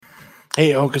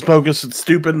Hey, Hocus Pocus, it's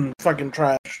stupid and fucking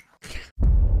trash.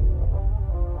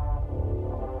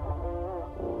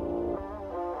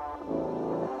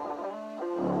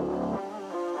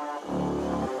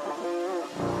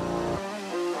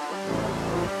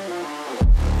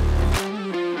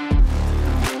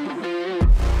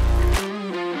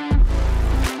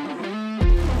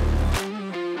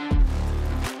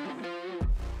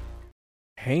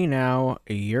 Hey now,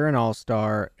 you're an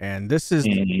all-star, and this is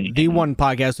the one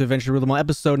podcast to eventually rule them all,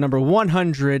 episode number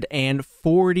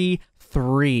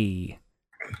 143.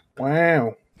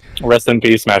 Wow. Rest in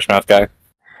peace, Smash Mouth guy.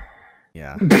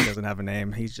 Yeah, he doesn't have a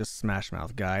name. He's just Smash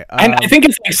Mouth guy. I think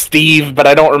it's like Steve, but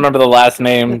I don't remember the last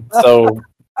name, so...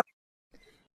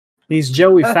 He's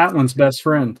Joey Fat One's best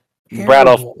friend.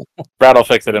 Brad'll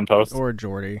fix it in post. Or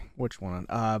Jordy. Which one?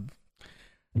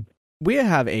 We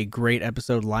have a great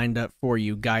episode lined up for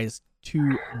you guys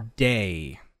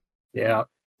today. Yeah.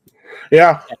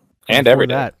 Yeah. And Before every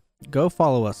day. that, go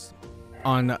follow us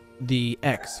on the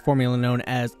X, formerly known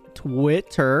as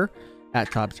Twitter,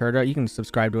 at Top Turtle. You can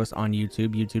subscribe to us on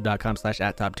YouTube,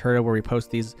 youtube.com/@TopTurtle, where we post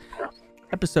these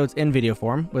episodes in video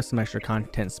form with some extra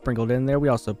content sprinkled in there. We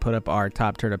also put up our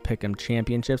Top Turtle Pick'em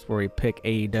Championships, where we pick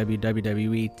AEW,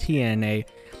 WWE, TNA,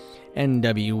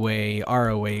 NWA,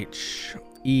 ROH,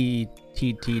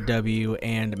 ETTW,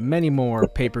 and many more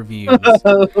pay-per-views as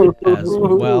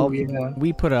well. Yeah.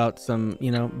 We put out some,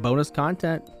 bonus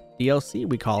content, DLC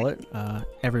we call it,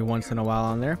 every once in a while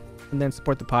on there. And then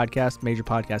support the podcast, major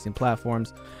podcasting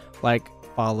platforms, like,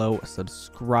 follow,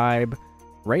 subscribe,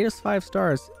 rate us 5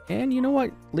 stars, and you know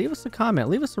what? Leave us a comment,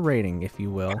 leave us a rating, if you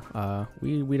will.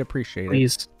 We'd appreciate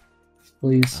it.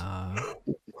 Please.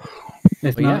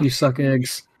 If not, yeah. you suck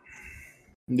eggs.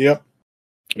 Yep.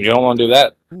 You don't want to do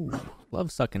that. Ooh, love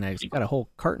sucking eggs. You got a whole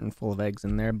carton full of eggs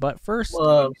in there. But first,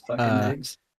 Love sucking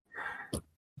eggs.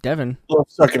 Devin. Love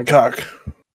sucking cock.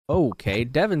 Okay,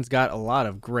 Devin's got a lot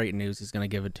of great news. He's going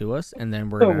to give it to us, and then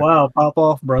we're Wow, pop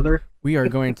off, brother. we are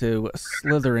going to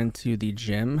slither into the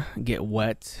gym, get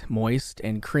wet, moist,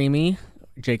 and creamy.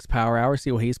 Jake's Power Hour,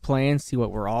 see what he's playing, see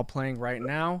what we're all playing right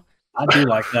now. I do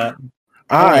like that.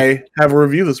 I have a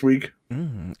review this week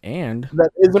And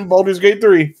that isn't Baldur's Gate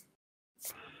 3.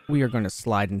 we are going to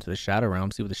slide into the Shadow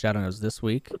Realm, see what the Shadow knows this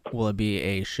week. Will it be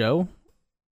a show,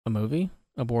 a movie,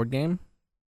 a board game?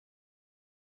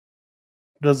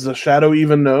 Does the Shadow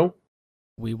even know?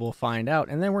 We will find out.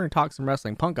 And then we're going to talk some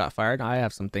wrestling. Punk got fired. I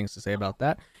have some things to say about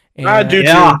that. And, I do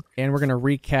Yeah. too. And we're going to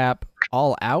recap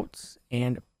All Out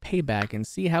and Payback and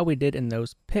see how we did in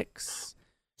those picks.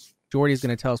 Jordy's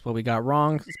going to tell us what we got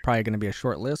wrong. It's probably going to be a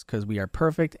short list because we are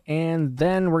perfect. And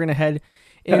then we're going to head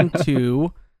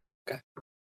into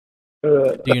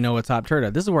Do you know a Top Turtle?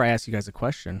 This is where I ask you guys a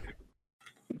question.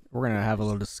 We're going to have a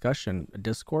little discussion, a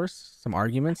discourse, some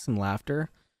arguments, some laughter,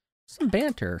 some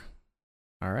banter.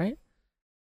 All right?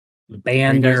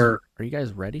 Bander. Are you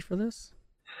guys ready for this?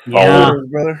 Yeah.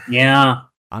 Brother. Yeah.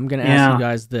 I'm going to ask you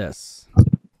guys this.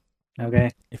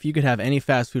 Okay. If you could have any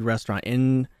fast food restaurant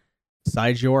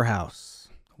inside your house,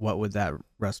 what would that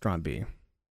restaurant be?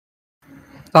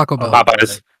 Taco Bell.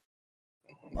 Popeyes.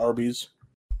 Arby's.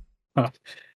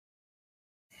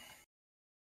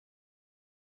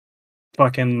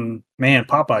 Fucking man,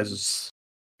 Popeyes is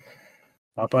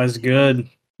good.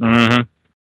 Mm-hmm.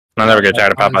 I'll never get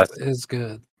tired of Popeyes. Is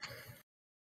good.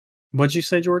 What'd you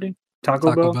say, Jordy?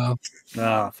 Taco Taco Bell? Bell.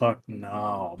 Ah, fuck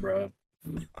no, bro.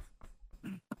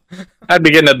 I'd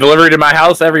be getting it delivered to my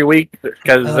house every week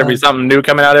because there'd be something new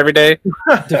coming out every day.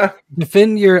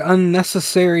 Defend your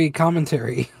unnecessary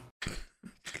commentary.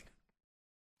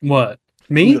 What?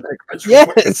 Me?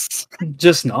 Yes.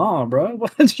 Just nah, bro.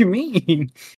 What do you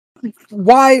mean?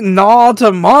 Why gnaw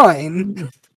to mine?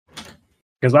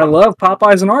 Because I love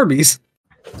Popeyes and Arby's.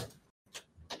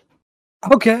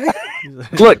 Okay.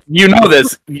 Look, you know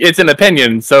this. It's an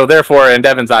opinion, so therefore, in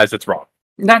Devin's eyes, it's wrong.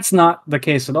 That's not the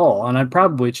case at all, and I'd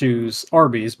probably choose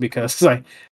Arby's because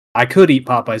I could eat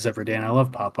Popeyes every day, and I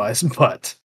love Popeyes,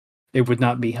 but it would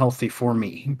not be healthy for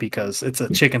me because it's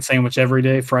a chicken sandwich every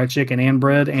day, fried chicken and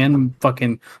bread, and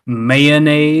fucking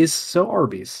mayonnaise. So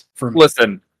Arby's for me.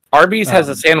 Listen, Arby's has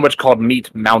a sandwich called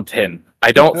Meat Mountain.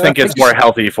 I don't think it's more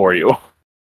healthy for you.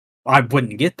 I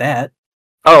wouldn't get that.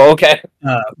 Oh, okay.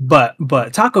 But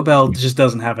Taco Bell just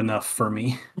doesn't have enough for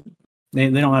me. They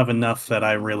don't have enough that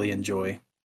I really enjoy.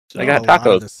 I got A lot of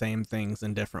tacos. the same things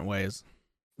in different ways.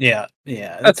 Yeah.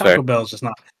 That's Taco fair. Bell's just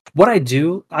not. What I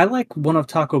like one of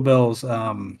Taco Bell's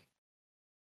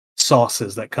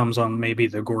sauces that comes on maybe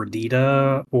the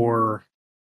gordita or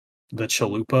the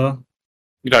chalupa.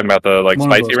 You talking about the One of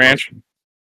spicy those ranch?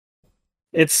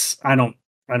 It's I don't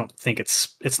think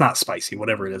it's not spicy.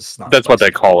 Whatever it is, it's not That's what they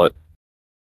spicy. call it.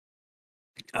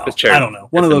 Oh, It's cherry. I don't know.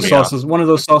 One of It's those in me, sauces. One of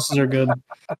those sauces are good.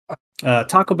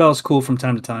 Taco Bell is cool from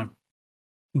time to time,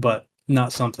 but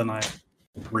not something I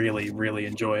really, really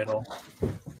enjoy at all.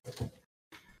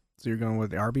 So you're going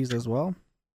with Arby's as well?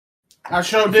 I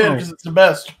sure did because it's the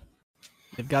best.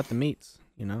 They've got the meats,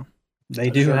 you know. They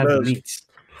It do sure have the does. meats.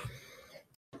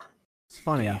 It's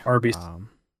funny. Yeah, Arby's.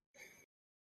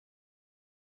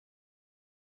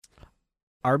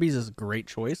 Arby's is a great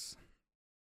choice.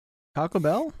 Taco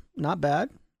Bell, not bad.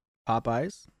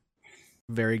 Popeyes,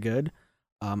 very good.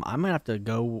 I'm gonna have to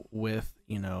go with,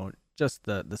 just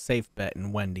the safe bet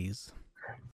in Wendy's.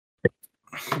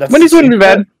 Wendy's wouldn't be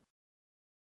bad.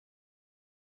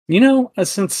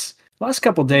 Since last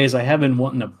couple days, I have been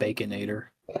wanting a Baconator.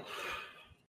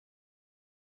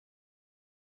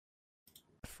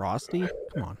 Frosty,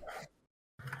 come on.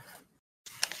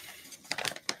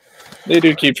 They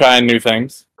do keep trying new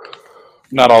things.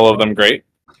 Not all of them great.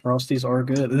 Frosties are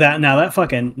good. That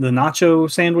fucking the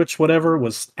nacho sandwich, whatever,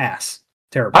 was ass.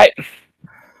 Terrible.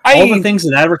 All the things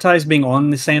that advertised being on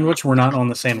the sandwich were not on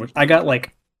the sandwich. I got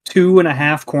like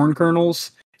 2.5 corn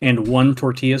kernels and 1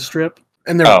 tortilla strip.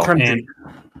 And they're crunchy.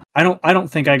 And I don't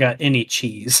think I got any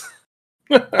cheese.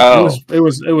 Oh. It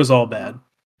was all bad.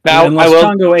 Now, unless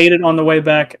Congo ate it on the way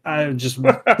back,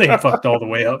 they fucked all the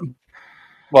way up.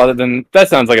 Well, then that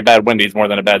sounds like a bad Wendy's more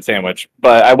than a bad sandwich.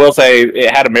 But I will say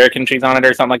it had American cheese on it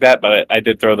or something like that. But I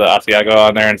did throw the Asiago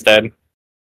on there instead.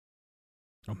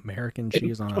 American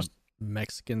cheese on a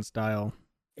Mexican style.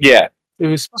 Yeah, it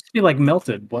was supposed to be like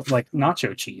melted, like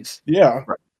nacho cheese. Yeah,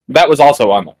 that was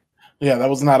also on there. Yeah, that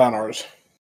was not on ours.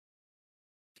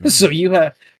 So you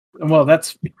had. Well,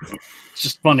 that's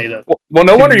just funny that. Well,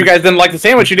 no wonder you guys didn't like the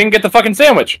sandwich. You didn't get the fucking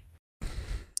sandwich.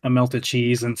 A melted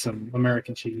cheese and some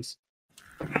American cheese.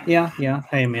 Yeah.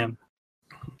 Hey, man.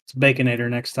 It's Baconator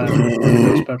next time.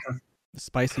 Ghost pepper. The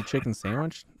spicy chicken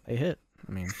sandwich, they hit.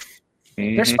 I mean,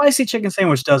 their spicy chicken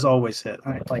sandwich does always hit.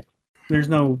 Like, there's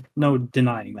no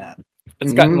denying that.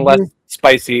 It's gotten less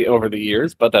spicy over the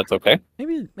years, but that's okay.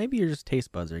 Maybe your just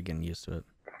taste buds are getting used to it.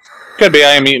 Could be.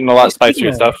 I am eating a lot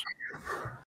spicier stuff.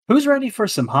 Who's ready for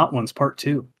some hot ones? Part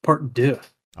 2. Part 2.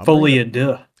 Folia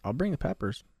deux. I'll bring the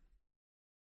peppers.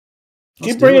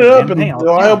 Keep bringing it up, and the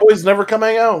Ohio boys never come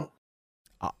hang out.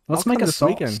 Let's make a this sauce.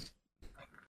 weekend.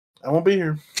 I won't be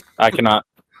here. I cannot.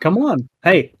 Come on.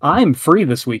 Hey, I'm free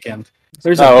this weekend.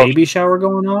 There's a baby shower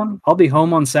going on. I'll be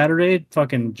home on Saturday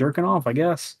fucking jerking off, I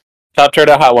guess. Top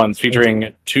Turda Hot Ones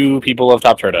featuring 2 people of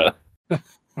Top Turda.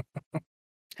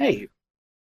 Hey,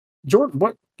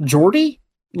 Jordy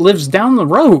lives down the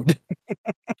road.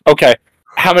 Okay.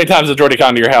 How many times has Jordy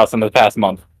gone to your house in the past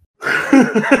month?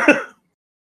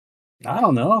 I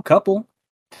don't know, a couple.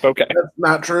 Okay. That's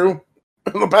not true.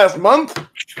 In the past month?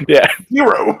 Yeah.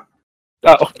 0.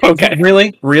 Oh, okay.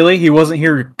 Really? He wasn't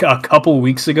here a couple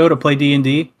weeks ago to play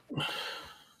D&D?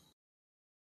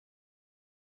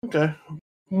 Okay.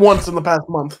 Once in the past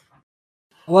month.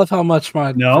 I love how much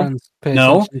my friends pay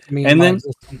attention to me and my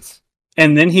existence.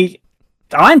 And then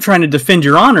I'm trying to defend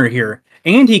your honor here.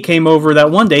 And he came over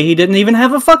that one day he didn't even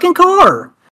have a fucking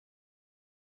car.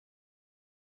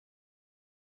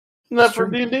 Isn't that for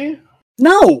D&D?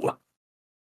 No.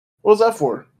 What was that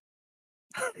for?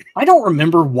 I don't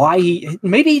remember why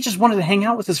maybe he just wanted to hang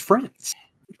out with his friends.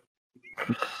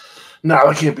 No,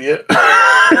 that can't be it.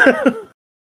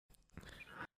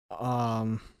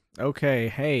 Okay,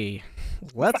 hey,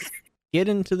 let's get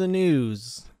into the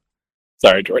news.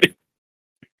 Sorry, Jordy.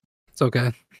 It's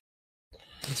okay.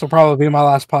 This will probably be my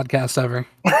last podcast ever.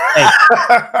 Hey,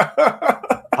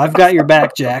 I've got your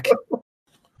back, Jack.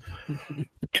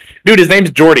 Dude, his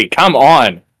name's Jordy. Come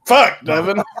on. Fuck,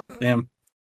 Devin. Damn.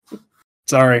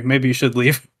 Sorry, maybe you should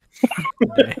leave.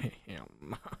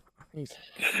 Damn.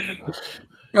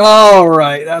 All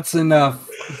right, that's enough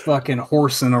fucking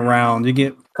horsing around. You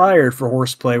get fired for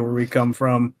horseplay where we come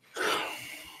from.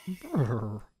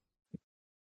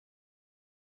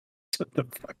 Shut the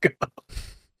fuck up.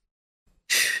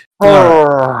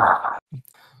 Well,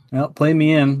 play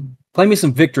me in. Play me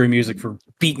some victory music for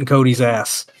beating Cody's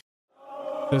ass.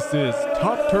 This is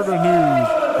Top Turtle News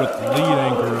with lead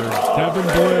anchor Devin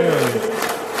Blaze.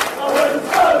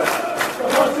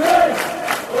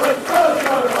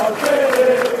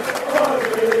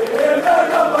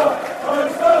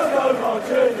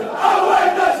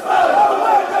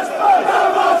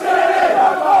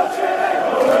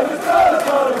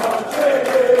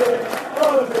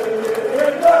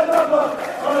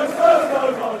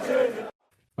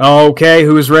 Okay,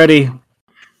 who's ready?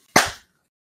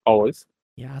 Always.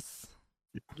 Yes.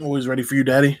 Always ready for you,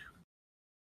 Daddy.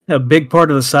 A big part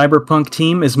of the Cyberpunk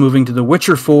team is moving to The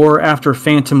Witcher 4 after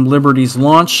Phantom Liberty's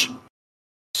launch.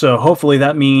 So hopefully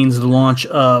that means the launch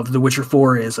of The Witcher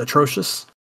 4 is atrocious.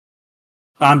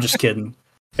 I'm just kidding.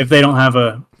 If they don't have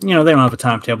a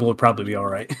timetable, it'll probably be all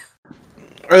right.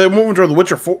 Are they moving to The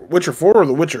Witcher 4 or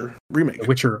The Witcher remake? The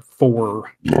Witcher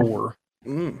 4.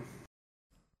 Mm.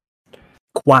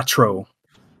 Quattro.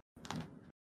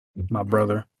 My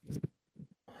brother.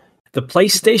 The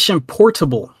PlayStation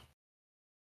Portable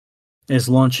is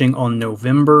launching on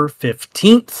November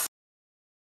 15th.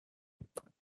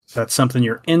 That's something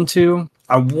you're into.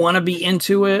 I want to be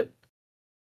into it.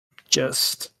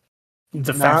 Just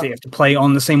the fact that you have to play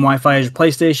on the same Wi-Fi as your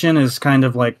PlayStation is kind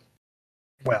of like,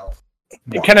 well...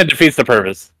 It kind of defeats the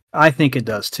purpose. I think it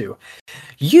does too.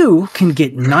 You can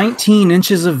get 19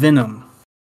 inches of venom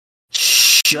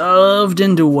shoved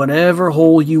into whatever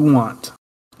hole you want.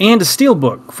 And a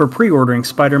steelbook for pre-ordering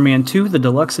Spider-Man 2, the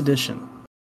Deluxe Edition.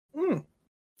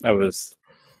 That was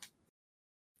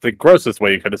the grossest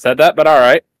way you could have said that, but all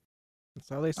right. That's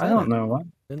how they said I don't know what.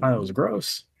 I thought it was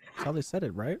gross. That's how they said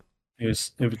it, right? It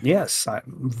was yes,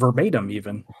 verbatim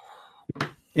even.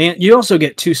 And you also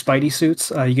get 2 Spidey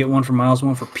suits. You get one for Miles,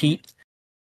 one for Pete.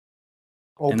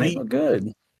 Oh, and Pete. They look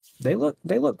good.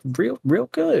 They look real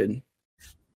good.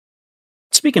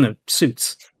 Speaking of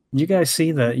suits, you guys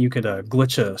see that you could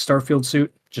glitch a Starfield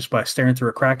suit just by staring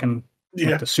through a crack in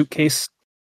the suitcase?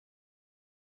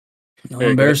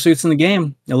 No better suits in the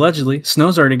game, allegedly.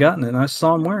 Snow's already gotten it, and I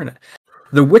saw him wearing it.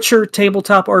 The Witcher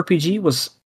tabletop RPG was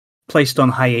placed on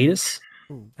hiatus.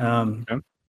 Kind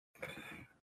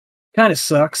of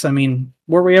sucks. I mean,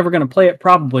 were we ever going to play it?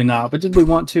 Probably not. But did we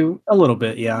want to? A little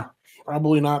bit, yeah.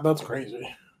 Probably not. That's crazy.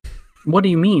 What do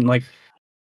you mean? Like,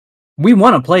 we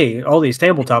want to play all these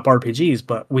tabletop RPGs,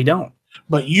 but we don't.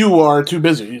 But you are too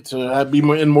busy to be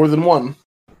in more than one.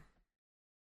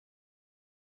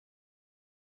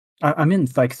 I'm in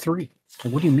like 3.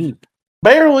 What do you mean?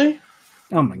 Barely.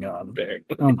 Oh my god.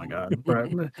 Oh my god.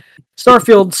 Right.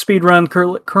 Starfield speedrun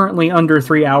currently under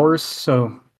 3 hours,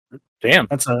 so damn.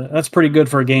 That's pretty good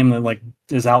for a game that like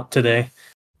is out today.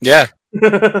 Yeah.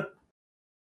 The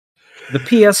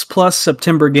PS Plus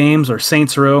September games are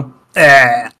Saints Row,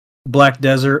 Black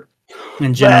Desert,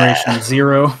 and Generation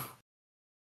Zero.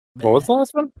 What was the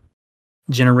last one?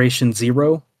 Generation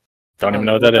Zero. Don't even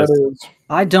know what that is.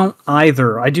 I don't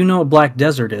either. I do know what Black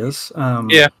Desert is.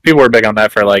 Yeah, people were big on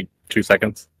that for like 2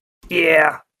 seconds.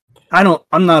 Yeah.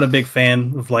 I'm not a big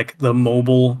fan of like the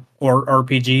mobile or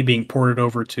RPG being ported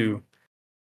over to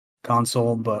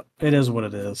console, but it is what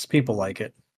it is. People like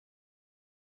it.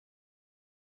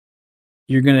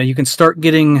 You can start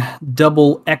getting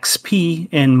double XP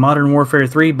in Modern Warfare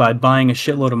 3 by buying a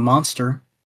shitload of Monster.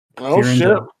 Oh,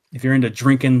 if you're into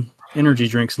drinking energy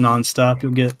drinks nonstop,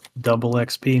 you'll get double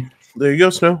XP. There you go,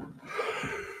 Snow.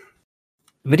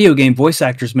 Video game voice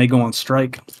actors may go on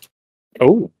strike.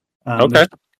 Oh, okay.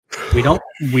 We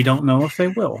don't know if they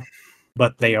will,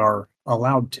 but they are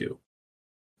allowed to.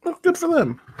 Well, good for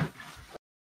them.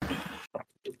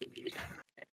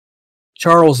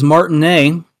 Charles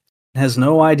Martinet has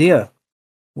no idea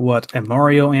what a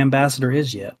Mario ambassador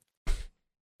is yet.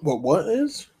 What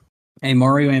is? A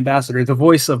Mario ambassador, the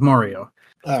voice of Mario.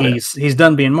 Oh, He's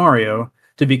done being Mario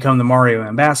to become the Mario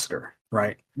ambassador,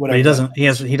 right? But he doesn't. He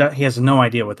has no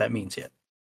idea what that means yet.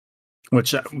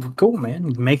 Which cool,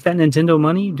 man. Make that Nintendo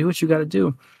money. Do what you got to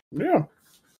do. Yeah.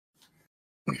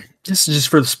 This is just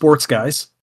for the sports guys.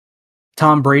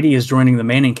 Tom Brady is joining the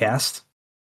Manning cast,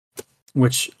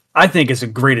 which I think is a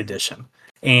great addition.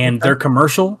 And their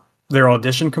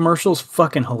audition commercial is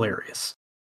fucking hilarious.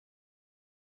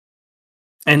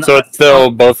 And so it's still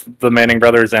both the Manning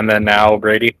brothers and then now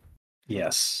Brady?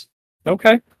 Yes.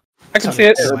 Okay. I can see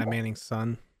it. My Manning's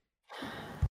son.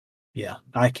 Yeah,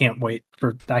 I can't wait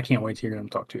to hear them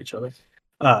talk to each other.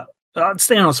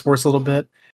 Staying on sports a little bit.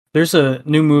 There's a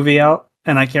new movie out,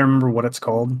 and I can't remember what it's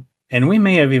called. And we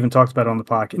may have even talked about it on the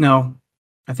podcast. No,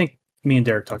 I think me and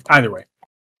Derek talked. Either way,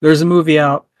 there's a movie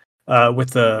out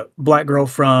with the black girl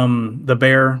from The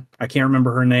Bear. I can't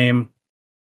remember her name.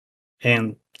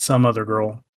 And some other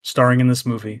girl starring in this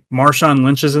movie. Marshawn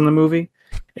Lynch is in the movie,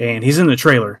 and he's in the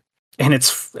trailer. And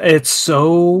it's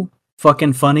so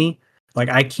fucking funny. Like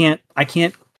I can't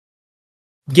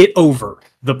get over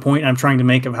the point I'm trying to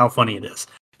make of how funny it is.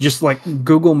 Just like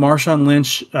Google Marshawn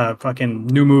Lynch fucking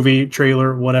new movie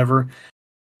trailer, whatever.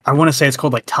 I want to say it's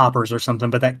called like Toppers or something,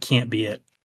 but that can't be it.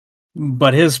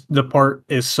 But the part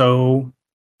is so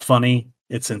funny,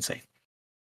 it's insane.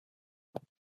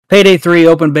 Payday 3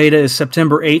 open beta is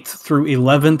September 8th through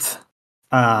 11th.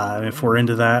 If we're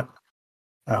into that,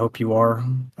 I hope you are.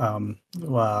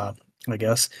 I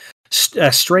guess.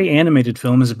 A Stray animated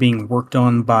film is being worked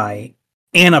on by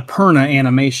Annapurna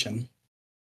Animation.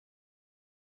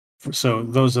 So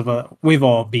those of us, we've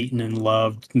all beaten and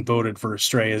loved and voted for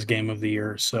Stray as Game of the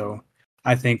Year. So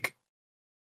I think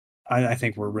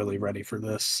we're really ready for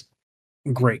this.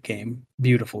 Great game.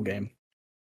 Beautiful game.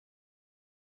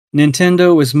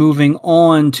 Nintendo is moving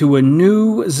on to a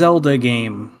new Zelda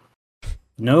game.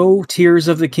 No Tears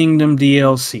of the Kingdom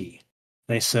DLC.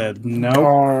 They said no.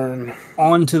 Darn.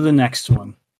 On to the next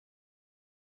one.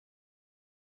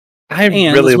 I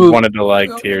really wanted to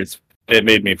like Tears. It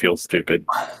made me feel stupid.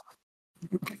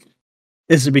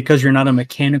 Is it because you're not a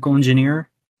mechanical engineer?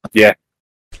 Yeah.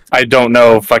 I don't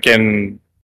know fucking...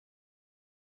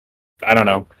 I don't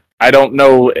know. I don't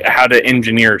know how to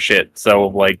engineer shit. So,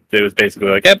 like, it was basically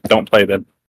like, yep, don't play them.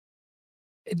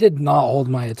 It did not hold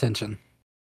my attention.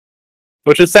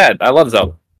 Which is sad. I love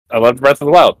Zelda. I loved Breath of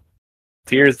the Wild.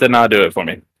 Tears did not do it for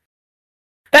me.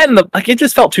 That and it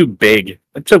just felt too big.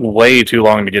 It took way too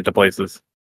long to get to places.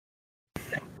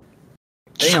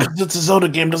 Damn. It's a Zelda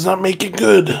game does not make it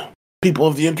good. People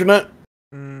of the internet.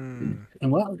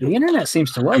 Well, the internet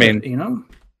seems to love it, you know?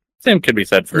 Same could be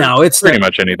said for it's pretty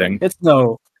much anything. It's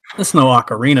no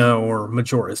Ocarina or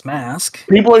Majora's Mask.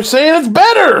 People are saying it's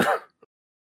better.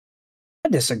 I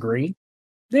disagree.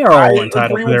 They are all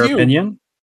entitled to their opinion.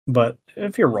 But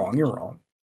if you're wrong, you're wrong.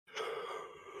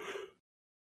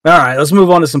 All right, let's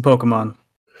move on to some Pokemon.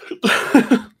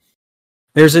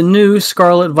 There's a new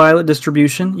Scarlet Violet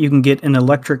distribution. You can get an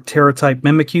electric Terra-type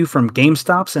Mimikyu from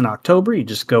GameStops in October. You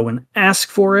just go and ask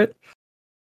for it.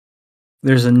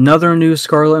 There's another new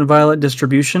Scarlet and Violet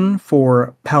distribution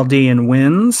for Paldean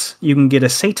Winds. You can get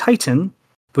a Titan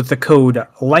with the code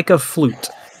like a flute.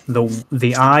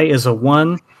 The I is a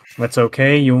 1. That's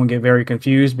okay. You won't get very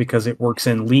confused because it works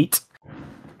in Leet.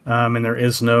 And there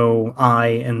is no I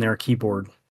in their keyboard.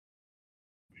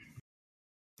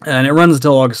 And it runs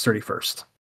until August 31st.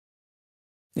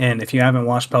 And if you haven't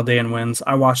watched Paldean Winds,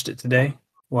 I watched it today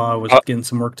while I was getting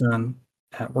some work done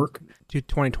at work. Dude,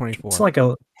 2024. It's like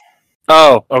a...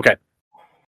 Oh, okay.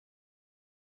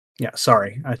 Yeah,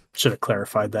 sorry. I should have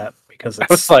clarified that because it's...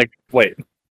 I was like, wait.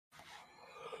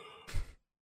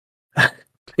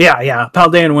 Yeah.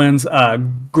 Paldean Winds,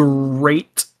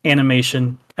 great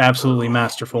animation, absolutely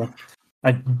masterful.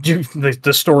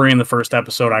 The story in the first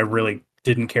episode, I really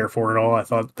didn't care for at all. I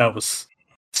thought that was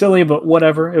silly, but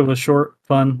whatever. It was short,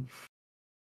 fun.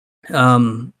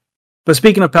 But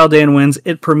speaking of Paldean Winds,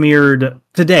 it premiered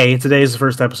today. Today is the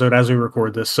first episode as we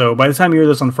record this. So by the time you hear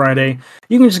this on Friday,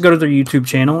 you can just go to their YouTube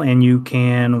channel and you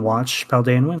can watch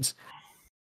Paldean Winds.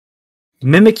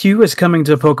 Mimikyu is coming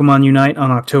to Pokemon Unite on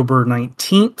October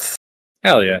 19th.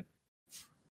 Hell yeah.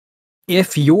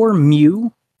 If your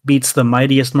Mew beats the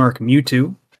Mightiest Mark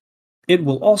Mewtwo, it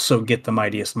will also get the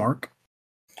Mightiest Mark.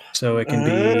 So it can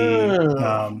be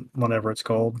whatever it's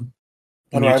called.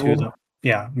 Unrivaled?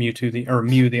 Mew the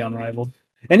Unrivaled.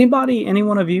 Any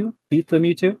one of you beat the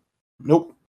Mewtwo?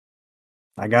 Nope.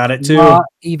 I got it too. Not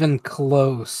even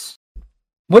close.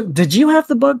 What, did you have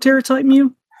the Bug Terror type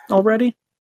Mew already?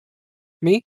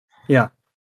 Me? Yeah.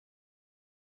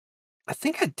 I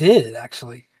think I did,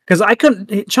 actually. Because I couldn't...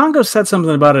 Chongo said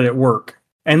something about it at work.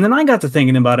 And then I got to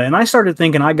thinking about it, and I started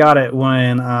thinking I got it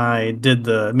when I did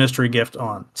the mystery gift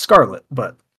on Scarlet,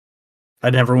 but I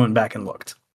never went back and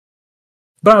looked.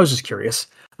 But I was just curious.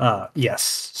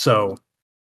 Yes, so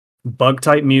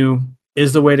Bug-type Mew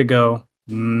is the way to go.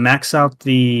 Max out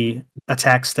the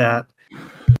attack stat,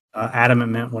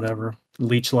 Adamant Mint, whatever,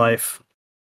 Leech Life.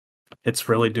 It's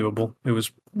really doable. It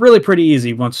was really pretty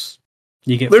easy once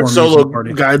you get There's solo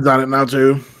guides on it now,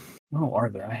 too. Oh, are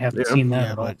there? I haven't seen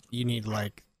that at all. But you need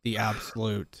like the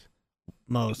absolute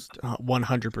most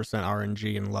 100%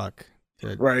 RNG and luck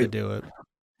to do it.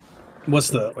 What's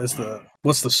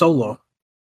the solo?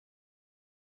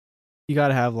 You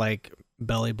gotta have like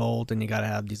Belly Bolt, and you gotta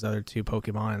have these other two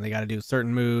Pokemon, and they gotta do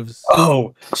certain moves.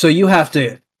 Oh, so you have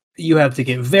to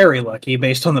get very lucky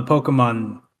based on the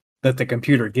Pokemon that the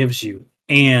computer gives you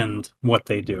and what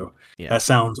they do. Yeah. That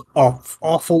sounds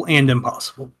awful and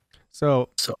impossible. So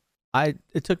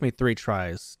it took me 3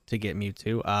 tries to get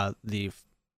Mewtwo. The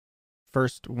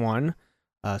first one,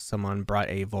 someone brought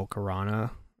a Volcarona,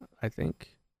 I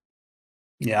think.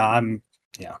 Yeah,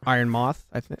 Iron Moth,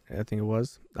 I think it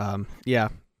was. Yeah,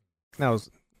 that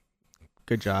was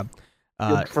good job.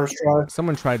 Good first try.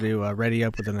 Someone tried to ready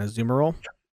up with an Azumarill.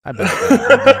 I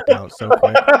backed out so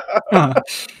quick.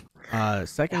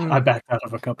 I backed out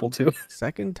of a couple too.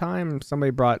 Second time, somebody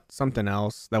brought something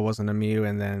else that wasn't a Mew,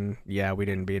 and then we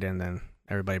didn't beat it, and then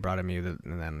everybody brought a Mew,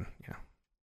 and then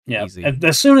easy.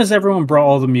 As soon as everyone brought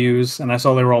all the Mews, and I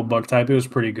saw they were all Bug type, it was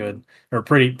pretty good or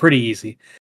pretty easy.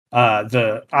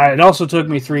 It also took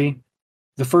me 3.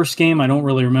 The first game I don't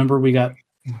really remember. We got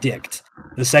dicked.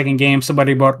 The second game,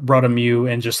 somebody brought a Mew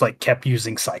and just like kept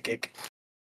using Psychic.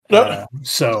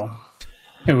 So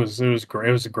it was great.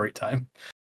 It was a great time.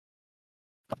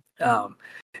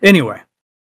 Anyway,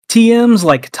 TMs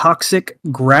like Toxic,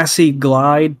 Grassy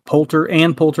Glide,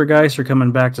 Poltergeist are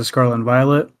coming back to Scarlet and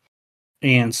Violet,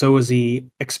 and so is the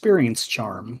Experience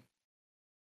Charm.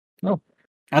 Oh,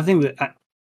 I think that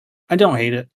I don't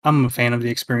hate it. I'm a fan of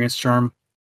the Experience Charm.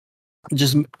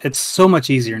 Just it's so much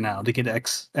easier now to get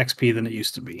XP than it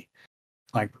used to be.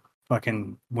 Like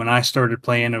fucking when I started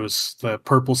playing, it was the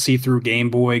purple see-through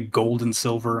Game Boy, gold and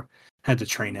silver. Had to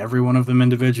train every one of them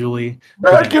individually.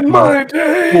 Back in my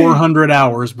day, 400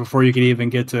 hours before you could even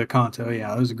get to Kanto.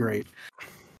 Yeah, it was great.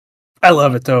 I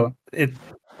love it though.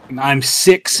 I'm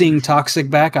sick seeing Toxic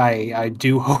back. I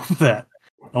do hope that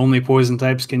only poison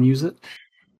types can use it,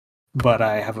 but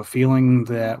I have a feeling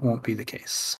that won't be the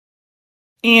case.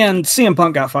 And CM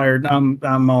Punk got fired.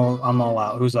 I'm all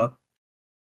out. Who's up?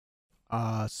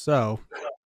 So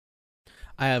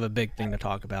I have a big thing to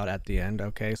talk about at the end.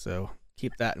 Okay, so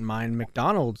keep that in mind.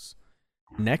 McDonald's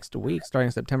next week,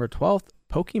 starting September 12th,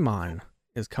 Pokemon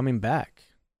is coming back.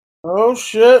 Oh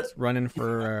shit! It's running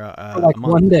for like a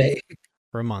month. 1 day.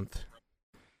 For a month.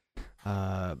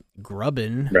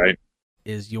 Grubbin right.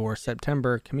 is your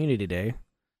September Community Day.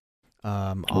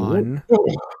 On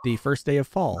the first day of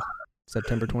fall,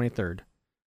 September 23rd.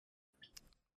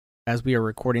 As we are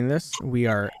recording this, we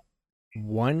are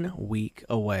 1 week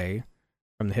away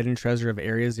from the Hidden Treasure of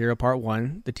Area Zero Part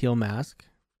 1, the Teal Mask,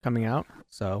 coming out.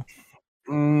 So,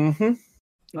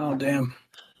 Oh damn!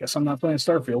 Guess I'm not playing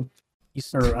Starfield.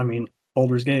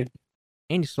 Baldur's Gate.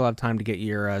 And you still have time to get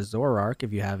your Zoroark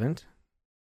if you haven't.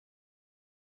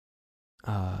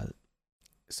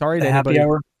 Sorry to anybody. Happy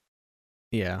hour.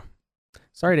 Yeah.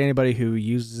 Sorry to anybody who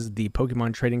uses the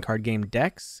Pokemon trading card game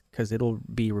Dex, because it'll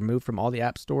be removed from all the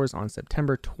app stores on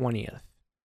September 20th.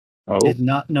 Oh, Did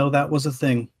not know that was a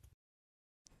thing.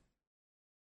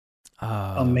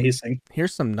 Amazing.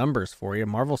 Here's some numbers for you.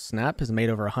 Marvel Snap has made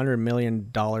over $100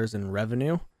 million in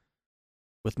revenue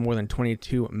with more than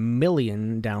 22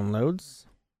 million downloads.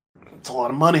 It's a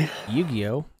lot of money.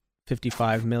 Yu-Gi-Oh!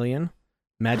 55 million.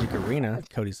 Magic Arena,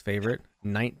 Cody's favorite,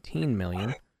 19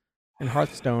 million. And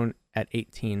Hearthstone at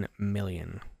 18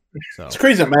 million. So It's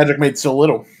crazy that Magic made so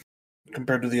little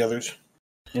compared to the others.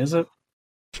 Is it?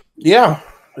 Yeah,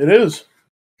 it is.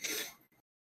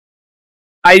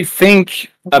 I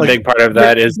think a big part of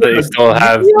that is they still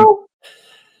have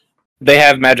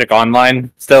Magic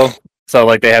Online still, so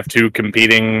like they have two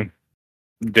competing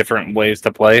different ways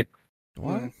to play.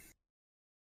 what?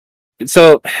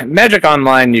 So Magic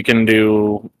Online, you can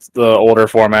do the older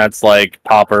formats like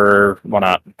Pauper. Well,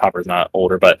 not Pauper's not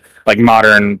older, but like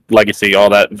Modern, Legacy, all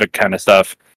that kind of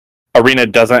stuff. Arena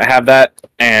doesn't have that,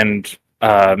 and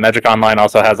Magic Online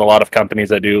also has a lot of companies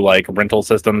that do like rental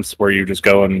systems where you just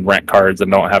go and rent cards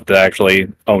and don't have to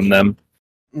actually own them.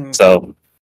 So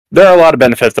there are a lot of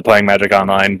benefits to playing Magic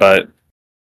Online, but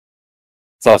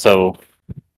it's also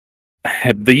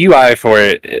the UI for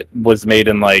it was made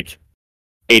in like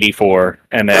 84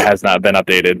 and it has not been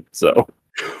updated, so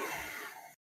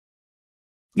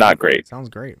not great. Sounds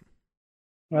great.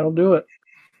 That'll do it.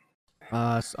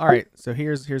 All right, so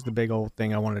here's the big old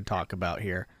thing I wanted to talk about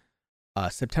here.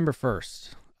 September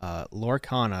 1st,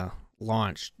 Lorcana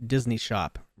launched Disney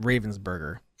Shop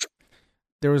Ravensburger.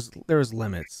 There was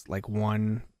limits, like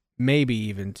one, maybe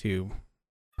even two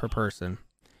per person.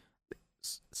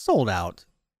 Sold out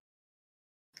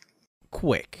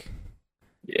quick.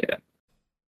 Yeah.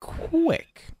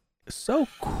 Quick. So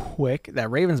quick that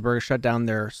Ravensburger shut down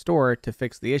their store to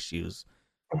fix the issues.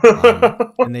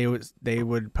 And they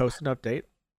would post an update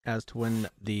as to when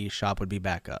the shop would be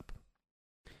back up.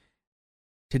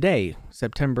 Today,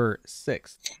 September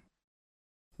 6th,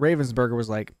 Ravensburger was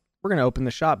like, we're going to open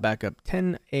the shop back up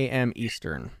 10 a.m.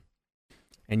 Eastern.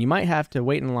 And you might have to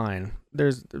wait in line.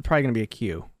 There's probably going to be a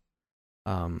queue.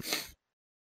 10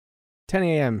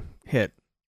 a.m. hit.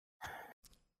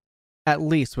 At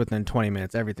least within 20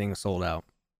 minutes, everything is sold out.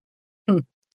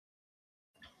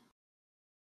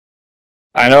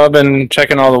 I know I've been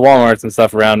checking all the Walmarts and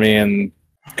stuff around me and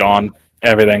gone.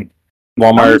 Everything.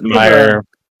 Walmart, Meijer,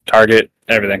 Target,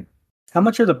 everything. How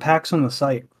much are the packs on the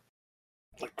site?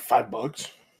 Like $5.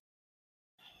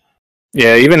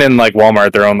 Yeah, even in like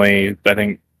Walmart, they're only, I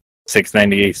think,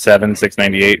 $6.97,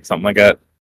 $6.98, something like that.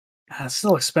 It's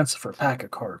still expensive for a pack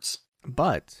of cards.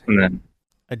 But And then,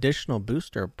 additional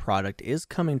booster product is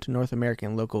coming to North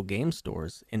American local game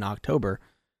stores in October,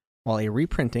 while a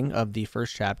reprinting of the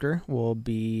first chapter will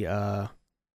begin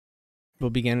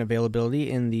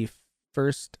availability in the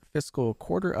first fiscal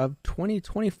quarter of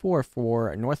 2024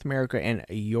 for North America and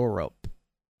Europe.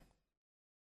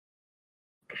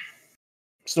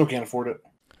 Still can't afford it.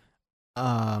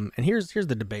 And here's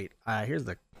the debate. Here's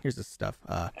the stuff.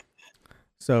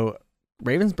 So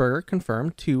Ravensburger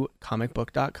confirmed to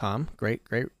comicbook.com. Great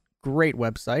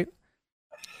website.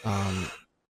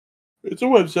 It's a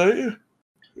website.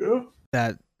 Yeah.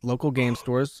 That local game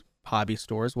stores, hobby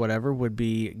stores, whatever, would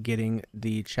be getting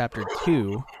the Chapter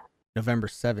 2 November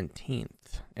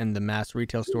 17th, and the mass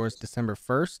retail stores December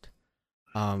 1st.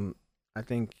 I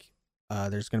think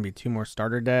there's going to be 2 more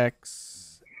starter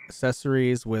decks,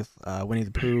 accessories with Winnie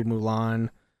the Pooh, Mulan,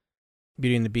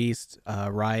 Beauty and the Beast,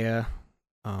 Raya.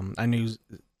 I knew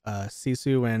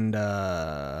Sisu and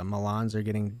Milans are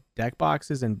getting deck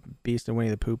boxes, and Beast and Winnie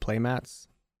the Pooh playmats.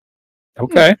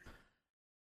 Okay.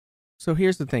 So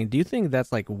here's the thing. Do you think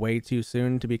that's like way too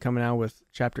soon to be coming out with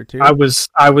Chapter 2? I was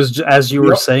as you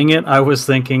were saying it, I was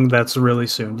thinking that's really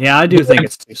soon. Yeah, I do think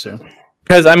it's too soon.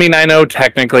 Because, I mean, I know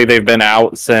technically they've been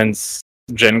out since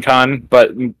Gen Con,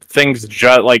 but things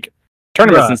just, like,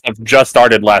 tournaments and stuff just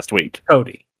started last week.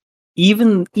 Cody,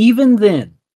 even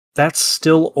then, that's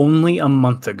still only a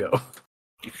month ago.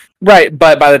 Right,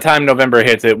 but by the time November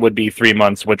hits, it would be 3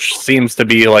 months, which seems to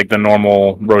be, like, the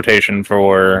normal rotation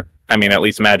for, I mean, at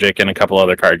least Magic and a couple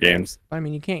other card games. I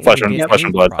mean, you can't Flesh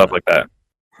and Blood, stuff like that.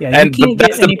 Yeah, and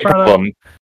that's the problem.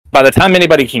 By the time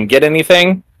anybody can get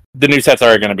anything, the new sets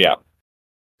are going to be out.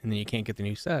 And then you can't get the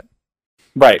new set.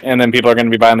 Right, and then people are going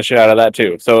to be buying the shit out of that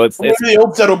too. So it's the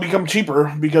old set will become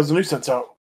cheaper because the new set's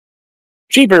out.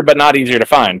 Cheaper, but not easier to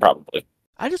find, probably.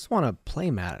 I just want a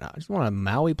playmat. I just want a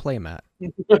Maui playmat.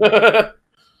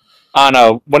 Oh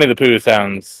no, Winnie the Pooh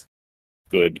sounds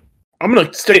good. I'm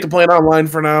gonna stick to playing online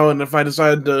for now, and if I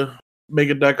decide to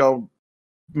make a deck, I'll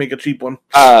make a cheap one.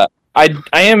 I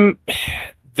am.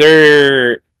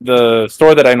 They're the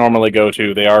store that I normally go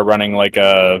to. They are running like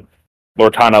a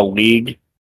Lortana League.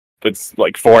 It's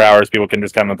like 4 hours. People can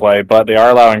just come and play, but they are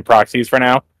allowing proxies for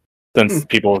now, since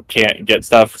people can't get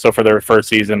stuff. So for their first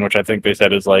season, which I think they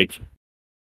said is like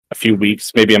a few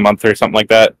weeks, maybe a month or something like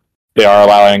that, they are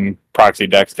allowing proxy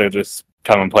decks to just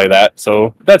come and play that.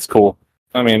 So that's cool.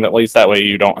 I mean, at least that way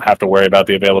you don't have to worry about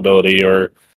the availability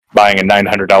or buying a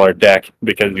 $900 deck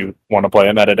because you want to play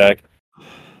a meta deck.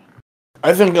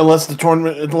 I think unless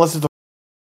it's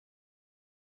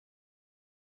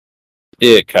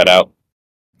it cut out.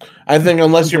 I think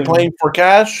unless you're playing for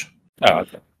cash,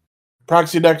 okay.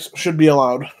 Proxy decks should be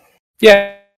allowed.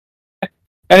 Yeah.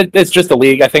 And it's just a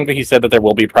league. I think that he said that there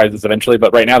will be prizes eventually,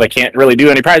 but right now they can't really do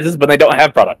any prizes, but they don't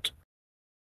have product.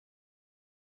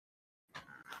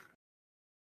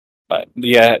 But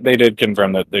yeah, they did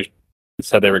confirm that they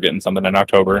said they were getting something in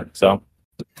October. So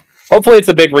hopefully it's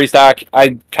a big restock.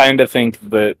 I kind of think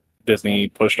that Disney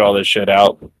pushed all this shit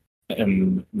out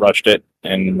and rushed it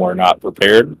and were not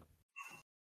prepared.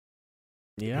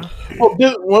 Yeah. Well,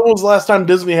 when was the last time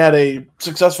Disney had a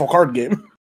successful card game?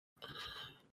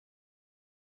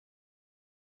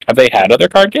 Have they had other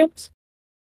card games?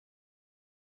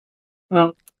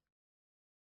 Well,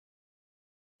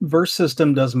 Verse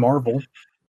System does Marvel.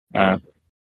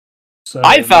 So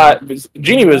I thought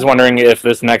Jeannie was wondering if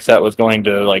this next set was going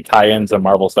to like tie in some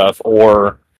Marvel stuff,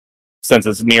 or since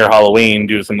it's near Halloween,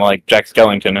 do some like Jack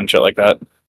Skellington and shit like that.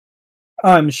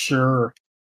 I'm sure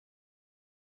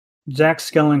Jack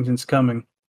Skellington's coming,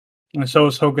 and so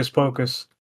is Hocus Pocus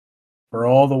for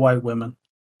all the white women.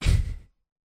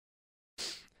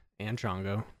 And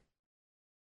Chongo.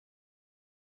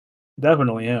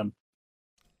 Definitely him.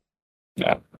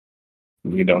 Yeah.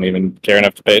 You don't even care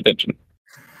enough to pay attention.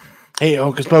 Hey,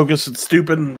 Hocus Pocus, it's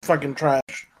stupid and fucking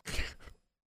trash.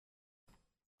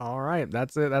 All right,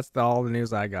 that's it. That's all the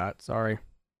news I got. Sorry.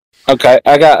 Okay,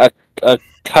 I got a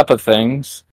cup of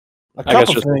things. A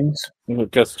couple things. I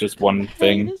guess just one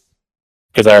thing.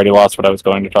 Because I already lost what I was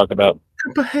going to talk about.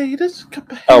 Cup of haters.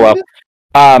 Oh well.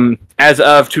 As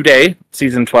of today,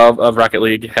 Season 12 of Rocket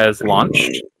League has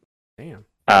launched. Damn.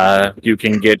 You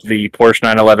can get the Porsche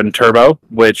 911 Turbo,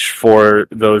 which for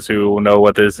those who know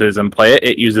what this is and play it,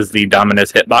 it uses the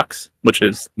Dominus hitbox, which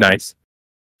is nice.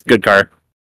 Good car.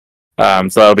 So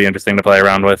that'll be interesting to play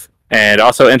around with. And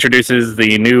also introduces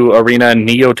the new arena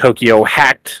Neo Tokyo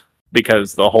Hacked,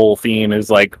 because the whole theme is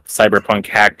like cyberpunk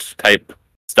hacked type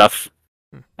stuff.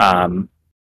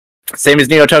 Same as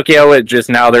Neo Tokyo, it just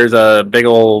now there's a big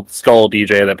old skull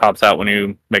DJ that pops out when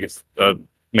you make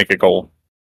a goal.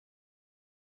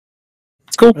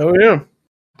 It's cool. Oh yeah.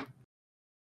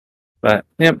 But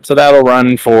yep, so that'll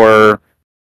run for,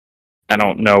 I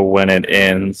don't know when it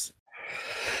ends.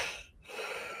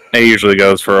 It usually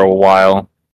goes for a while.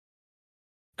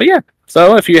 But yeah,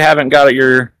 so if you haven't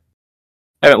haven't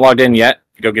logged in yet,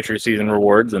 go get your season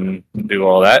rewards and do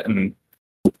all that and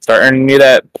start earning you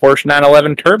that Porsche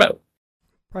 911 Turbo.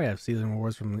 Probably have season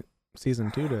rewards from season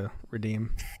 2 to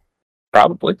redeem.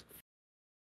 Probably.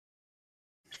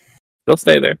 They'll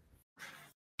stay there.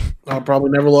 I'll probably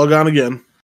never log on again.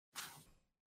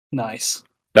 Nice.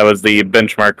 That was the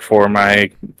benchmark for my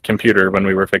computer when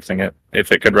we were fixing it.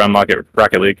 If it could run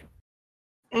Rocket League.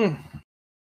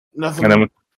 Nothing. And then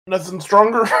Nothing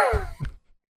stronger.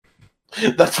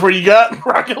 That's where you got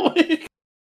Rocket League.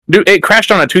 dude, it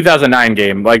crashed on a 2009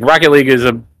 game. Like Rocket League is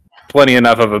plenty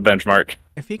enough of a benchmark.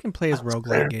 If he can play his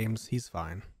roguelike games, he's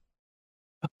fine.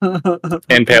 And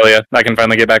Palia, I can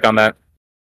finally get back on that.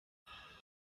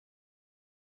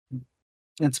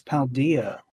 It's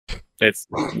Paldea. It's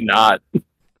not.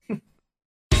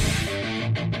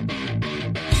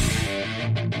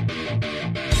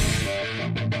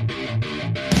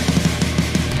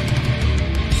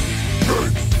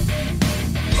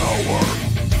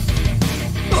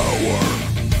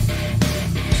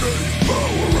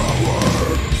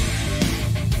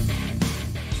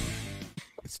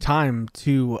 It's time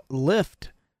to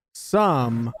lift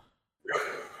some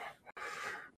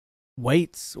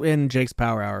weights in Jake's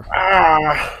Power Hour.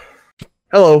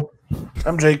 Hello,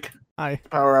 I'm Jake. Hi.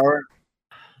 Power Hour.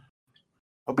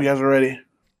 Hope you guys are ready.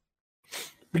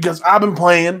 Because I've been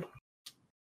playing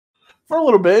for a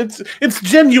little bit. It's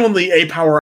genuinely a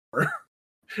Power Hour.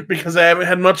 Because I haven't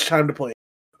had much time to play.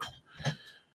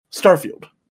 Starfield.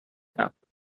 Oh.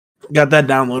 Got that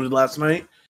downloaded last night.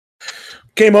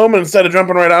 Came home and instead of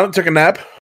jumping right on it, took a nap.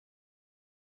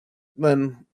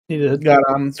 Then He did. got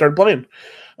on and started playing.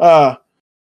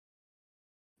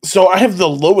 So I have the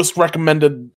lowest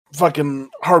recommended fucking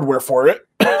hardware for it.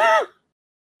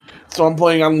 So I'm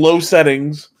playing on low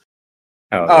settings.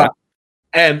 Oh, yeah.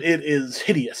 And it is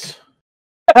hideous.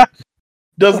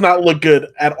 Does not look good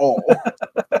at all.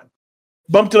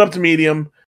 Bumped it up to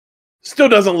medium. Still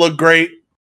doesn't look great,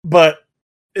 but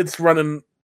it's running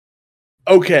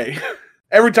okay.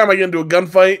 Every time I get into a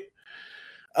gunfight,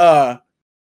 the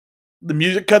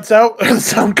music cuts out, the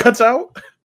sound cuts out.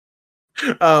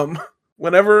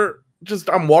 Whenever just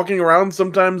I'm walking around,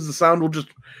 sometimes the sound will just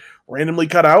randomly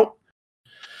cut out.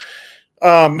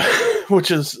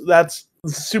 That's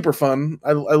super fun.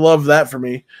 I love that for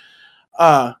me.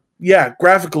 Yeah,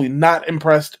 graphically not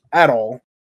impressed at all.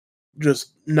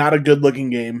 Just not a good looking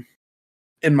game,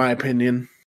 in my opinion.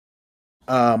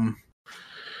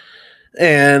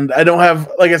 And I don't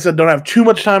have, like I said, don't have too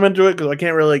much time into it because I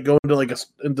can't really go into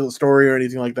into the story or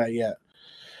anything like that yet.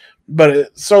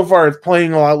 But so far, it's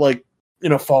playing a lot like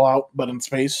Fallout, but in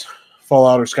space.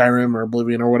 Fallout or Skyrim or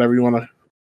Oblivion or whatever you want to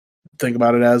think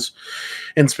about it as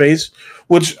in space,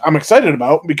 which I'm excited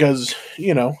about because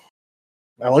I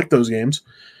like those games.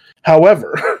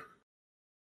 However,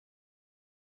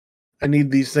 I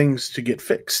need these things to get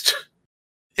fixed.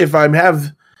 If I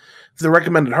have the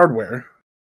recommended hardware,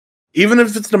 even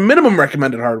if it's the minimum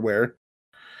recommended hardware,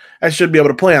 I should be able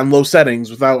to play on low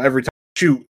settings without every time I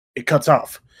shoot, it cuts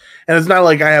off. And it's not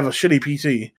like I have a shitty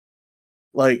PC.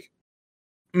 Like,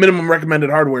 minimum recommended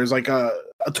hardware is like a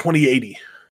 2080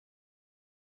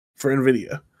 for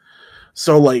NVIDIA.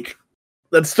 So, like,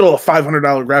 that's still a $500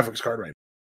 graphics card right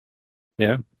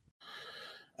Yeah.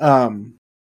 now.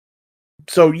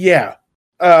 So, yeah.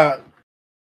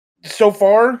 So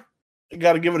far, I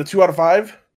got to give it a 2 out of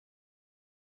 5.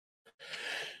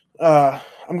 I'm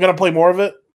going to play more of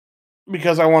it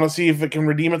because I want to see if it can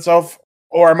redeem itself,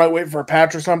 or I might wait for a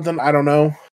patch or something. I don't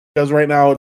know, because right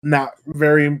now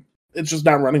it's just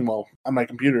not running well on my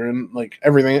computer, and like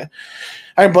everything.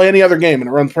 I can play any other game and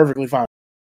it runs perfectly fine.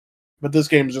 But this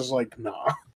game is just like,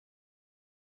 nah.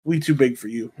 We too big for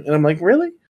you. And I'm like,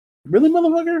 really? Really,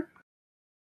 motherfucker?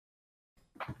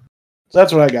 So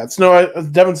that's what I got. Snow,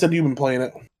 Devin said you've been playing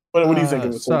it. What do you think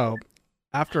of it? So,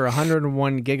 after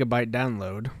 101 gigabyte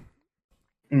download,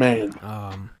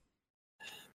 man,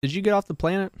 did you get off the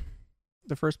planet?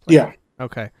 The first planet? Yeah.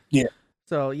 Okay. Yeah.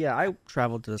 So yeah, I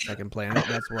traveled to the second planet.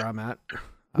 That's where I'm at.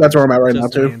 That's where I'm at right now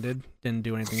too. Landed, didn't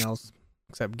do anything else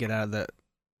except get out of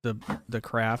the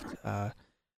craft. I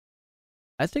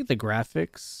think the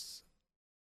graphics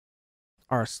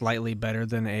are slightly better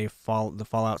than the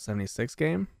Fallout 76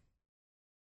 game.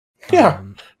 Yeah.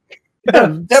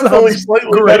 Definitely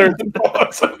slightly better than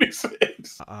Fallout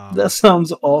 76. That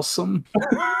sounds awesome.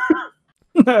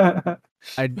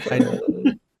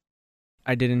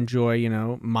 I did enjoy,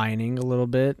 mining a little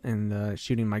bit and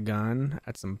shooting my gun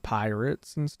at some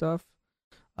pirates and stuff.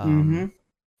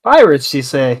 Pirates, you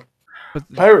say?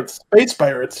 But Pirates, space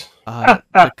pirates. The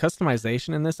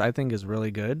customization in this, I think, is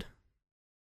really good.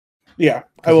 Yeah,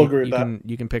 I will agree with that.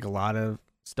 You can pick a lot of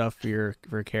stuff for your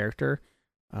character.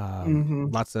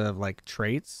 Lots of like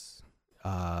traits.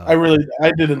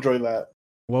 I did enjoy that.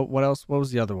 What else? What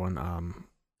was the other one?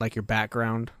 Like your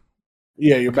background.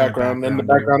 Yeah, your What kind of background, and the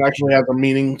background background actually has a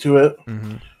meaning to it.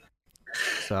 Mm-hmm.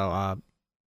 So,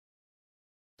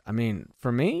 I mean,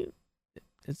 for me,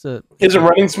 it's a. Is it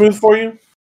running smooth for you?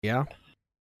 Yeah,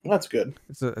 That's good.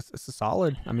 it's a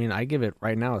solid. I mean, I give it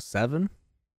right now a 7.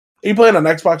 Are you playing on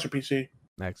Xbox or PC?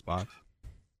 Xbox.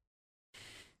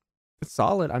 It's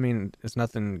solid. I mean, it's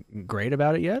nothing great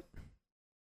about it yet.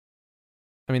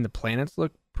 I mean, the planets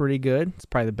look pretty good. It's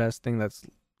probably the best thing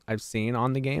I've seen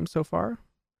on the game so far.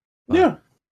 But Yeah.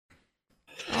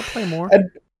 I'll play more.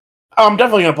 I'm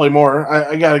definitely gonna play more.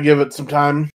 I gotta give it some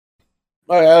time.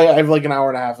 I have like an hour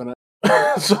and a half in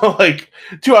it, so like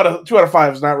 2 out of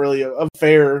 5 is not really a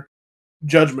fair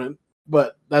judgment,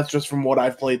 but that's just from what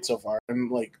I've played so far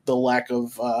and like the lack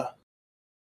of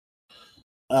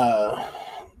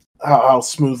how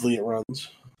smoothly it runs.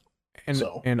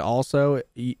 And also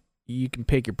you can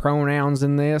pick your pronouns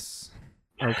in this.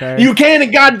 Okay. You can,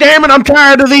 and goddamn it, I'm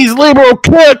tired of these liberal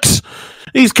cooks,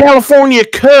 these California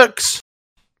cooks,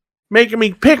 making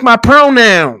me pick my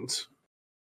pronouns.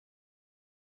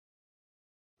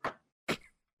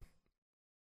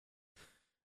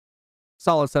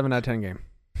 Solid 7 out of 10 game.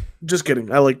 Just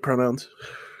kidding. I like pronouns.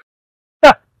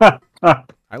 I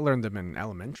learned them in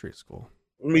elementary school.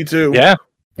 Me too. Yeah.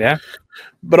 Yeah.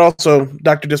 But also,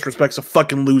 Dr. Disrespect's a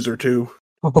fucking loser too.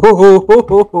 And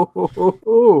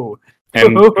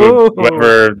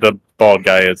whoever the bald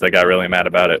guy is that got really mad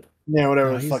about it. Yeah,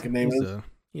 whatever No, his fucking name is.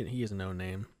 He has no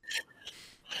name.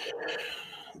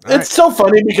 It's so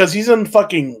funny because he's in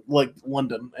fucking like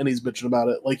London and he's bitching about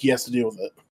it. Like he has to deal with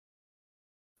it.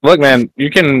 Look, man,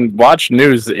 you can watch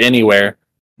news anywhere.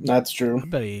 That's true. I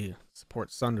bet he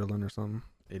supports Sunderland or something.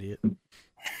 Idiot. A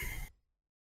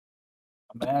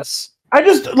mess. I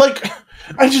just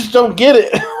don't get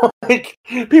it. Like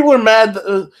people are mad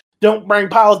that don't bring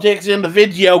politics into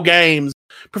video games.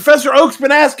 Professor Oak's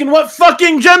been asking what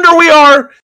fucking gender we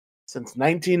are since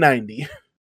 1990.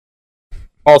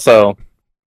 Also,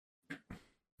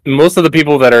 most of the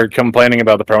people that are complaining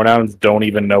about the pronouns don't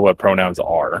even know what pronouns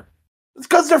are. It's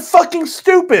because they're fucking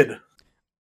stupid.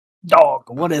 Dog,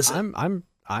 what is it?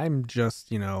 I'm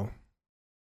just,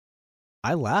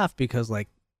 I laugh because like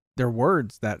they're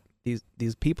words that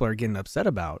these people are getting upset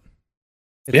about.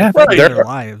 It's affecting their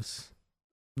lives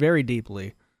very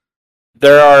deeply.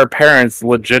 There are parents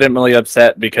legitimately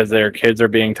upset because their kids are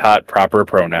being taught proper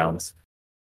pronouns.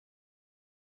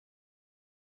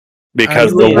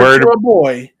 Because the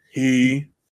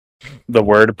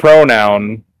word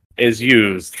pronoun is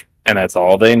used, and that's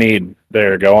all they need.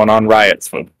 They're going on riots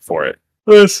for it.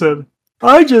 Listen,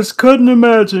 I just couldn't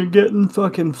imagine getting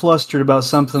fucking flustered about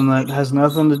something that has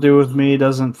nothing to do with me,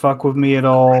 doesn't fuck with me at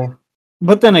all.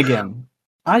 But then again,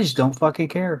 I just don't fucking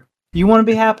care. You want to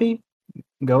be happy?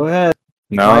 Go ahead.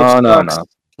 No.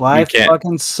 Life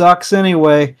fucking sucks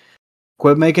anyway.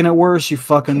 Quit making it worse, you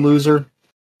fucking loser.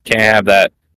 Can't have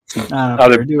that.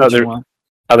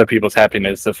 Other people's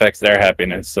happiness affects their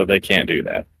happiness, so they can't do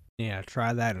that. Yeah,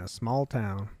 try that in a small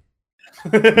town.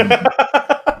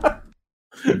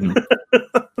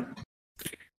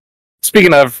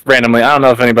 Speaking of randomly, I don't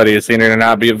know if anybody has seen it or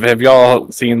not, but have y'all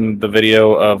seen the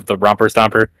video of the Romper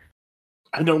Stomper?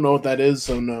 I don't know what that is,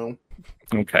 so no.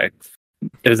 Okay.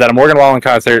 It is at a Morgan Wallen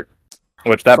concert,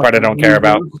 which that part I don't care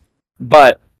about.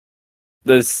 But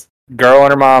this girl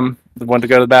and her mom went to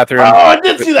go to the bathroom. Oh, I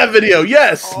did see that video,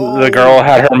 yes! The girl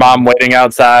had her mom waiting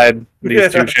outside.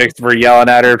 These two chicks were yelling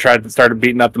at her, started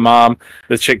beating up the mom.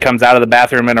 This chick comes out of the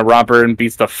bathroom in a romper and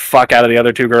beats the fuck out of the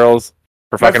other two girls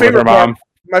for fucking with her mom.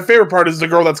 My favorite part is the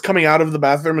girl that's coming out of the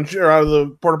bathroom or out of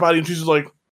the porta potty, and she's just like,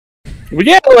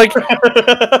 yeah, like,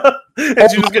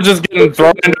 and she's just getting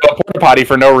thrown into a porta potty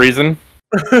for no reason.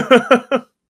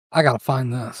 I gotta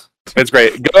find this. It's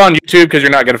great. Go on YouTube because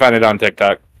you're not gonna find it on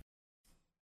TikTok.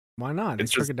 Why not?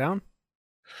 It's took it down.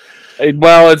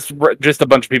 Well, it's just a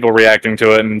bunch of people reacting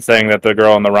to it and saying that the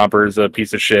girl in the romper is a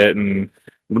piece of shit, and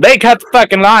they cut the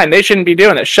fucking line. They shouldn't be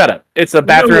doing it. Shut up. It's a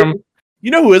bathroom.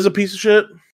 You know who is a piece of shit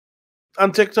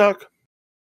on TikTok?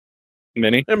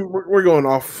 Minnie. And we're getting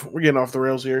off the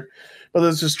rails here. But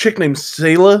there's this chick named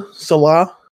Salah,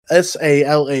 Salah.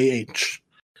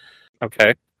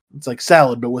 Okay. It's like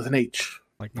salad, but with an H.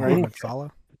 Like Mohamed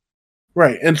Salah.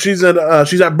 Right, and she's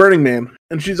at Burning Man,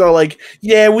 and she's all like,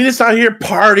 "Yeah, we just out here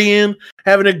partying,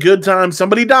 having a good time.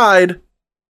 Somebody died,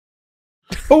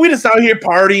 but we just out here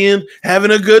partying,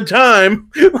 having a good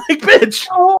time." Like, bitch.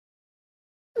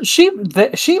 She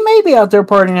may be out there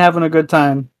partying, having a good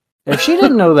time. If she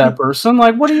didn't know that person,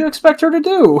 like, what do you expect her to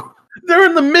do? They're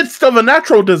in the midst of a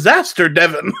natural disaster,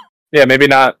 Devin. Yeah, maybe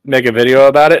not make a video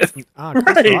about it.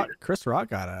 Chris Rock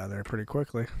got out of there pretty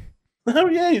quickly. Oh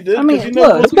yeah, you did. I mean, 'cause you know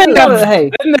look, what's you good. gotta,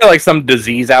 hey, Isn't there like some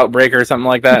disease outbreak or something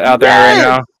like that out there right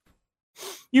now?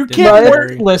 You Did can't that- wear.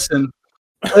 listen.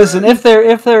 If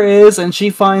there is, and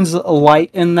she finds a light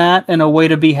in that and a way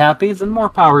to be happy, then more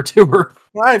power to her.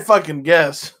 I fucking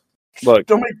guess. Look,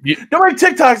 Don't make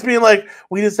TikToks being like,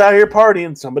 we just out here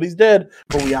partying. Somebody's dead,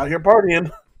 but we out here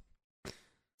partying.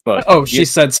 look. Oh, she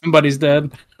said somebody's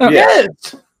dead.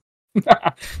 Yes.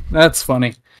 That's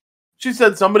funny. She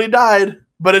said somebody died,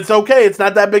 but it's okay. It's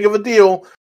not that big of a deal.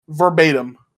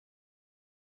 Verbatim.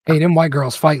 Hey, them white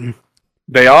girls fighting.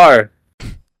 They are.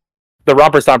 The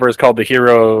Romper Stomper is called the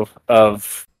hero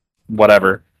of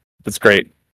whatever. It's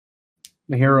great.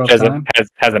 The hero of Has time.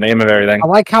 a name of everything. I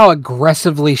like how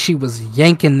aggressively she was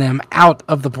yanking them out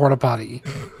of the porta potty.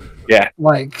 Yeah.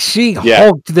 Like she Yeah.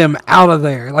 hulked them out of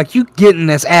there. Like you getting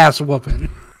this ass whooping.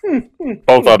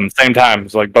 Both of them, same time.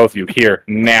 It's like both of you here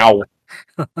now.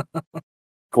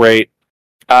 Great.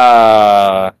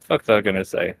 What's I gonna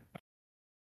say?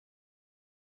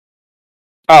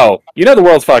 Oh, you know the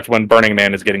world's fucked when Burning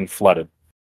Man is getting flooded.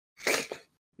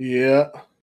 Yeah.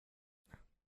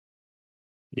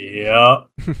 Yeah.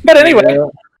 But anyway,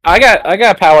 I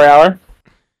got Power Hour.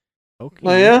 Okay.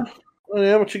 Oh yeah. Oh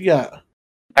yeah. What you got?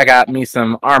 I got me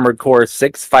some Armored Core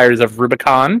 6 Fires of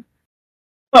Rubicon.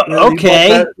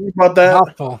 Okay. You bought that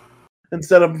Mouthful.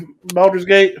 instead of Baldur's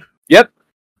Gate? Yep.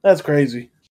 That's crazy.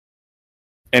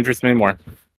 Interests me more.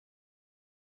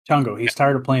 Chungo, he's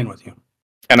tired of playing with you.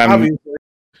 And I'm Obviously.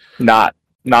 not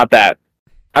that.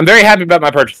 I'm very happy about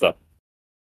my purchase though.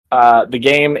 The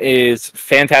game is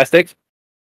fantastic.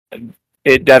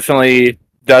 It definitely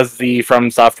does the From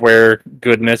Software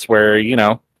goodness where, you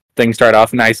know, things start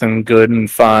off nice and good and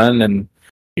fun and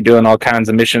you're doing all kinds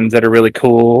of missions that are really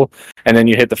cool, and then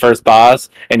you hit the first boss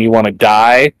and you want to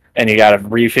die and you got to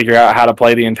refigure out how to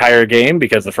play the entire game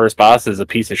because the first boss is a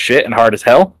piece of shit and hard as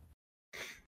hell.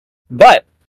 But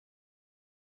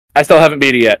I still haven't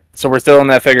beat it yet, so we're still in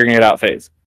that figuring it out phase.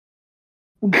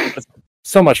 It's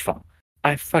so much fun.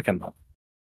 I fucking love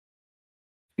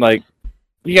it. Like,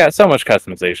 you got so much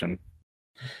customization.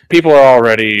 People are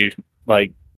already,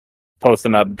 like,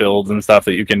 posting up builds and stuff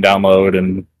that you can download,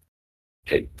 and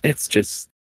it's just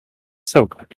so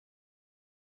good.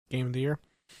 Game of the year.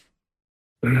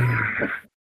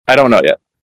 I don't know yet.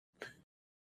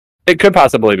 It could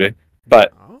possibly be,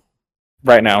 but Oh.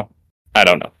 right now, I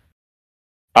don't know.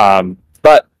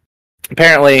 But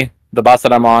apparently, the boss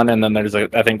that I'm on, and then there's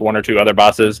I think one or two other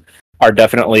bosses, are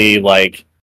definitely like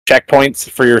checkpoints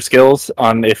for your skills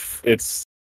on if it's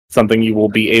something you will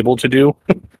be able to do.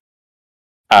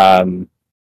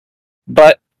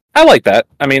 But I like that.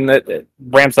 I mean, it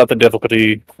ramps up the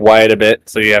difficulty quite a bit,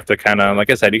 so you have to kind of, like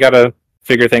I said, you got to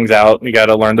figure things out. You got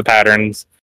to learn the patterns.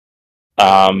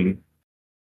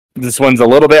 This one's a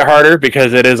little bit harder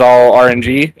because it is all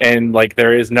RNG, and like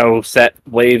there is no set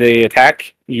way they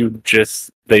attack.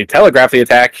 They telegraph the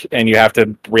attack, and you have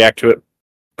to react to it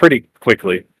pretty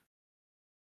quickly.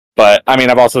 But I mean,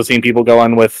 I've also seen people go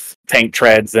in with tank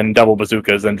treads and double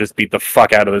bazookas and just beat the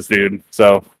fuck out of this dude.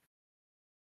 So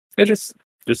it just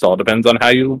all depends on how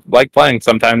you like playing.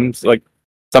 Sometimes, like,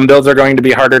 some builds are going to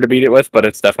be harder to beat it with, but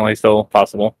it's definitely still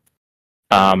possible.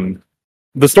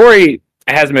 The story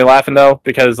has me laughing though,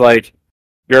 because like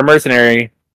you're a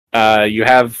mercenary, you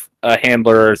have a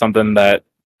handler or something that,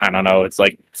 I don't know, it's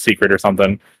like secret or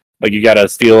something. Like you gotta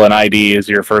steal an ID as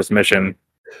your first mission.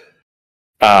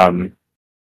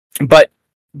 But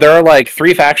there are like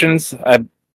 3 factions. I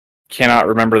cannot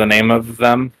remember the name of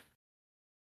them.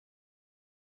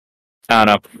 I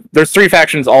don't know. There's 3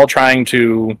 factions all trying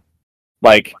to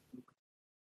like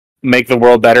make the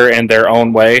world better in their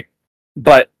own way.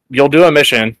 But you'll do a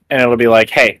mission and it'll be like,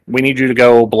 hey, we need you to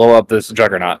go blow up this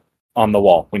juggernaut on the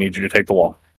wall. We need you to take the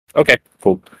wall. Okay,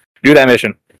 cool. Do that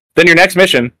mission. Then your next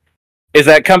mission is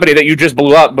that company that you just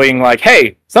blew up being like,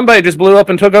 hey, somebody just blew up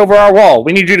and took over our wall.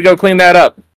 We need you to go clean that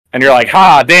up. And you're like,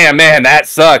 ha, damn, man, that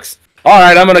sucks. All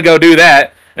right, I'm going to go do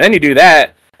that. And then you do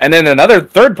that. And then another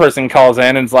third person calls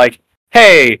in and is like,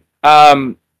 hey,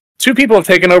 2 people have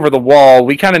taken over the wall.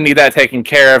 We kind of need that taken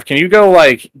care of. Can you go,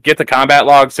 like, get the combat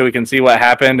log so we can see what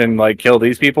happened and, like, kill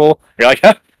these people? You're like,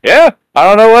 yeah, I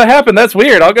don't know what happened. That's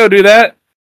weird. I'll go do that.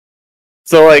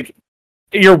 So, like,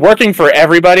 you're working for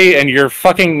everybody and you're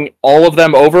fucking all of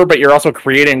them over, but you're also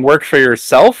creating work for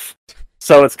yourself.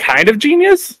 So it's kind of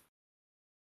genius.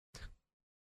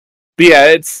 But yeah,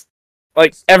 it's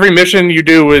like every mission you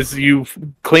do is you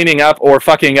cleaning up or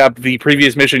fucking up the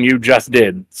previous mission you just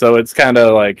did. So it's kind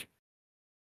of like,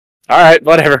 all right,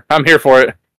 whatever. I'm here for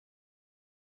it.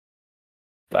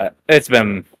 But it's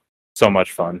been so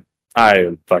much fun.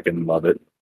 I fucking love it.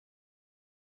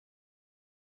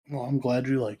 Well, I'm glad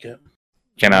you like it.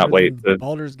 Cannot wait.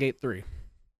 Baldur's Gate 3.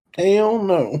 Hell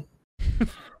no.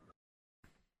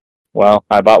 Well,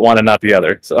 I bought one and not the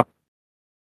other, so.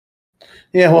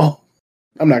 Yeah, well,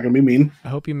 I'm not going to be mean. I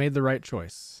hope you made the right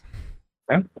choice.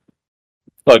 Yeah.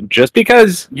 Look, just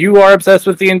because you are obsessed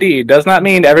with D&D does not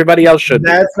mean everybody else should be.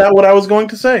 That's not what I was going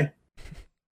to say.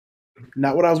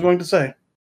 Not what I was going to say.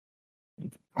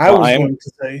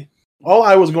 All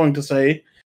I was going to say,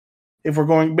 if we're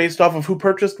going based off of who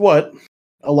purchased what,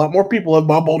 a lot more people have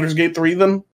bought Baldur's Gate 3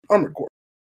 than Armored Core.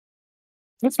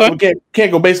 That's fine. We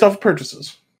can't go based off of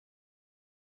purchases.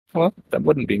 Well, that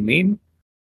wouldn't be mean.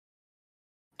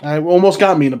 I almost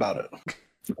got mean about it.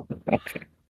 Okay.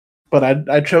 But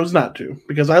I chose not to,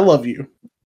 because I love you.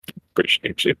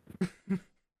 Appreciate you.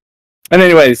 And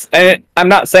anyways, I'm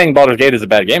not saying Baldur's Gate is a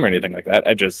bad game or anything like that.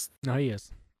 No, he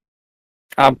is.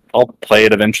 I'll play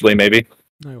it eventually, maybe.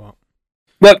 No, he won't.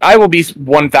 Look, I will be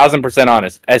 1,000%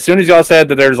 honest. As soon as y'all said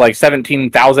that there's like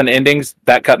 17,000 endings,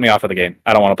 that cut me off of the game.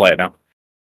 I don't want to play it now.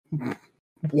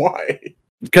 Why?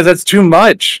 Because that's too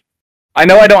much. I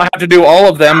know I don't have to do all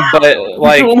of them, but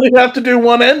like... You only have to do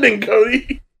one ending,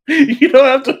 Cody. You don't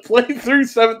have to play through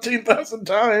 17,000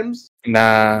 times.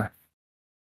 Nah.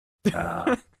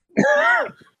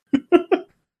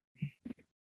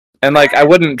 And like, I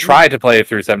wouldn't try to play it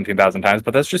through 17,000 times,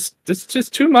 but that's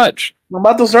just too much. I'm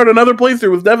about to start another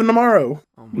playthrough with Devin tomorrow.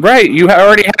 Right, you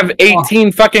already have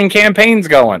 18 fucking campaigns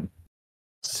going.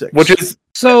 6. Which is...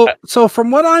 So from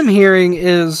what I'm hearing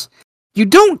is you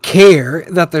don't care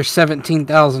that there's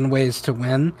 17,000 ways to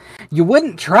win. You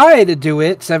wouldn't try to do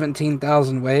it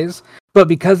 17,000 ways, but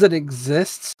because it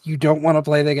exists, you don't want to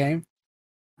play the game.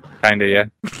 Kinda, yeah.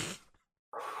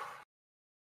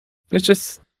 It's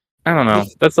just... I don't know.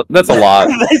 That's a lot.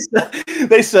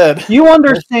 They said, You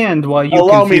understand why you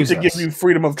allow me confuse to us. give you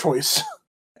freedom of choice.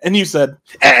 And you said,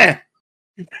 eh.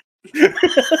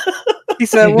 He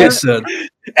said, He what? just said,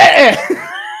 Eh.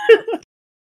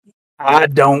 I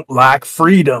don't like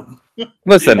freedom.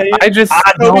 Listen, Hey,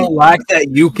 I don't like that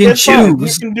you can It's fine. You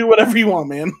choose. can do whatever you want,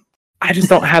 man. just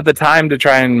don't have the time to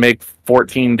try and make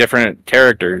 14 different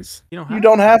characters. You don't You have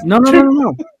don't have No.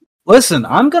 to. Listen,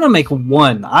 I'm gonna make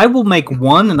one. I will make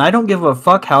one, and I don't give a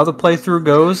fuck how the playthrough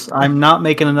goes. I'm not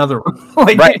making another one.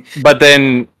 Like, Right, but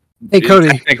then Hey, Cody,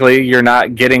 technically you're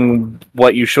not getting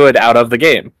what you should out of the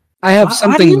game. I have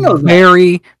How do you something know that?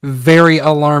 very, very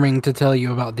alarming to tell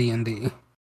you about D&D.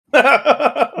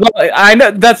 Well, I know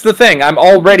that's the thing. I'm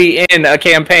already in a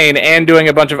campaign and doing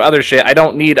a bunch of other shit. I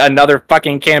don't need another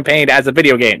fucking campaign as a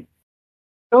video game.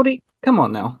 Cody, come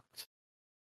on now.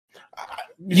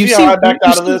 You see how I backed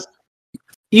out of this?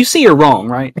 You see you're wrong,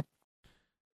 right?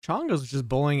 Chongo's just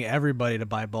bullying everybody to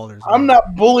buy Baldur's Gate. I'm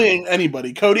not bullying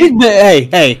anybody, Cody.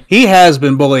 Hey, he has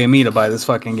been bullying me to buy this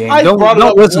fucking game. I Don't brought it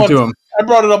up listen to once. him. I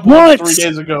brought it up What? 3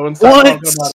 days ago and stopped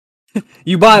talking about it.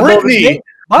 You buy Baldur's Brittany, Gate?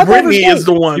 Buy Baldur's Brittany Gate. is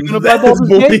the one You gonna buy that is Baldur's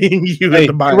Gate? bullying you Hey,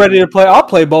 into buying you ready it. to play? I'll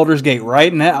play Baldur's Gate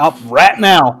right now. Right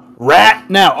now. RAT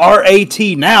now.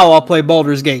 I'll play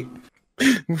Baldur's Gate.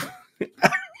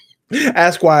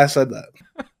 Ask why I said that.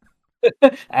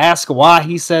 Ask why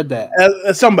he said that.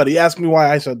 Somebody ask me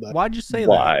why I said that. Why'd you say that?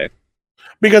 Why?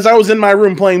 Because I was in my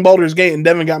room playing Baldur's Gate and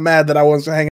Devin got mad that I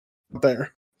wasn't hanging out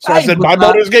there. So I said, buy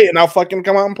Baldur's Gate and I'll fucking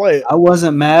come out and play it. I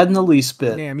wasn't mad in the least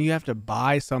bit. Damn, you have to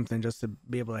buy something just to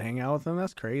be able to hang out with them?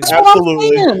 That's crazy. That's what I'm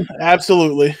Absolutely. saying.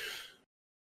 Absolutely.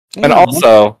 And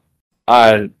also,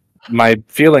 my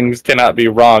feelings cannot be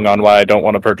wrong on why I don't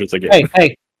want to purchase a game.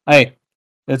 Hey.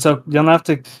 It's a, you don't have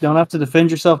to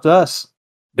defend yourself to us.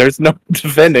 There's no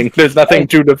defending. There's nothing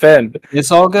to defend.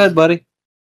 It's all good, buddy.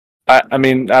 I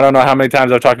mean, I don't know how many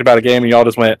times I've talked about a game and y'all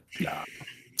just went, nah.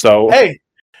 So, Hey,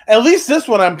 at least this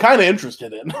one I'm kind of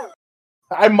interested in.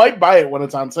 I might buy it when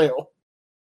it's on sale.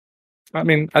 I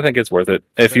mean, I think it's worth it.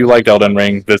 If you liked Elden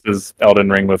Ring, this is Elden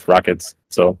Ring with rockets.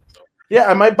 So Yeah,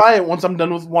 I might buy it once I'm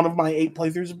done with one of my 8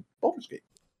 playthroughs of Baldur's Gate.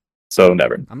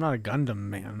 never. I'm not a Gundam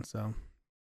man, so.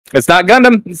 It's not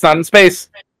Gundam. It's not in space.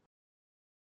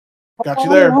 Got you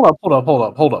there. Hold the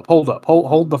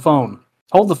phone.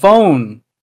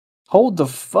 Hold the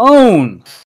phone.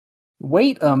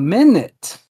 Wait a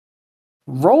minute.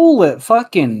 Roll it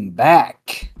fucking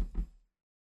back.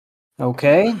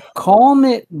 Okay? Calm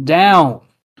it down.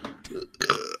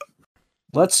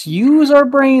 Let's use our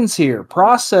brains here.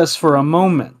 Process for a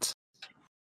moment.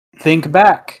 Think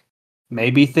back.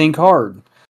 Maybe think hard.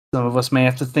 Some of us may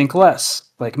have to think less.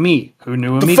 Like me, who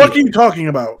knew The immediately. fuck are you talking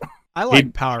about? I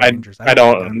like Power I Rangers. I like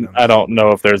don't. Gundam. I don't know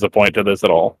if there's a point to this at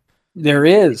all. There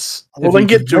is. Well, If then you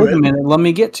get to wait it. a minute, let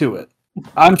me get to it.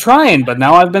 I'm trying, but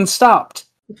now I've been stopped.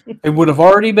 It would have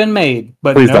already been made,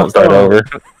 but Please no, don't start over.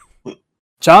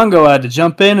 Chongo had to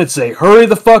jump in and say, "Hurry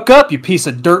the fuck up, you piece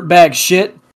of dirtbag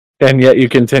shit." And yet you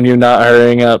continue not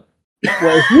hurrying up.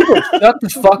 Well, if you would shut the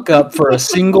fuck up for a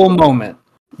single moment,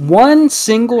 one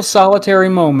single solitary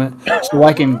moment, so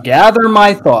I can gather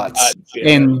my thoughts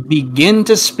and begin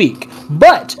to speak.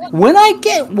 But when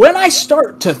I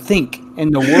start to think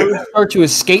and the words start to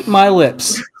escape my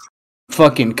lips,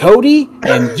 fucking Cody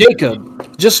and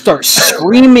Jacob just start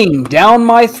screaming down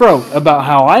my throat about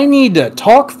how I need to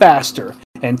talk faster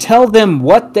and tell them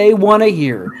what they want to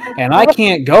hear. And I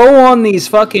can't go on these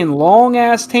fucking long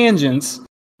ass tangents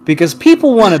because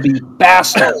people want to be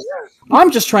bastards. I'm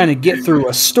just trying to get through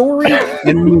a story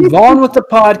and move on with the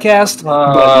podcast.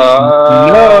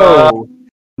 But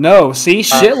no, see,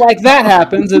 shit like that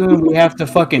happens, and then we have to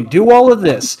fucking do all of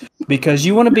this because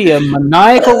you want to be a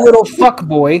maniacal little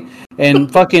fuckboy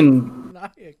and fucking.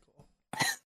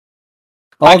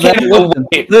 I can't believe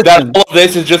that all of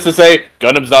this is just to say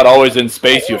Gundam's not always in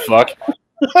space, you fuck.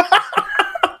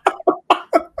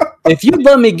 If you'd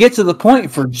let me get to the point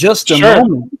for just a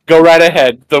moment. Go right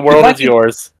ahead. The world is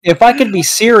yours. If I could be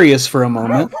serious for a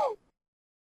moment.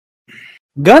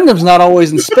 Gundam's not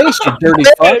always in space, you dirty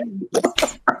fuck.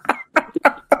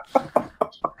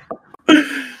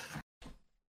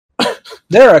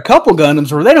 There are a couple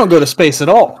Gundams where they don't go to space at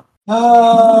all.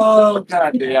 Oh,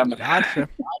 goddamn. Gotcha.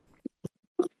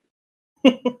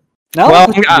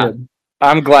 Well,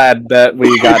 I'm glad that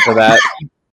we got to that.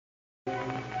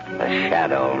 The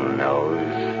shadow knows.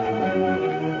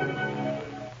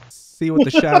 See what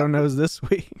the shadow knows this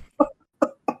week.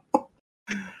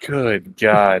 Good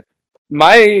God.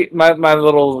 My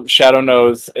little shadow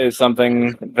nose is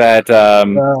something that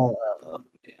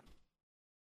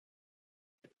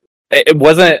it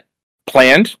wasn't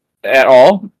planned at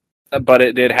all, but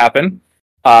it did happen.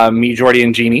 Me, Jordy,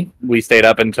 and Jeannie, we stayed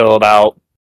up until about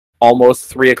almost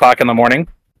 3 o'clock in the morning,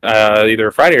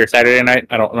 either Friday or Saturday night.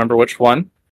 I don't remember which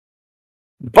one.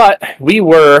 But we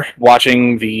were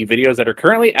watching the videos that are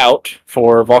currently out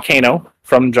for Volcano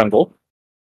from Jungle.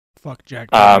 Fuck Jack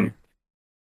Perry.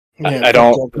 I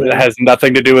don't. It has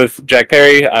nothing to do with Jack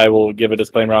Perry. I will give a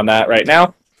disclaimer on that right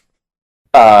now.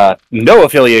 No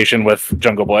affiliation with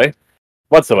Jungle Boy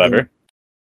whatsoever.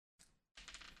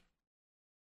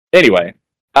 Anyway,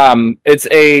 it's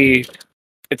a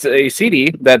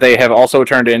CD that they have also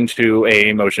turned into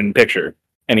a motion picture,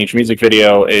 and each music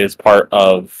video is part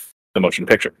of the motion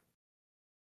picture.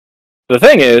 The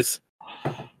thing is,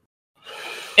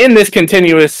 in this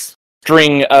continuous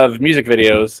string of music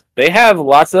videos, they have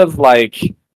lots of, like,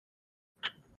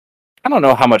 I don't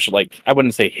know how much, like, I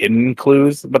wouldn't say hidden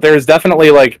clues, but there's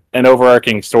definitely, like, an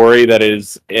overarching story that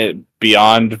is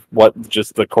beyond what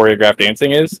just the choreographed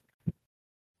dancing is.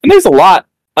 And there's a lot.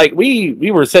 Like, we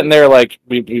were sitting there, like,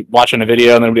 we watching a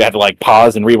video, and then we had to, like,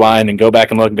 pause and rewind and go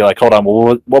back and look and be like, hold on,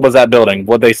 well, what was that building?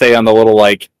 What'd they say on the little,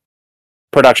 like,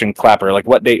 production clapper? Like,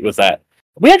 what date was that?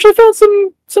 We actually found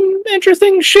some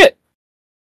interesting shit.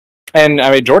 And,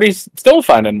 I mean, Jordy's still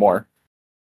finding more.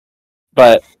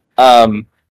 But,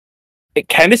 it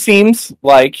kind of seems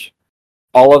like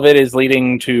all of it is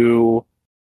leading to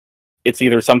it's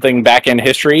either something back in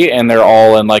history and they're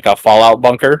all in, like, a Fallout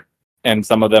bunker, and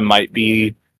some of them might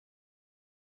be...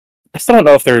 I still don't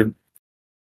know if they're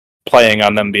playing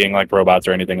on them being, like, robots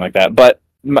or anything like that, but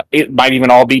it might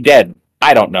even all be dead.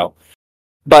 I don't know.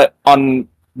 But on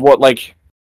what, like,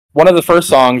 one of the first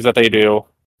songs that they do,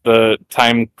 the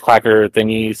time clacker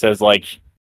thingy says, like,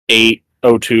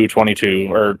 8/02/22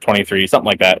 or 23, something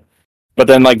like that. But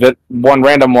then, like, the one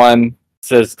random one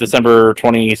says December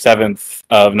 27th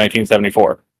of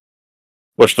 1974,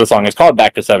 which the song is called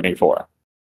Back to 74.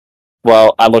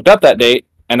 Well, I looked up that date,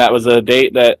 and that was a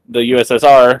date that the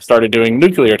USSR started doing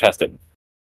nuclear testing.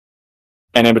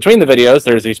 And in between the videos,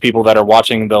 there's these people that are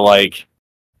watching the, like,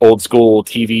 old school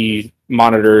TV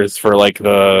monitors for, like,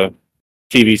 the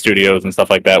TV studios and stuff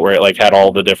like that, where it, like, had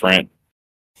all the different,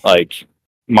 like,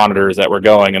 monitors that were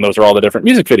going, and those are all the different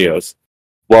music videos.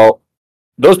 Well,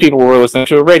 those people were listening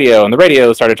to a radio, and the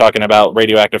radio started talking about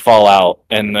radioactive fallout,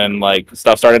 and then, like,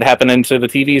 stuff started happening to the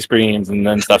TV screens, and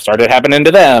then stuff started happening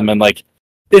to them, and, like,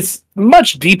 it's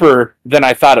much deeper than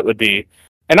I thought it would be.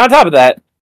 And on top of that,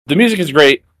 the music is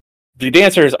great. The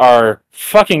dancers are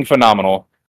fucking phenomenal.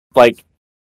 Like,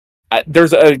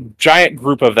 there's a giant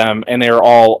group of them, and they're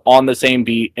all on the same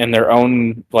beat in their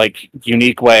own, like,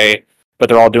 unique way, but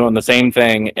they're all doing the same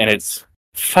thing, and it's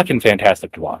fucking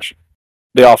fantastic to watch.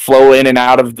 They all flow in and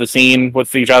out of the scene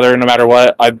with each other no matter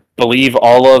what. I believe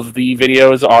all of the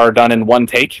videos are done in one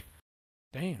take.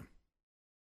 Damn.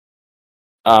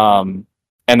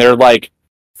 And they're, like,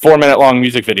 4-minute long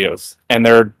music videos, and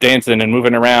they're dancing and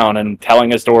moving around and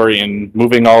telling a story and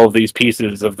moving all of these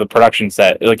pieces of the production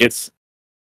set. Like, it's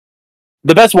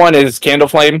the best one is Candle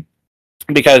Flame,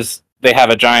 because they have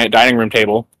a giant dining room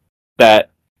table that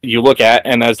you look at,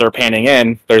 and as they're panning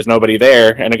in, there's nobody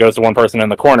there, and it goes to one person in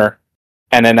the corner,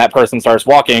 and then that person starts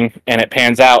walking, and it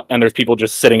pans out, and there's people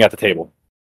just sitting at the table.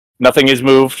 Nothing is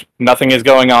moved, nothing is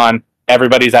going on,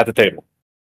 everybody's at the table.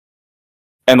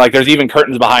 And like, there's even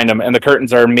curtains behind them, and the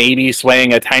curtains are maybe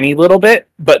swaying a tiny little bit,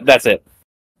 but that's it.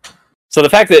 So the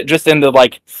fact that just in the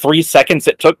like 3 seconds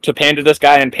it took to pan to this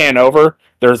guy and pan over,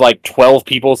 there's like 12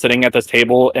 people sitting at this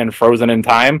table and frozen in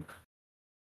time.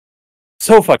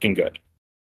 So fucking good.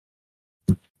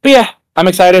 But yeah, I'm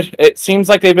excited. It seems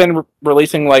like they've been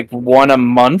releasing like one a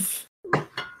month.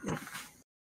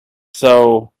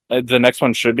 So the next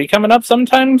one should be coming up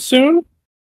sometime soon.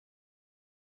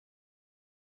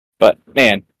 But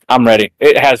man, I'm ready.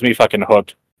 It has me fucking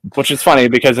hooked. Which is funny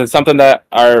because it's something that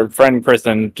our friend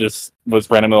Kristen just was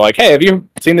randomly like, hey, have you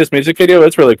seen this music video?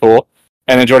 It's really cool.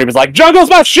 And then Jordy was like, Jungle's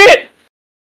my shit!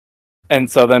 And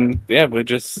so then, yeah,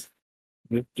 it's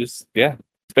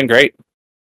been great.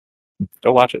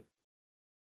 Go watch it.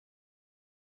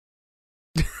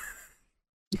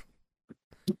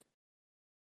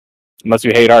 Unless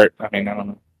you hate art. I mean, I don't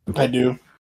know. I do.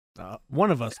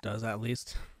 One of us does, at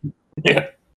least. Yeah.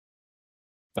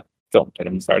 Don't get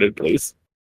him started, please.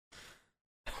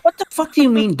 What the fuck do you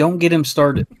mean? Don't get him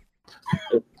started.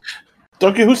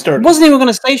 Don't get who I started. wasn't even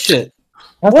gonna say shit.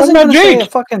 I That's wasn't about gonna say Jake. a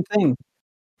fucking thing.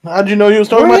 How'd you know he was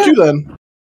talking Where about you then?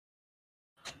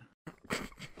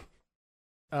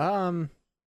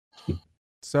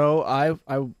 So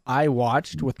I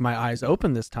watched with my eyes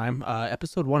open this time,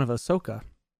 episode 1 of Ahsoka.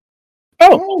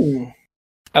 Oh.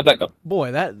 How'd that go?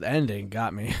 Boy, that ending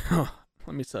got me.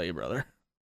 Let me tell you, brother.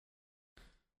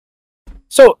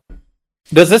 So,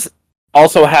 does this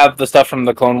also have the stuff from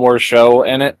the Clone Wars show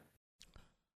in it?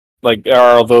 Like,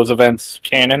 are all those events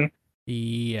canon?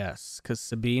 Yes, because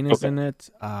Sabine is Okay. in it.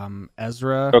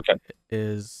 Ezra Okay.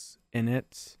 is in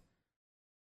it.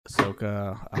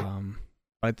 Ahsoka.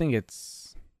 I think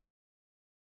it's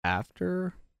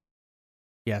after.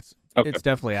 Yes, Okay. it's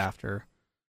definitely after.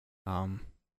 But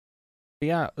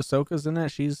yeah, Ahsoka's in it.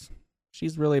 She's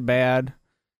really bad.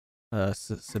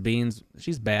 Sabine's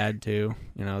she's bad too.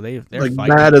 You know they're Like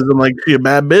fighting. bad as in like she a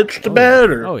bad bitch to bad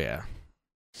or Oh yeah.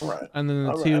 right. And then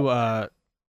the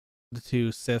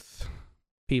two Sith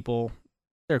people,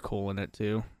 they're cool in it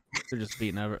too. They're just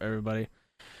beating everybody.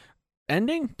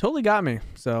 Ending totally got me.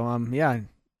 So yeah,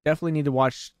 definitely need to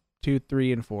watch 2,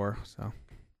 3, and 4. So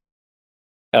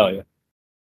Hell yeah.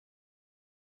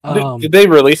 Um, Did they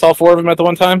release all 4 of them at the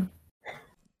one time? I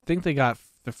think they got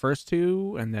the first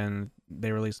 2, and then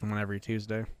they release them every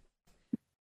Tuesday.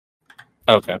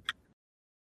 Okay.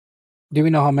 do we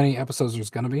know how many episodes there's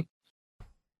gonna be?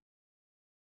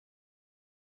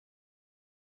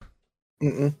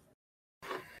 Mm-mm.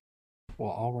 Well,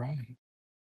 all right.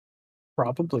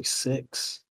 Probably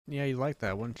 6. Yeah, you like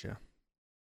that, wouldn't you?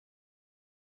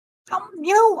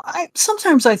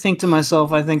 Sometimes I think to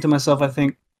myself,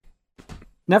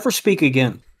 never speak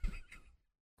again.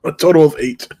 A total of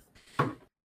 8.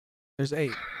 There's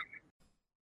 8.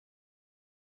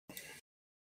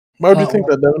 Why would you think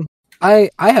that, Devin? I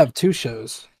have 2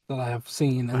 shows that I have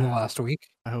seen in the last week.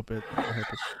 I hope it's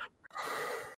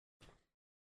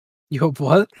You hope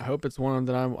what? I hope it's one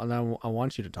that I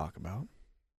want you to talk about.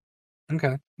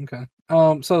 Okay.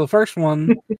 So the first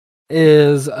one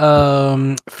is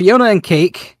Fiona and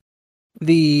Cake,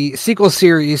 the sequel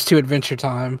series to Adventure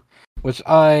Time, which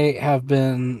I have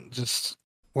been just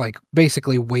like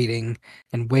basically waiting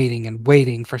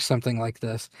for something like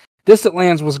this. Distant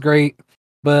Lands was great,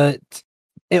 but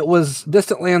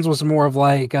Distant Lands was more of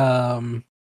like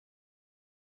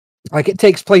it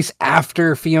takes place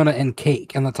after Fiona and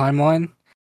Cake in the timeline.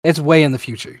 It's way in the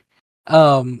future.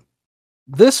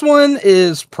 This one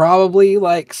is probably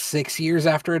like 6 years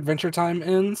after Adventure Time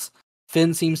ends.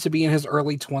 Finn seems to be in his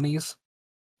early 20s.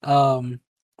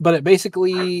 But it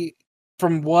basically,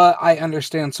 from what I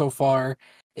understand so far,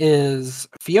 is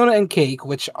Fiona and Cake,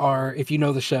 which are, if you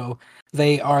know the show,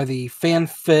 they are the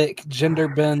fanfic, gender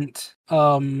bent,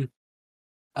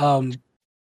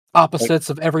 opposites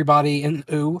of everybody in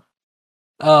OO.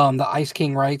 The Ice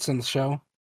King writes in the show.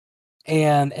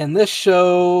 And in this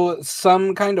show,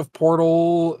 some kind of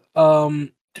portal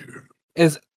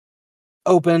is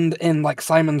opened in like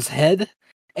Simon's head,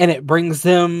 and it brings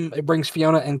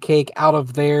Fiona and Cake out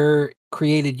of their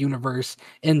created universe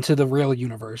into the real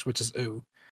universe, which is OO.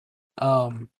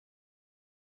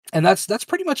 And that's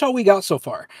pretty much all we got so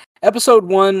far. Episode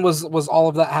 1 was all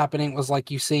of that happening. It was like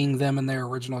you seeing them in their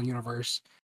original universe,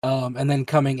 and then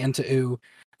coming into U.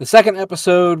 The second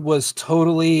episode was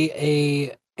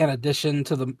totally an addition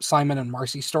to the Simon and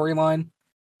Marcy storyline,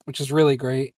 which is really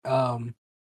great.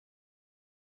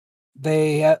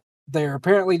 They're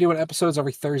apparently doing episodes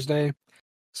every Thursday,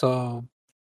 so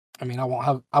I mean I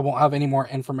won't have any more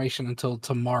information until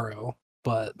tomorrow.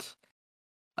 But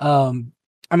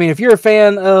I mean, if you're a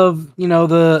fan of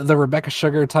the Rebecca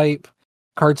Sugar type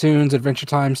cartoons, Adventure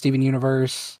Time, Steven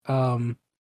Universe,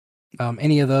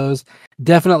 any of those,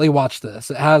 definitely watch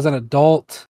this. It has an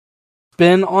adult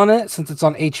spin on it since it's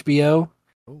on HBO.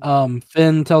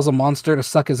 Finn tells a monster to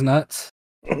suck his nuts.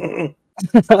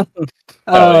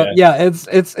 Yeah,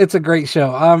 it's a great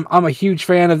show. I'm a huge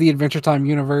fan of the Adventure Time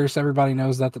universe. Everybody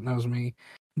knows that knows me.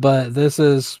 But this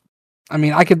is, I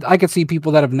mean, I could see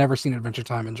people that have never seen Adventure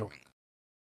Time enjoying it.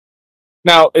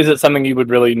 Now, is it something you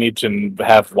would really need to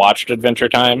have watched Adventure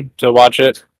Time to watch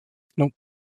it? Nope.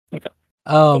 Okay.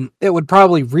 It would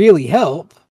probably really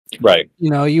help. Right.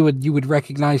 You would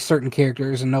recognize certain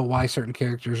characters and know why certain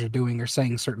characters are doing or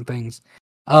saying certain things.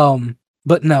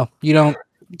 But no, you don't.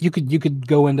 You could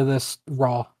go into this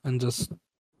raw and just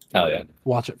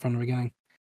watch it from the beginning.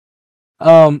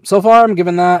 So far I'm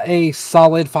giving that a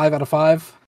solid 5 out of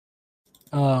 5.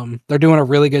 They're doing a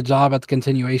really good job at the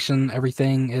continuation.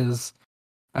 Everything is,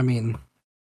 I mean,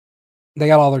 they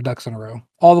got all their ducks in a row.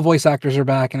 All the voice actors are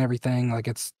back and everything. Like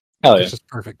it's just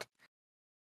perfect.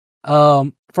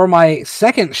 For my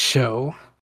second show,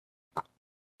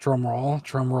 drum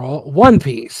roll, One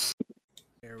Piece.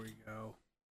 There we go.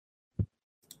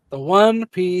 The One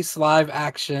Piece live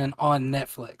action on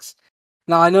Netflix.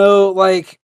 Now I know,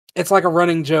 like, it's like a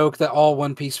running joke that all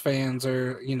One Piece fans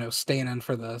are, standing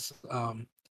for this.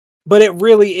 But it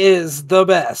really is the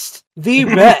best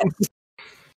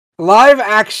live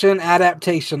action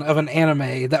adaptation of an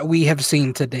anime that we have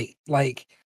seen to date. Like,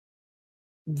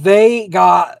 they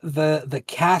got the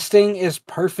casting is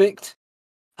perfect.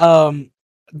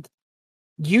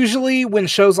 Usually when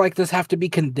shows like this have to be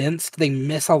condensed, they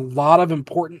miss a lot of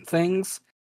important things.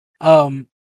 And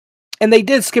they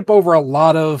did skip over a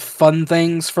lot of fun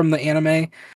things from the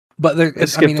anime, but It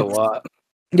skipped a lot.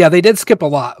 Yeah, they did skip a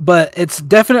lot, but it's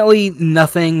definitely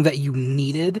nothing that you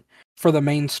needed for the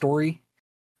main story.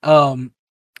 And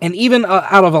even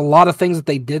out of a lot of things that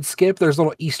they did skip, there's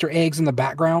little Easter eggs in the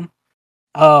background.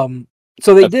 So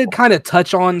they did kind of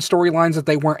touch on storylines that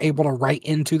they weren't able to write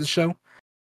into the show.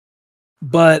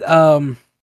 But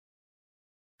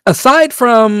aside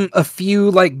from a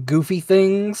few like goofy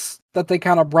things that they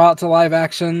kind of brought to live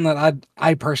action that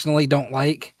I personally don't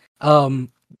like, the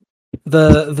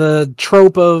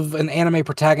trope of an anime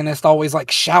protagonist always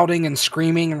like shouting and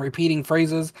screaming and repeating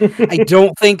phrases, I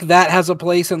don't think that has a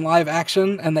place in live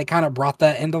action, and they kind of brought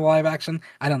that into live action.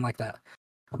 I don't like that.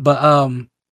 But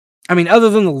I mean, other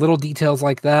than the little details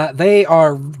like that, they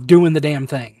are doing the damn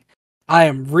thing. I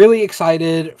am really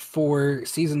excited for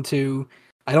season 2.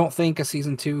 I don't think a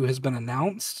season 2 has been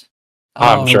announced.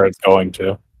 I'm sure it's going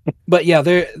to. But yeah,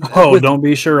 they're don't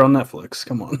be sure on Netflix.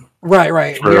 Come on.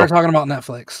 Right. True. We are talking about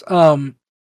Netflix.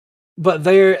 But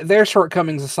their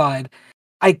shortcomings aside,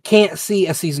 I can't see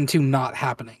a season 2 not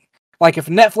happening. Like, if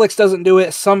Netflix doesn't do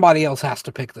it, somebody else has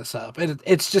to pick this up.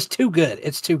 It's just too good.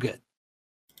 It's too good.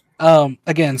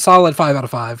 Again, solid 5 out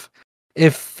of 5.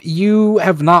 If you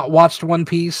have not watched One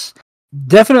Piece,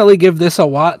 definitely give this a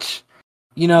watch.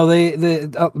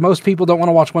 Most people don't want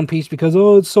to watch One Piece because,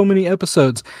 it's so many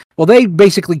episodes. Well, they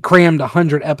basically crammed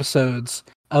 100 episodes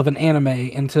of an anime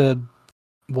into,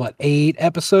 8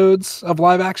 episodes of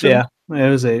live action? Yeah,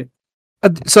 it was 8.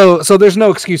 So there's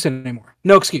no excuse anymore.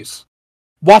 No excuse.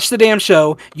 Watch the damn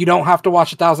show. You don't have to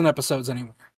watch 1,000 episodes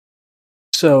anymore.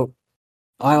 So,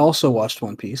 I also watched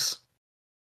One Piece.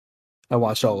 I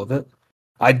watched all of it.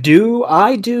 I do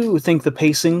think the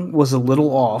pacing was a little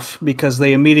off because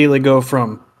they immediately go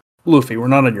from Luffy, we're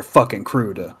not on your fucking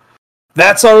crew, to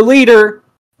that's our leader,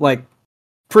 like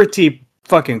pretty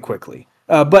fucking quickly.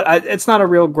 But it's not a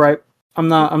real gripe. I'm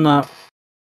not.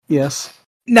 Yes.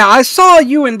 Now, I saw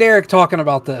you and Derek talking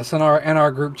about this in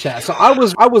our group chat. So I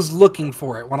was looking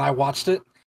for it when I watched it,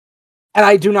 and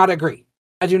I do not agree.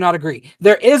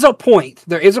 There is a point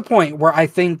where I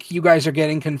think you guys are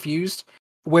getting confused,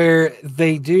 where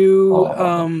they do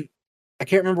I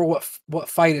can't remember what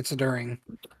fight it's during.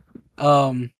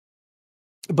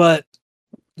 But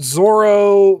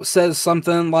Zoro says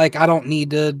something like, I don't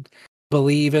need to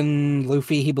believe in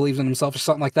Luffy, he believes in himself, or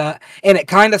something like that. And it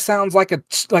kind of sounds like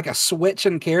a switch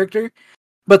in character.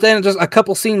 But then just a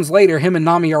couple scenes later, him and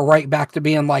Nami are right back to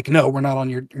being like, no, we're not on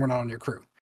your crew.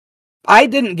 I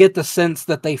didn't get the sense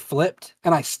that they flipped,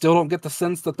 and I still don't get the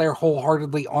sense that they're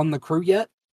wholeheartedly on the crew yet.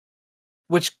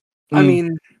 Which, I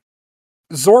mean,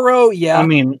 Zoro, yeah. I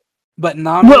mean, but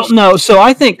Nami, well, no. So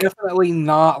I think definitely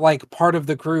not like part of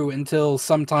the crew until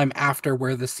sometime after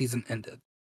where the season ended.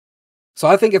 So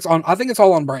I think it's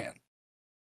all on brand.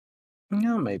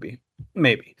 Yeah, maybe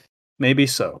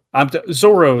so.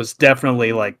 Zoro is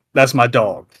definitely like that's my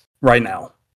dog right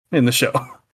now in the show.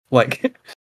 Like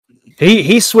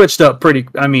he switched up pretty.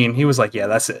 I mean, he was like, yeah,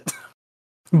 that's it.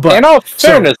 But in all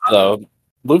fairness, though,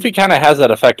 Luffy kind of has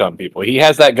that effect on people. He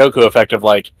has that Goku effect of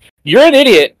like, you're an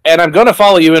idiot, and I'm going to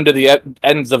follow you into the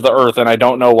ends of the earth, and I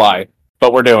don't know why,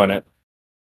 but we're doing it.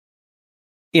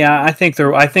 Yeah, I think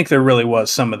there really was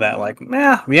some of that. Like,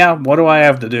 yeah, what do I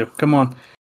have to do? Come on.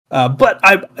 But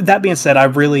that being said, I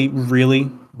really, really,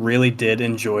 really did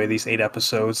enjoy these 8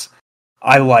 episodes.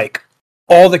 I like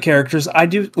all the characters. I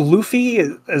do. Luffy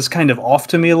is kind of off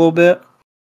to me a little bit.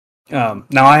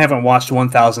 Now I haven't watched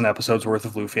 1,000 episodes worth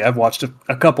of Luffy. I've watched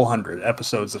a couple hundred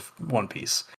episodes of One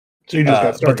Piece. So you just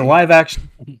got started. But the live action,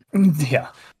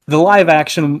 the live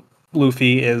action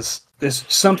Luffy is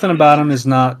something about him is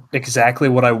not exactly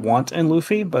what I want in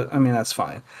Luffy. But I mean that's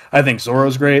fine. I think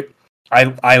Zoro's great.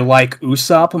 I like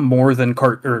Usopp more than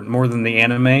the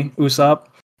anime Usopp.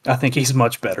 I think he's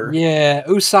much better. Yeah,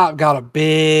 Usopp got a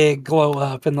big glow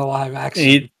up in the live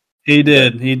action. He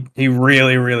did. He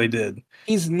really, really did.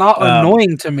 He's not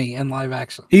annoying to me in live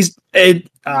action.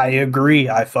 I agree.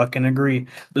 I fucking agree.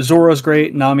 Zoro's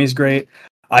great. Nami's great.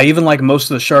 I even like most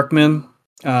of the Sharkmen.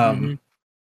 The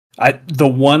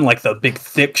one like the big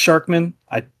thick Sharkman.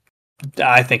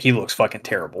 I think he looks fucking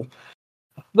terrible.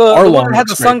 The one that had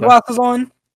the sunglasses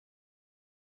on?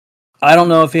 I don't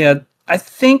know if he had. I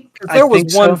think there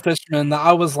was one fisherman that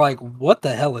I was like, "What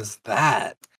the hell is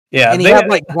that?" Yeah, and he had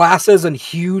like glasses and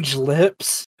huge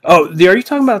lips. Oh, are you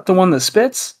talking about the one that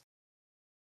spits?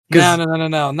 No,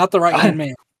 not the right hand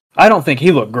man. I don't think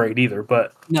he looked great either,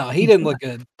 but no, he didn't look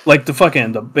good. Like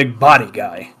the big body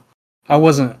guy, I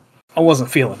wasn't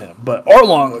feeling him, but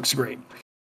Arlong looks great.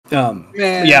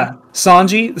 Yeah,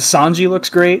 Sanji looks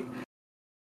great.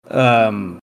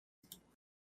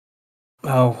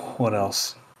 What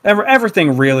else?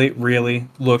 Everything really, really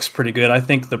looks pretty good. I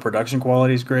think the production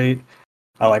quality is great.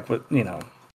 I like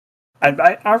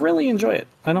I really enjoy it.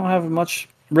 I don't have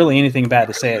really anything bad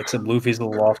to say except Luffy's a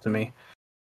little off to me.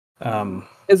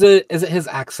 Is it his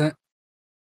accent?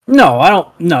 No, I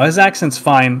don't. No, his accent's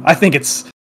fine. I think it's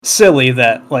silly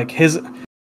that like his.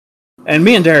 And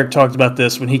me and Derek talked about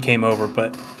this when he came over,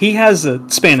 but he has a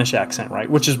Spanish accent, right?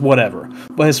 Which is whatever.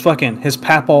 But his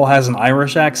papaw has an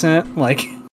Irish accent, like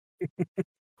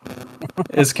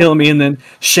it's killing me. And then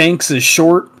Shanks is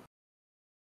short.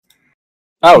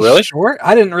 Oh, really? Short?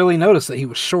 I didn't really notice that he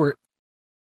was short.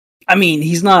 I mean,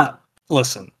 he's not.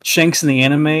 Listen, Shanks in the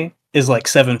anime is like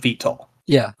 7 feet tall.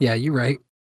 Yeah, you're right.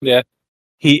 Yeah,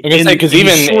 because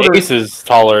even shorter. Ace is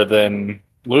taller than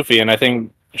Luffy, and I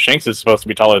think Shanks is supposed to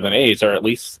be taller than Ace, or at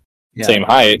least same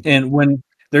height. And when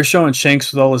they're showing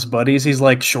Shanks with all his buddies, he's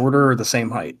like shorter or the same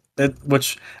height.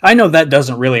 Which I know that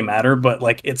doesn't really matter, but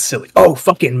like it's silly. Oh,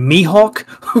 fucking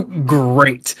Mihawk,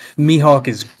 great! Mihawk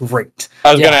is great.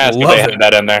 I was gonna ask if they had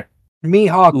that in there.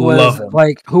 Mihawk was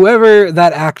like whoever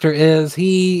that actor is.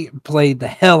 He played the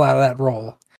hell out of that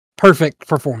role. Perfect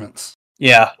performance.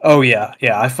 Yeah. Oh yeah.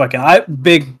 Yeah.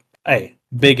 Big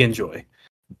enjoy.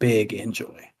 Big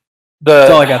enjoy. That's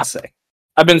all I got to say.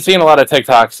 I've been seeing a lot of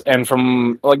TikToks, and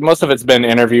from like most of it's been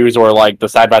interviews or like the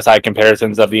side-by-side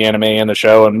comparisons of the anime and the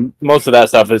show, and most of that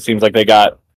stuff, it seems like they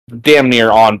got damn near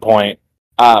on point.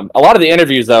 A lot of the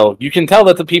interviews, though, you can tell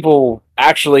that the people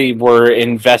actually were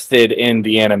invested in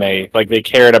the anime. Like, they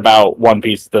cared about One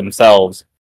Piece themselves.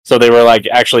 So they were like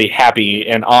actually happy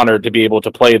and honored to be able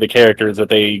to play the characters that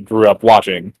they grew up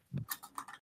watching.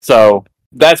 So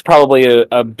that's probably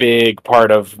a big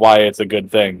part of why it's a good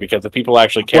thing, because if people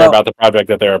actually care about the project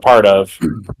that they're a part of,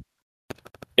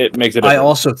 it makes it. I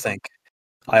also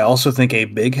think a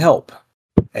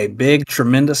big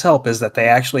tremendous help is that they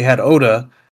actually had Oda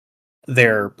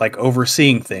there, like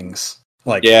overseeing things.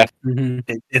 Like,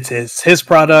 it's his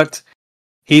product.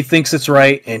 He thinks it's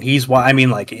right, and he's why. I mean,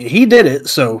 like, he did it,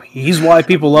 so he's why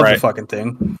people love the fucking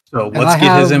thing. So let's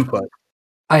get his input.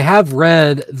 I have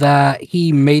read that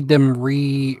he made them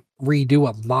redo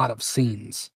a lot of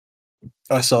scenes.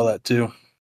 I saw that too.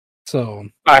 So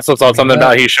I also saw something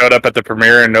about he showed up at the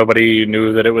premiere and nobody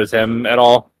knew that it was him at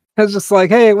all. I was just like,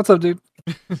 "Hey, what's up, dude?"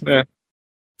 Yeah,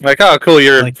 like, oh, cool,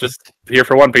 you're like, just here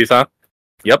for One Piece, huh?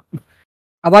 Yep.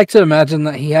 I'd like to imagine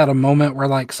that he had a moment where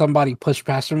like somebody pushed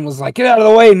past him and was like, "Get out of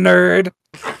the way, nerd."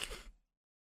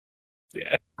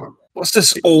 Yeah. What's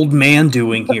this old man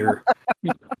doing here?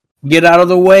 Get out of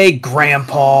the way,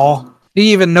 Grandpa. Do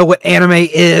you even know what anime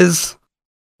is?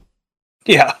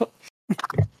 Yeah.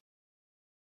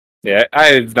 Yeah,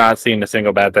 I've not seen a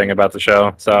single bad thing about the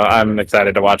show, so I'm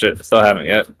excited to watch it. Still haven't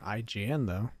yet. IGN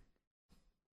though.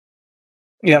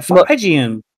 Yeah, for Look-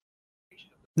 IGN,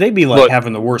 they'd be like Look.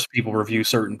 having the worst people review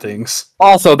certain things.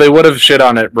 Also, they would have shit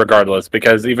on it regardless,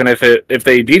 because even if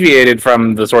they deviated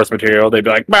from the source material, they'd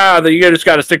be like, you just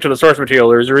got to stick to the source material.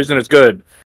 There's a reason it's good.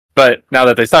 But now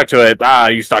that they stuck to it,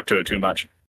 you stuck to it too much.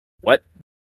 What?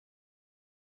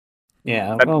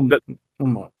 Yeah, That-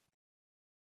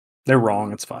 they're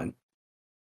wrong. It's fine.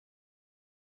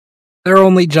 Their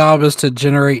only job is to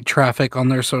generate traffic on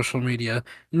their social media,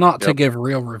 not to Yep. give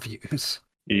real reviews.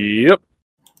 Yep.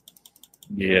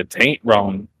 Yeah, tain't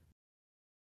wrong.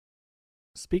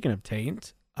 Speaking of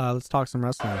taint, let's talk some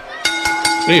wrestling.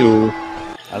 Ew.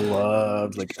 I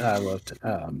loved.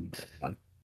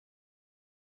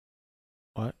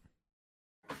 What?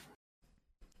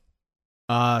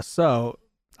 So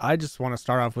I just want to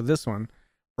start off with this one.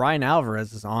 Brian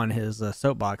Alvarez is on his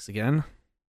soapbox again.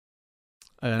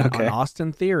 Okay. On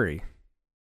Austin Theory.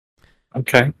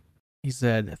 Okay. He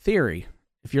said, Theory,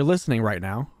 if you're listening right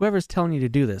now, whoever's telling you to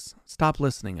do this, stop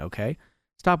listening, okay?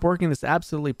 Stop working this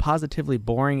absolutely positively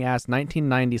boring-ass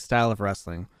 1990s style of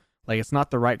wrestling. Like, it's not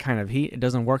the right kind of heat. It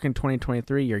doesn't work in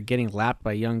 2023. You're getting lapped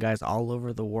by young guys all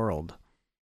over the world.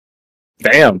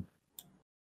 Damn.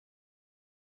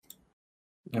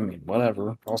 I mean,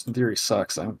 whatever. Austin Theory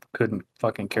sucks. I couldn't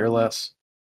fucking care less.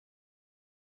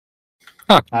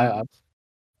 Huh. I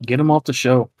get him off the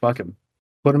show. Fuck him.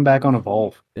 Put him back on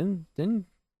Evolve. Didn't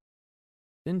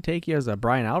take you as a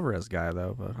Brian Alvarez guy,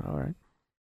 though, but all right.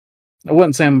 I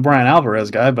wouldn't say I'm a Brian Alvarez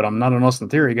guy, but I'm not an Austin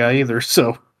Theory guy either.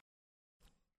 So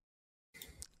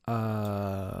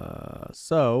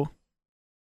So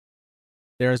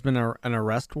there has been an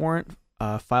arrest warrant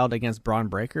filed against Braun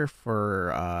Breaker for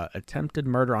attempted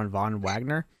murder on Von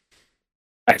Wagner.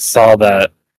 I saw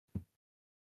that.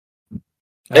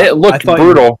 It looked thought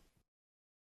brutal.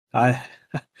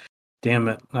 Damn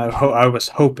it! I was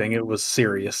hoping it was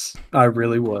serious. I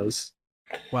really was.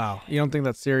 Wow, you don't think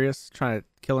that's serious? Trying to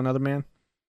kill another man?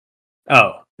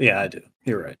 Oh yeah, I do.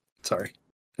 You're right. Sorry.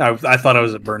 I thought I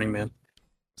was a Burning Man.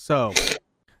 So,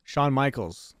 Shawn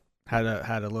Michaels had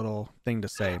a little thing to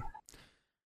say. He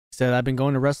said, I've been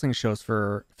going to wrestling shows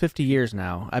for 50 years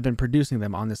now. I've been producing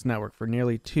them on this network for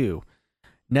nearly 2.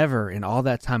 Never in all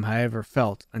that time have I ever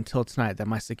felt until tonight that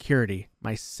my security,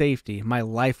 my safety, my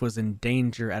life was in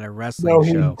danger at a wrestling No,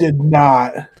 show. he did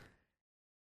not.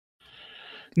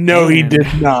 No, he did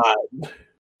not.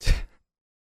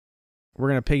 We're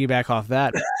going to piggyback off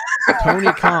that.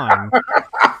 Tony Khan.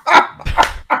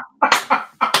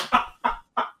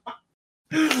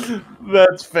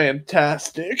 That's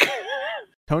fantastic.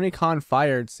 Tony Khan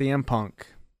fired CM Punk.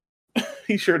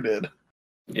 He sure did.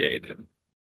 Yeah, he did.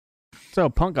 So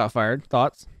Punk got fired.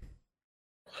 Thoughts?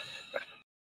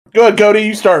 Go ahead, Cody.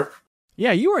 You start.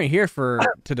 Yeah, you weren't here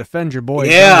to defend your boy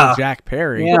Yeah. Jack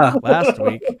Perry Yeah. last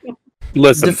week.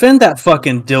 Listen, Defend that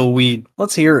fucking dillweed.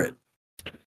 Let's hear it.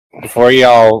 before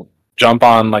y'all jump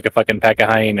on like a fucking pack of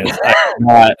hyenas, I'm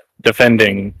not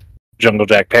defending Jungle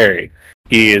Jack Perry.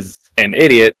 He is an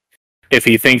idiot if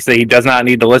he thinks that he does not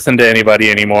need to listen to anybody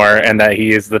anymore and that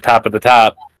he is the top of the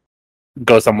top.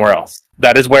 Go somewhere else.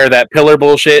 That is where that pillar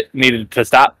bullshit needed to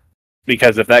stop,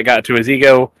 because if that got to his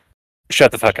ego,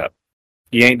 shut the fuck up.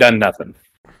 You ain't done nothing.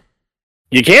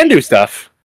 You can do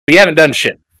stuff, but you haven't done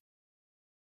shit.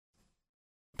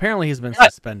 Apparently he's been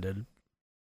suspended.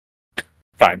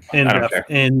 Fine. I don't care.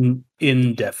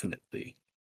 Indefinitely.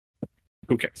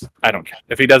 Who cares? I don't care.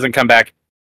 If he doesn't come back,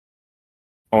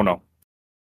 oh no.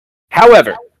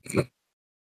 However,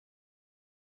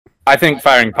 I think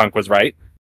firing Punk was right.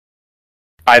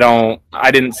 I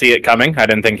didn't see it coming. I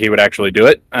didn't think he would actually do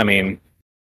it. I mean,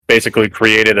 basically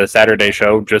created a Saturday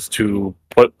show just to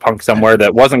put Punk somewhere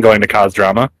that wasn't going to cause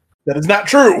drama. That is not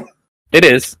true. It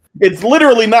is. It's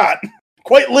literally not.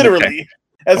 Quite literally. Okay.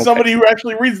 As somebody who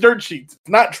actually reads dirt sheets, it's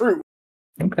not true.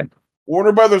 Okay.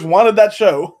 Warner Brothers wanted that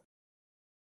show.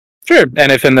 Sure.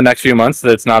 And if in the next few months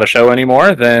it's not a show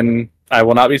anymore, then I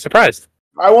will not be surprised.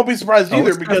 I won't be surprised either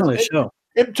It's because definitely a show.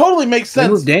 it totally makes They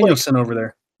sense. moved Danielson over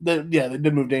there. Yeah, they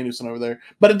did move Danielson over there.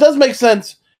 But it does make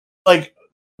sense, like,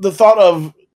 the thought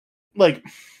of, like,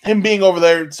 him being over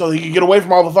there so he could get away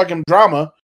from all the fucking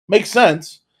drama makes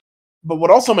sense. But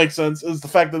what also makes sense is the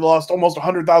fact that they lost almost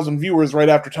 100,000 viewers right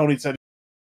after Tony said.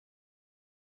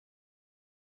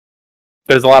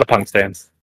 There's a lot of Punk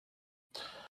stands.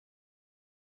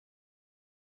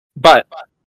 But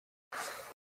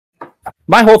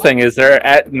My whole thing is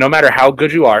no matter how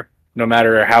good you are, no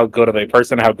matter how good of a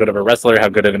person, how good of a wrestler, how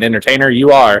good of an entertainer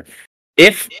you are,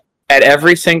 if at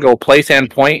every single place and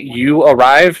point you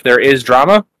arrive, there is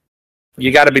drama,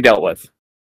 you got to be dealt with.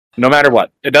 No matter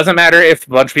what. It doesn't matter if a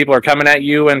bunch of people are coming at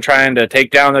you and trying to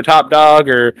take down the top dog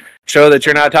or show that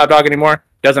you're not top dog anymore.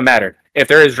 Doesn't matter. If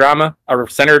there is drama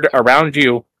centered around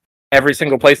you, every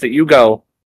single place that you go,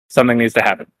 something needs to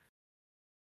happen.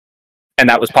 And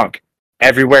that was Punk.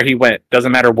 Everywhere he went,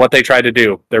 doesn't matter what they tried to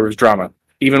do, there was drama.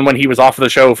 Even when he was off of the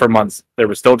show for months, there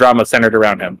was still drama centered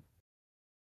around him.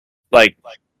 Like,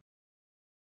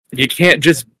 you can't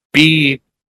just be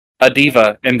a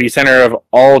diva and be center of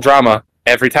all drama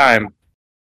every time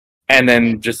and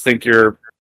then just think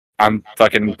I'm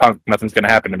fucking Punk, nothing's gonna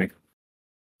happen to me.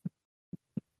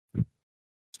 It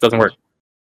doesn't work.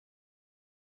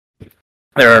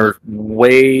 There are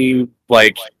way,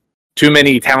 too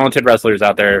many talented wrestlers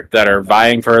out there that are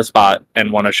vying for a spot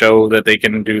and want to show that they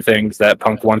can do things that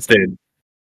Punk once did.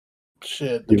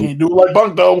 Shit, they can't do it like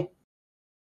Punk, though.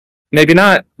 Maybe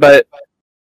not, but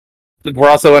we're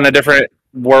also in a different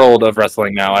world of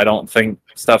wrestling now. I don't think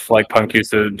stuff like Punk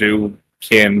used to do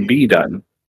can be done.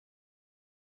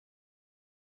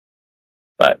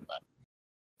 But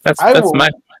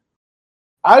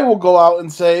I will go out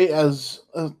and say,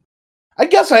 I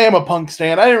guess I am a Punk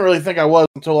stan. I didn't really think I was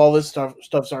until all this stuff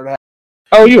started happening.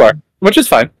 Oh, you are, which is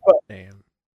fine. Damn.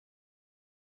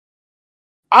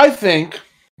 I think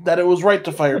that it was right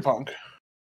to fire Punk.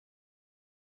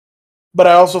 But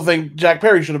I also think Jack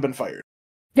Perry should have been fired.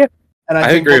 Yeah. And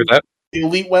I agree with that. The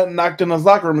Elite went and knocked in his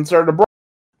locker room and started a brawl.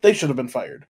 They should have been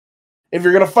fired. If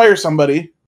you're going to fire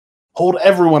somebody, hold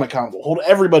everyone accountable. Hold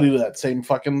everybody to that same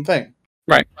fucking thing.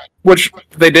 Right. Which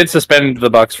they did suspend the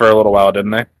Bucks for a little while,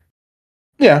 didn't they?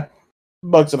 Yeah.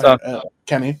 Bucks and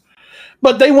Kenny.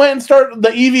 But they went and started, the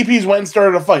EVPs went and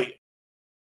started a fight.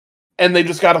 And they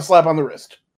just got a slap on the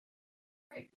wrist.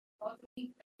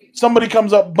 Somebody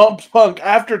comes up, bumps Punk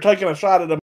after taking a shot at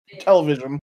a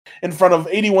television in front of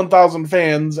 81,000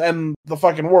 fans and the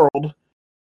fucking world.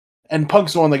 And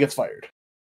Punk's the one that gets fired.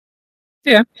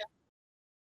 Yeah.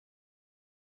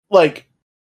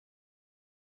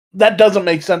 That doesn't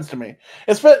make sense to me.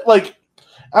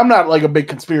 I'm not a big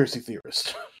conspiracy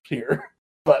theorist here,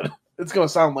 but it's going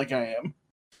to sound like I am.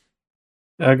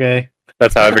 Okay.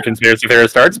 That's how every conspiracy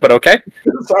theorist starts, but okay.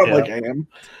 It sounds like I am.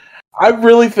 I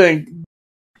really think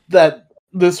that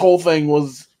this whole thing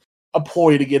was a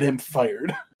ploy to get him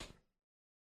fired.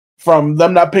 From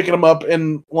them not picking him up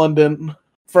in London,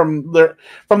 from the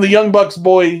Young Bucks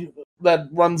boy that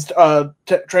runs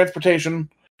transportation,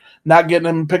 not getting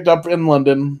him picked up in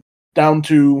London, down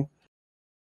to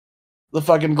the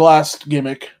fucking glass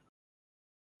gimmick.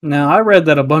 Now, I read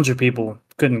that a bunch of people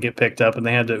couldn't get picked up and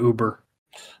they had to Uber.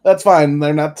 That's fine.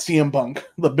 They're not CM Punk,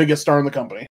 the biggest star in the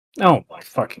company. Oh my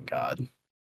fucking god.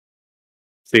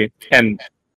 See, and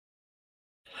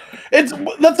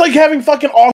that's like having fucking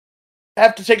Austin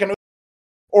have to take an Uber,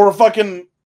 or fucking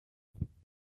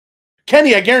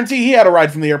Kenny. I guarantee he had a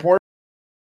ride from the airport.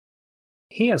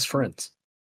 He has friends.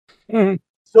 Mm-hmm.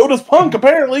 So does Punk,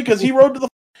 apparently, because he rode to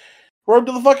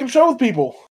the fucking show with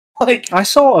people. I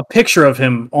saw a picture of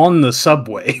him on the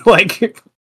subway,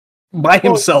 by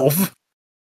himself,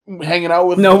 hanging out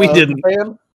with. No, he didn't.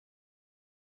 Fan.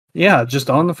 Yeah, just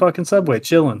on the fucking subway,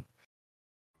 chilling.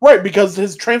 Right, because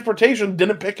his transportation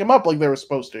didn't pick him up like they were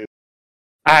supposed to.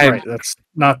 Right, that's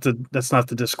not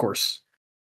the discourse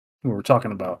we were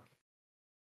talking about.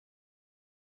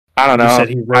 I don't know. He said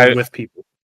he rode with people.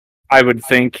 I would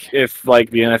think if the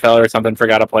NFL or something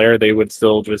forgot a player, they would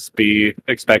still just be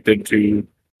expected to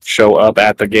show up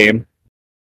at the game.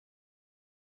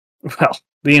 Well,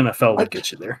 the NFL would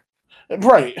get you there.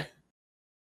 Right.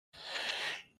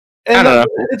 And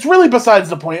it's really besides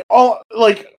the point.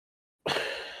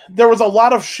 There was a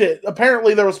lot of shit.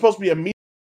 Apparently, there was supposed to be a meeting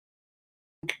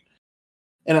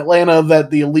in Atlanta that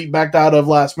the Elite backed out of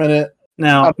last minute.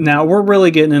 Now we're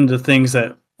really getting into things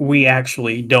that we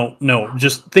actually don't know.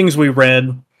 Just things we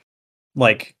read,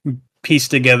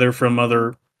 pieced together from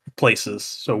other places.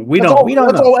 So we don't know.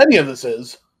 That's all any of this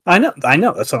is. I know.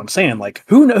 That's what I'm saying.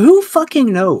 Who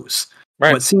fucking knows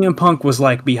what CM Punk was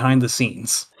like behind the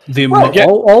scenes?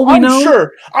 All we know.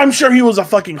 I'm sure he was a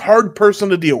fucking hard person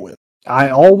to deal with.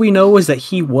 All we know is that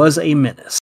he was a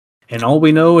menace, and all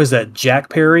we know is that Jack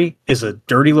Perry is a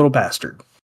dirty little bastard.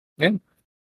 Yeah.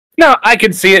 No, I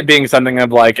could see it being something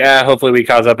of hopefully we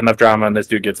cause up enough drama and this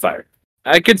dude gets fired.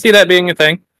 I could see that being a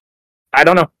thing. I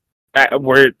don't know.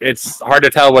 It's hard to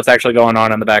tell what's actually going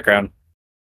on in the background.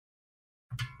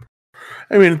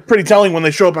 I mean, it's pretty telling when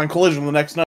they show up on Collision the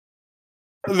next night.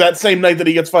 That same night that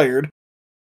he gets fired.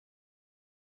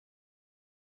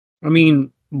 I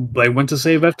mean, they went to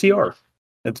save FTR.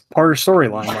 It's part of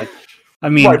storyline. Like, I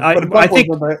mean, Right, but if I Punk think,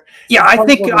 wasn't there- yeah, if I Punk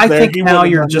think, wasn't I there, think he now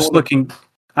wouldn't you're have just done it. looking.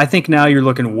 I think now you're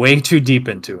looking way too deep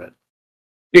into it.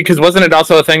 Because wasn't it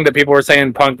also a thing that people were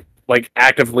saying Punk like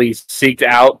actively seeked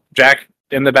out Jack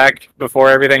in the back before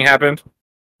everything happened?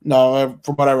 No,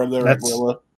 from what I read there, That's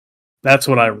what that's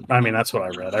what I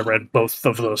read. I read both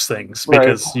of those things Right.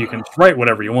 because you can write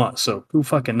whatever you want. So who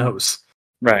fucking knows?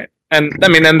 Right. And I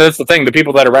mean, and that's the thing. The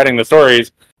people that are writing the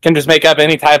stories can just make up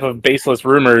any type of baseless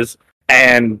rumors,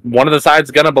 and one of the sides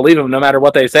is gonna believe them no matter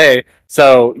what they say.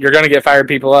 So you're gonna get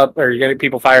people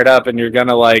fired up, and you're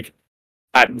gonna like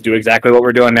do exactly what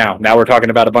we're doing now. Now we're talking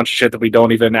about a bunch of shit that we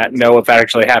don't even know if that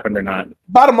actually happened or not.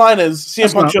 Bottom line is, CM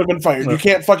That's Punk not- should have been fired. You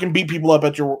can't fucking beat people up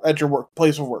at your work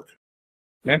place of work.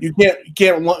 Yeah. You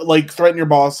can't like threaten your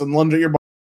boss and lunge at your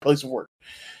place of work.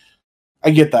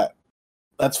 I get that.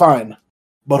 That's fine,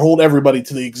 but hold everybody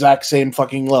to the exact same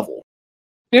fucking level.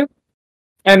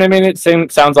 And I mean, it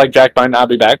sounds like Jack might not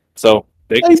be back, so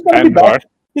they He's gonna be kind of are. back.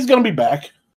 He's gonna be back.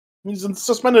 He's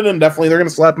suspended indefinitely. They're gonna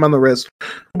slap him on the wrist.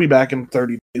 He'll be back in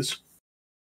 30 days.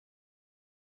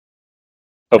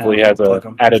 Hopefully, he has Fuck a 'em.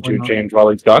 Hopefully attitude not. change while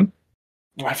he's gone.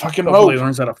 I fucking Hopefully, he hope.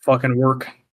 learns how to fucking work.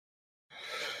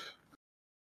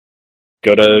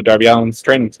 Go to Darby Allin's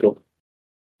training school.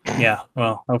 Yeah,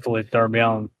 well, hopefully Darby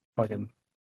Allin fucking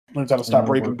Learns how to stop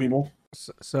Yeah, raping work. people.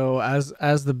 So as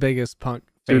the biggest Punk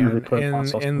Soon fan to put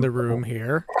myself in in the the room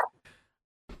here,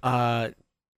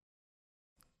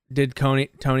 did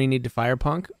Tony need to fire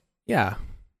Punk? Yeah.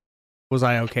 Was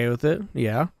I okay with it?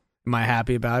 Yeah. Am I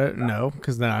happy about it? No,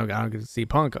 because then I don't get to see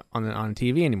Punk on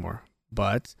TV anymore.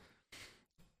 But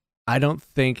I don't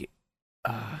think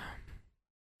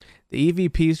the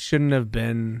EVPs shouldn't have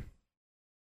been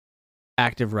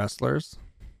active wrestlers.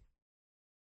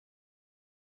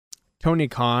 Tony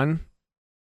Khan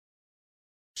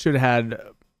should have had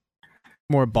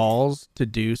more balls to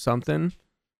do something.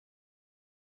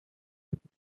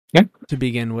 Yeah. To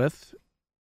begin with.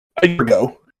 A year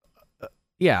ago.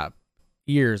 Yeah.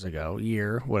 Years ago.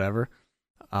 Whatever.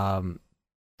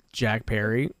 Jack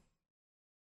Perry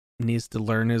needs to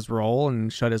learn his role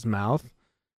and shut his mouth.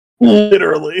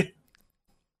 Literally.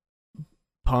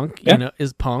 Punk, Yeah.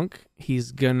 is Punk.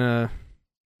 He's gonna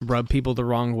rub people the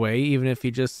wrong way, even if he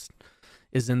just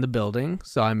is in the building.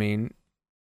 So, I mean,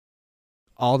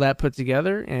 all that put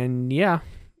together, and yeah,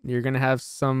 you're gonna have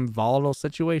some volatile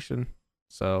situation.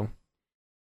 So,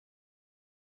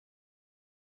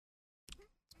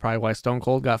 it's probably why Stone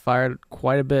Cold got fired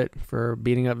quite a bit for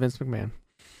beating up Vince McMahon.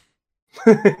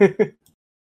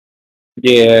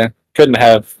 Yeah,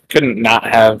 couldn't not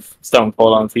have Stone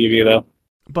Cold on TV though.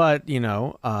 But,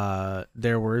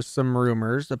 there were some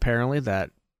rumors apparently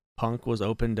that Punk was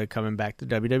open to coming back to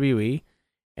WWE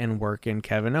and working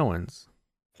Kevin Owens.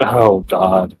 Oh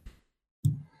God.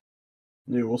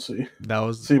 Yeah, we'll see. That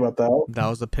was See about that. That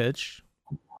was a pitch.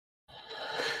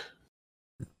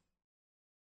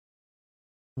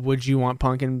 Would you want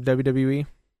Punk in WWE?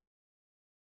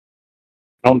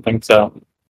 I don't think so.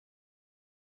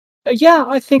 Yeah,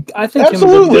 I think him and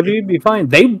Absolutely. WWE would be fine.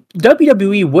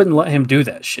 WWE wouldn't let him do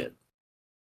that shit.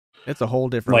 It's a whole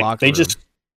different Like locker they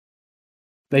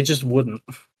room. just wouldn't.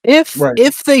 If Right.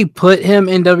 if they put him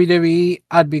in WWE,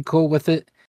 I'd be cool with it.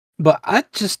 But I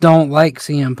just don't like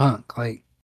CM Punk. Like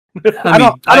I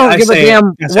don't give a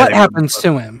damn what happens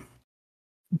to him.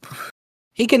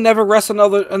 He can never rest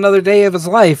another day of his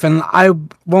life, and I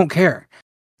won't care.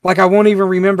 Like I won't even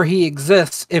remember he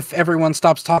exists if everyone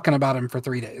stops talking about him for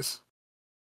 3 days.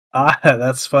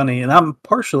 That's funny, and I'm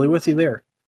partially with you there.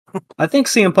 I think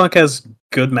CM Punk has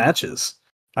good matches.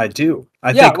 I do.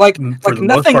 I think for the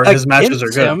most nothing part, his matches are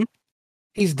against good. him.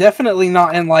 He's definitely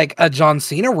not in like a John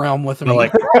Cena realm with me. But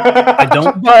like, I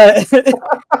don't.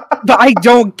 But I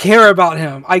don't care about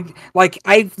him. I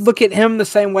look at him the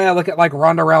same way I look at like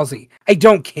Ronda Rousey. I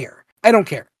don't care. I don't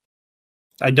care.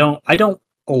 I don't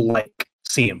like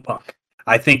CM Punk.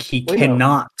 I think he We know.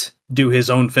 cannot do his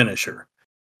own finisher.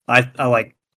 I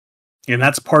like, and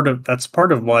that's part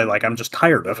of why like I'm just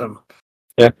tired of him.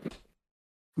 Yeah.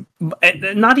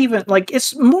 And not even like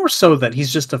it's more so that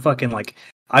he's just a fucking like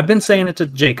I've been saying it to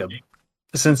Jacob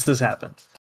since this happened.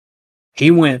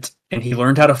 He went and he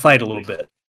learned how to fight a little bit.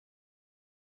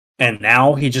 And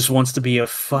now he just wants to be a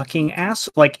fucking ass.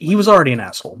 Like he was already an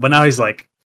asshole, but now he's like,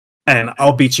 and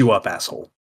I'll beat you up, asshole.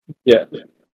 Yeah.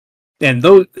 And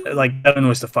those like that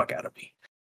annoys the fuck out of me.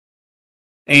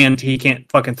 And he can't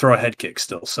fucking throw a head kick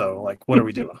still. So like, what are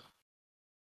we doing?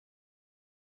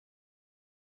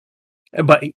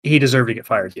 But he deserved to get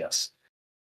fired. Yes,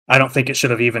 I don't think it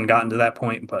should have even gotten to that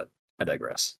point. But I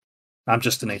digress. I'm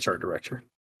just an HR director.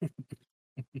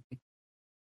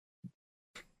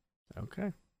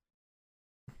 Okay.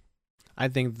 I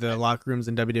think the locker rooms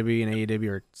in WWE and AEW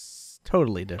are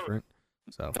totally different.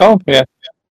 So. Oh yeah.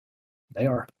 They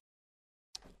are.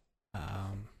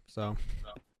 So,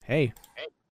 hey,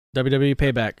 WWE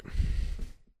Payback.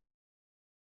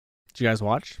 Did you guys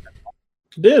watch?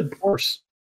 Did. Of course.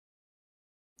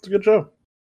 It's a good show.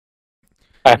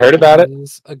 I heard about it.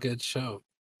 was a good show.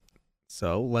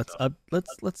 So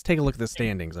let's take a look at the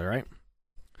standings. All right,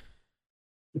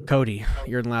 Cody,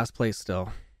 you're in last place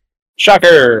still,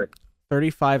 Shocker.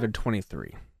 35 and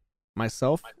 23.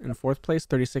 Myself in fourth place,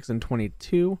 36 and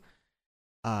 22.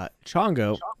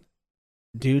 Chongo,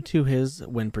 due to his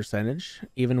win percentage,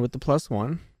 even with the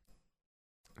 +1,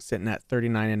 sitting at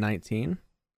 39 and 19.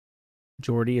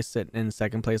 Jordy is sitting in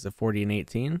second place at 40 and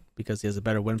 18 because he has a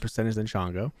better win percentage than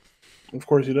Chongo. Of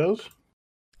course he does.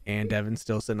 And Devin's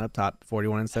still sitting up top,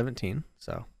 41 and 17.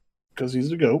 So, because he's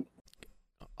the GOAT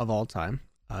of all time,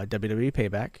 WWE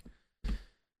Payback.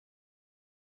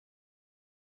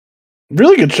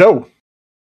 Really good show.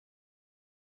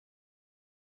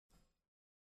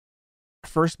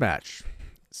 First match,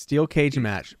 steel cage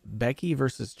match, Becky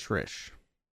versus Trish.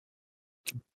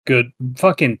 Good.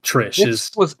 Fucking Trish This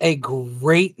is. was a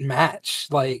great match.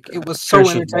 Like, it was so Trish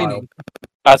is entertaining. wild.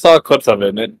 I saw clips of it,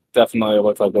 and it definitely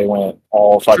looked like they went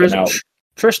all fucking out.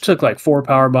 Trish took like 4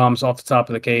 power bombs off the top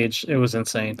of the cage. It was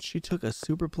insane. She took a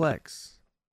superplex.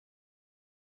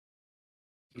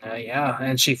 Yeah,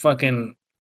 and she fucking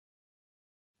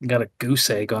got a goose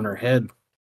egg on her head.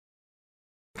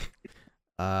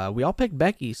 We all picked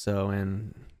Becky,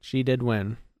 and she did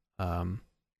win. And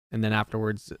then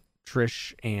afterwards,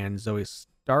 Trish and Zoe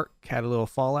Stark had a little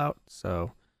fallout.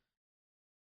 So,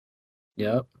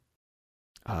 Yep.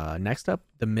 next up,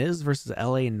 The Miz versus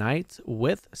LA Knight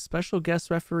with special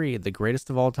guest referee, the greatest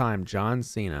of all time, John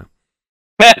Cena.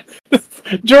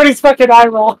 Jordy's fucking eye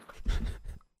roll.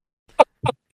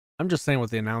 I'm just saying what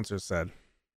the announcer said.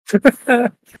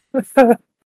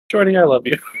 Jordy, I love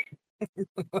you.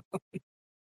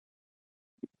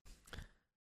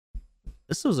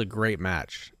 This was a great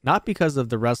match, not because of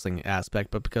the wrestling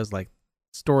aspect, but because like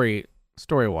story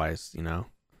wise,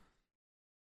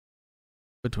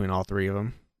 between all three of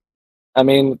them. I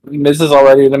mean, Miz is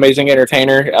already an amazing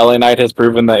entertainer. LA Knight has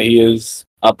proven that he is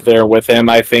up there with him,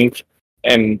 I think,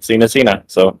 and Cena.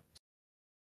 So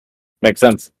makes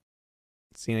sense.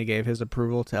 Cena gave his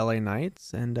approval to LA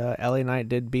Knights, and LA Knight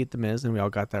did beat The Miz, and we all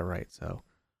got that right. So,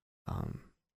 and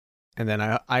then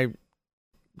I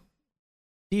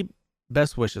deep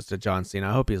best wishes to John Cena.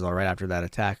 I hope he's all right after that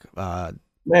attack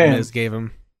Miz gave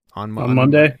him on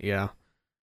Monday. Yeah.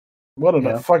 What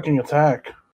a fucking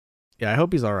attack. Yeah, I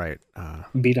hope he's all right.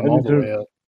 Beat him all the way up.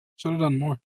 Should have done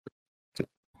more.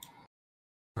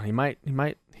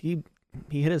 He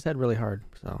hit his head really hard,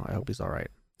 so I hope he's all right.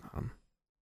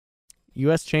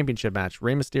 U.S. Championship match,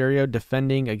 Rey Mysterio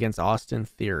defending against Austin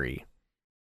Theory.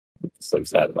 So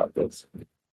sad about this.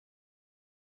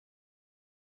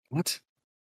 What?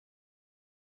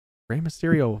 Rey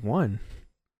Mysterio won.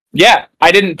 Yeah,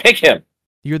 I didn't pick him.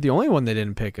 You're the only one that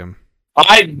didn't pick him.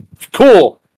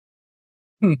 Cool.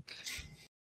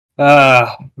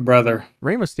 Brother.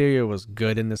 Rey Mysterio was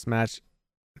good in this match.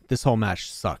 This whole match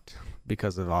sucked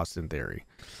because of Austin Theory.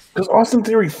 Because Austin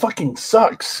Theory fucking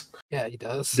sucks. Yeah, he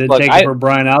does. Did take it for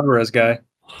Brian Alvarez guy.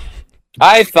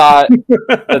 I thought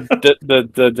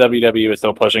the WWE was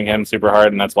still pushing him super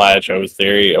hard, and that's why I chose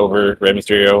Theory over Rey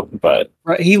Mysterio. But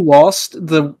Right, he lost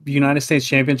the United States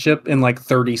Championship in like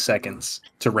 30 seconds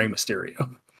to Rey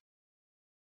Mysterio.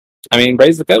 I mean,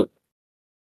 Rey's the GOAT.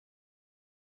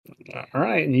 All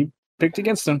right, and you picked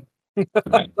against him.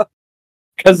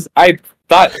 Because I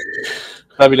thought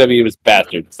WWE was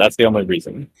bastards. That's the only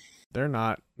reason. They're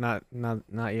not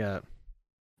yet.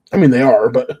 I mean, they are,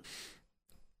 but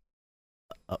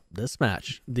this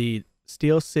match, the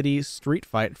Steel City Street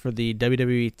Fight for the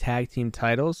WWE Tag Team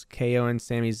titles, KO and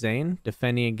Sami Zayn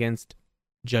defending against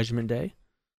Judgment Day.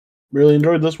 Really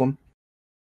enjoyed this one.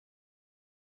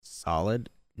 Solid.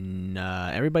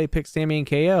 Everybody picked Sami and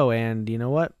KO, and you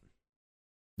know what?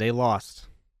 They lost.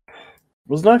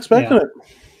 Was not expecting it.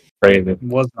 Crazy.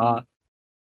 Was not.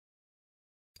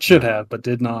 Should have, but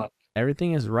did not.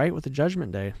 Everything is right with the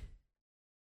Judgment Day.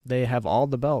 They have all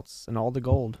the belts and all the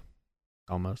gold.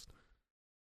 Almost.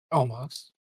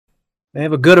 They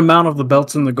have a good amount of the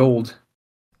belts and the gold.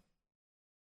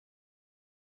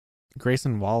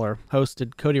 Grayson Waller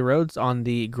hosted Cody Rhodes on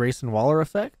the Grayson Waller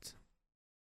effect.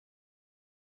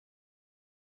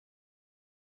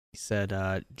 He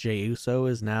said Jey Uso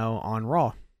is now on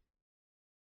Raw.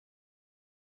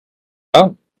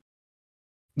 Oh.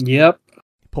 Yep.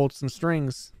 He pulled some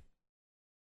strings.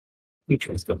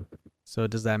 Interesting. So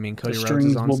does that mean The Cody Rhodes strings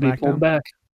is on will be pulled SmackDown? back.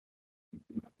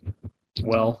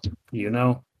 Well, you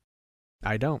know,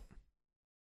 I don't.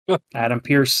 Adam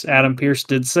Pierce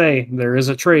did say there is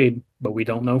a trade, but we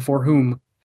don't know for whom.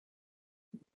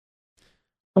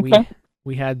 Okay.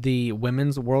 We had the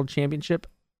Women's World Championship.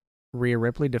 Rhea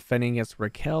Ripley defending against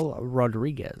Raquel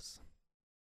Rodriguez.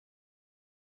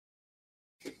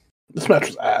 This match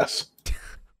was ass.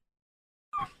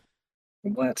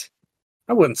 What?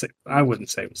 I wouldn't say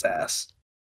it was ass.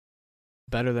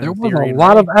 Better than There was Theory a and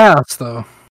lot Ray. of ass, though.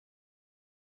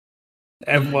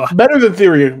 And, well, Better than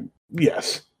Theory,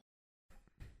 yes.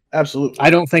 Absolutely.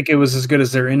 I don't think it was as good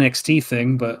as their NXT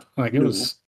thing, but like it No.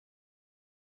 was.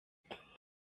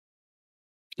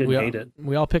 Didn't hate it.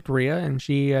 We all picked Rhea, and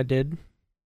she did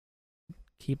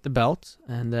keep the belt.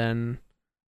 And then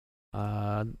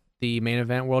the main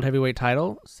event World Heavyweight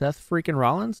title, Seth freaking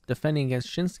Rollins defending against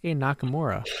Shinsuke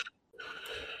Nakamura.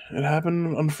 It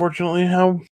happened, unfortunately,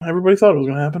 how everybody thought it was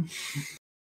going to happen.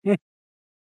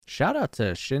 Shout out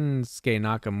to Shinsuke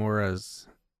Nakamura's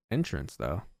entrance,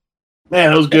 though.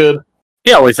 Man, it was good.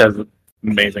 He always has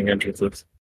amazing entrances.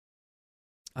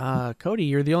 Cody,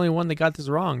 you're the only one that got this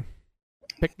wrong.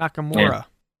 Pick Nakamura.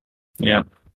 Yeah.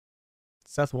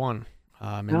 Seth won.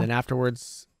 And then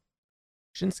afterwards,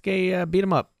 Shinsuke beat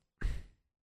him up.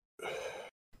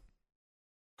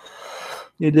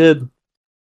 It did.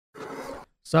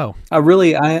 So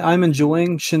I'm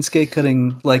enjoying Shinsuke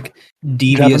cutting like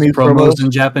devious Japanese promos promos.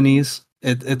 in Japanese.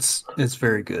 It's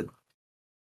very good.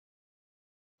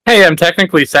 Hey, I'm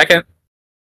technically second.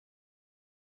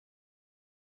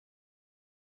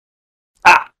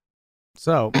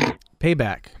 So,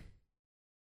 Payback.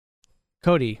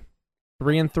 Cody,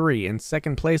 3-3 in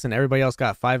second place, and everybody else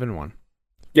got 5-1.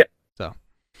 Yep. So,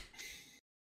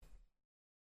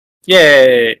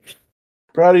 Yay!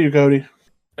 Proud of you, Cody.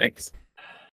 Thanks.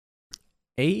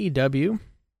 AEW,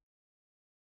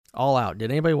 All Out. Did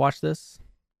anybody watch this?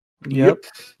 Yep.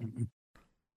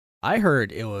 I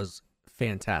heard it was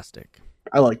fantastic.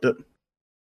 I liked it.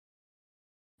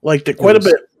 Liked it quite a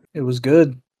bit. It was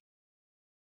good.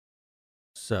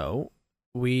 So,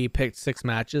 we picked 6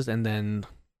 matches, and then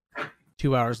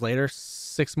 2 hours later,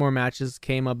 6 more matches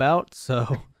came about.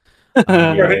 So,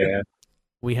 Yeah.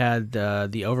 we had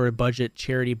the over-budget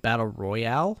charity battle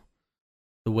royale.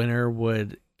 The winner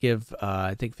would give,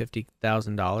 I think,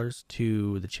 $50,000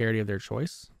 to the charity of their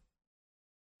choice.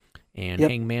 And Yep.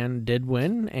 Hangman did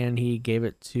win, and he gave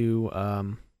it to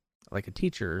like a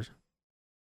teacher's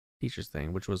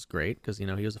thing, which was great because he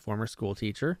was a former school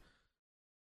teacher.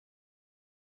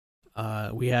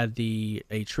 We had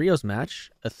a trios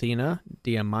match: Athena,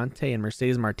 Diamante, and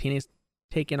Mercedes Martinez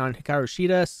taking on Hikaru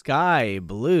Shida, Sky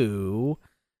Blue,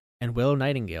 and Willow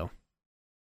Nightingale.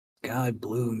 Guy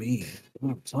blew me.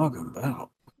 What am I talking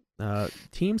about?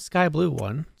 Team Sky Blue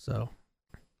won, so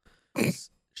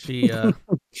she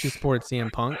sported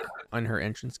CM Punk on her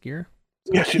entrance gear.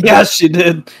 Yeah, she Yes, she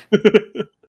did.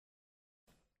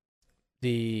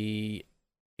 The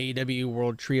AEW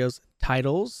World Trios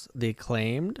titles, the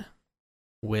Acclaimed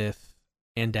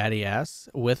and Daddy Ass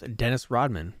with Dennis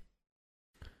Rodman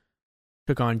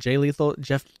took on Jay Lethal,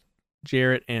 Jeff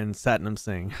Jarrett, and Satnam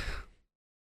Singh.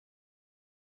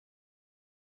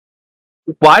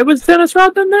 Why was Dennis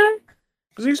Rodman there?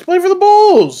 Because he used to play for the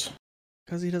Bulls.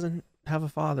 Because he doesn't have a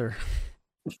father.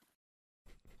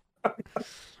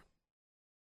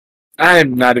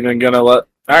 I'm not even gonna let.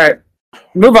 All right,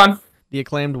 move on. The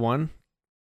Acclaimed won.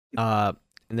 And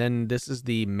then this is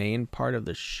the main part of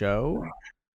the show.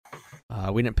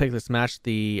 We didn't pick this match.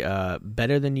 The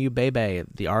Better Than You Baby,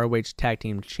 the ROH Tag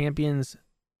Team Champions,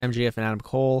 MJF and Adam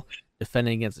Cole,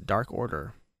 defending against Dark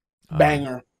Order.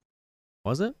 Banger.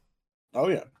 Was it? Oh,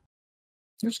 yeah.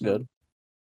 It's good.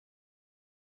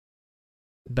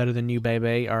 Better Than You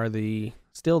Baby are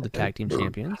still the Tag Team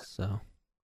Champions. So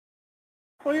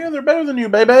Oh, yeah, they're better than you,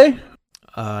 baby.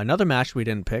 another match we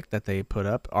didn't pick that they put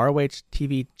up: ROH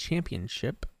TV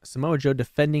Championship, Samoa Joe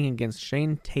defending against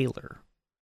Shane Taylor.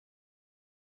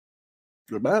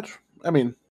 Good match. I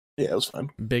mean, yeah, it was fine.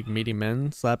 Big meaty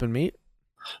men slapping meat.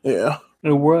 Yeah.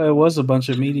 It was a bunch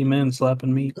of meaty men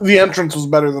slapping meat. The entrance was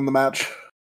better than the match.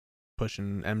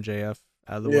 Pushing MJF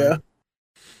out of the Yeah. way.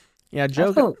 Yeah,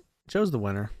 Joe's the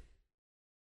winner.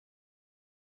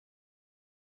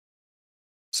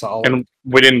 Solid. And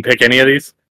we didn't pick any of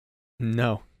these.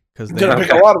 No, because Didn't Okay.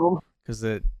 pick a lot of them.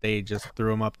 they just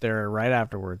threw him up there right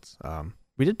afterwards.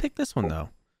 We did pick this one though,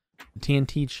 the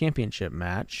TNT Championship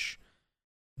match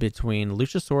between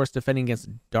Luchasaurus defending against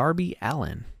Darby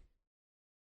Allin.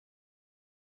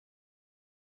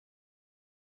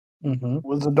 Mm-hmm.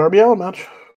 Was the Darby Allin match.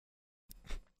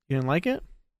 You didn't like it?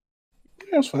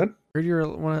 Yeah, it was fine. Heard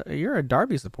you're a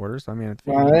Derby supporter, so I mean,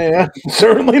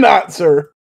 Certainly not,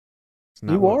 sir. it's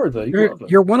not You what- are though. You love it.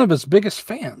 You're one of his biggest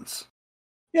fans.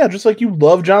 Yeah, just like you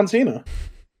love John Cena.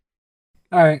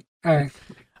 All right.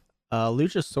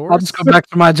 Luchasaurus. I'll just go back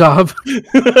to my job.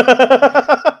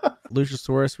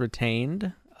 Luchasaurus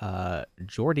retained.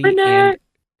 Jordy and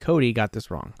Cody got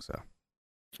this wrong. So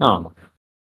Oh,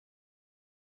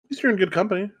 At least you're in good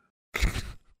company.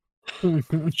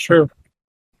 sure.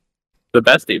 The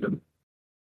best even.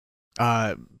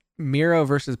 Miro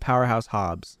versus Powerhouse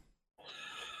Hobbs.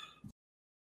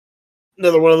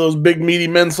 Another one of those big meaty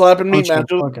men slapping meat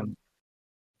matches. Fucking,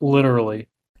 literally.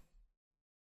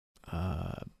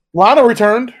 Lana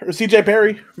returned, or CJ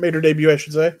Perry made her debut, I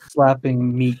should say.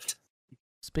 Slapping meat.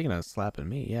 Speaking of slapping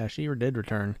me, yeah, she did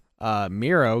return.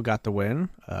 Miro got the win.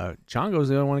 Chongo's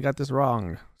the only one who got this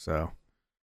wrong. So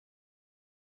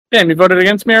Damn, you voted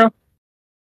against Miro?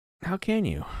 how can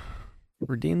you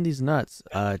redeem these nuts?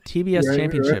 TBS Right,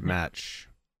 Championship match.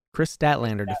 Chris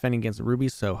Statlander defending against Ruby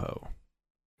Soho.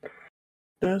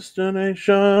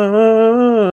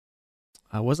 Destination.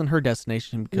 Wasn't her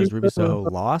destination because Ruby Soho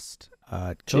lost.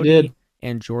 She Cody did.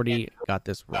 and Jordy got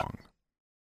this wrong.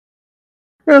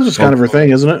 That's just kind of her thing,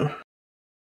 isn't it?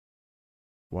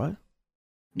 What?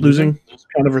 Losing is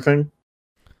kind of her thing.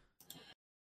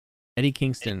 Eddie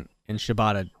Kingston and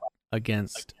Shibata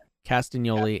against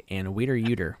Castagnoli and Weeder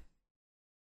Uter.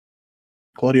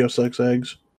 Claudio sucks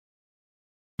eggs.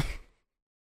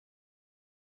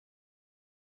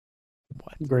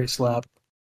 What? Great slap.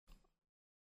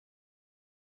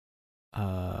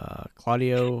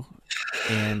 Claudio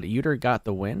and Uter got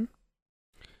the win.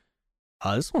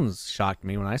 This one's shocked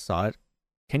me when I saw it.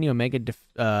 Kenny Omega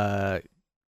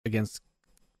against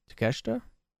Takeshita,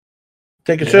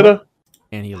 Take a shitta.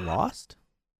 and he lost.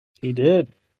 He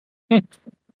did.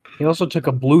 He also took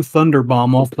a blue thunder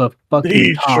bomb off the fucking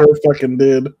He top. sure fucking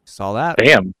did. Saw that.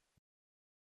 Damn.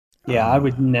 Yeah, I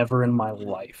would never in my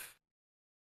life.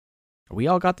 We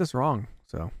all got this wrong,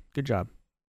 so good job.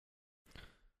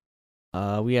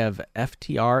 We have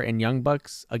FTR and Young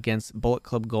Bucks against Bullet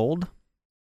Club Gold.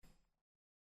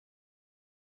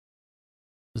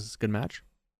 This is a good match.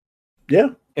 Yeah.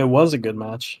 It was a good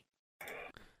match.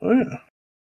 Oh,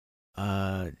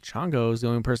 yeah. Chongo is the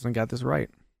only person that got this right.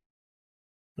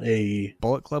 Hey.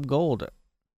 Bullet Club Gold.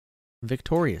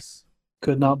 Victorious.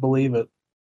 Could not believe it.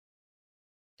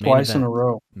 Main Twice in event. a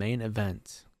row. Main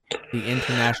event. The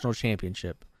International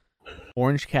Championship.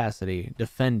 Orange Cassidy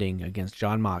defending against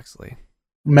John Moxley.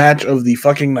 Match of the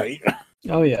fucking night.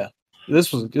 Oh yeah,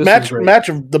 this was Match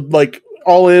of the, like,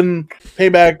 all in,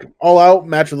 payback, all out,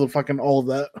 match of the fucking all of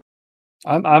that.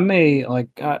 I may like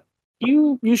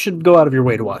you should go out of your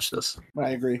way to watch this I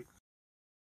agree.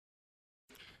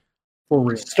 for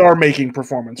real. Star-making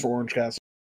performance for Orange Cassidy.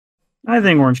 I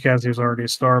think Orange Cassidy was already a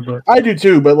star, but I do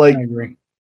too, but, like, I agree.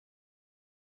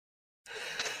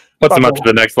 Puts him up to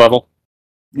the next level.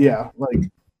 yeah, like,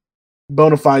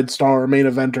 bona fide star, main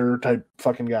eventer type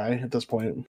fucking guy at this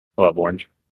point. I love Orange.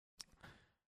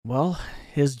 Well,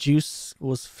 his juice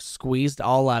was squeezed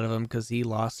all out of him because he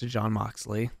lost to John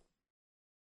Moxley.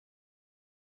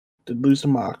 Did lose to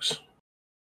Mox.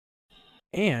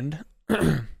 And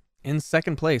in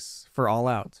second place for All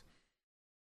Out,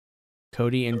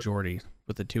 Cody and Jordy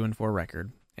with a 2-4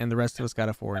 record, and the rest of us got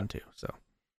a 4-2. So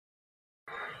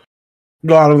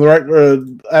Gone on the right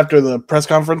after the press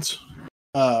conference.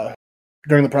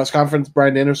 During the press conference,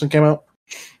 Bryan Danielson came out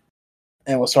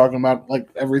and was talking about, like,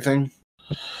 everything.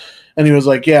 And he was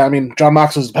like, "Yeah, I mean, John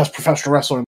Mox is the best professional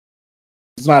wrestler.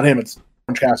 It's not him; it's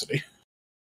Orange Cassidy."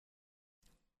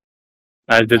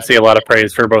 I did see a lot of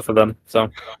praise for both of them. So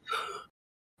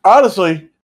Honestly,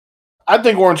 I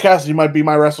think Orange Cassidy might be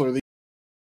my wrestler of the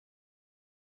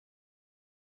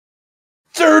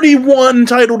 31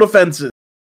 title defenses.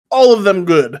 All of them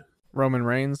good. Roman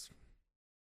Reigns.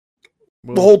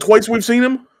 The whole twice we've seen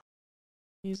him.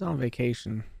 He's on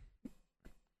vacation.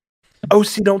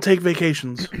 OC don't take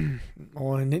vacations.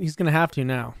 Well, and he's gonna have to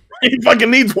now. He fucking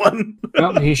needs one.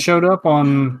 Well, he showed up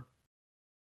on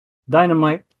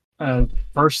Dynamite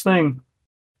first thing.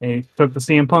 He took the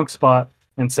CM Punk spot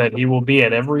and said he will be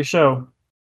at every show.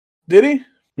 Did he?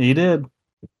 He did.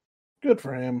 Good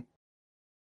for him.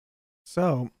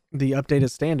 So the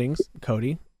updated standings: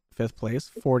 Cody, 5th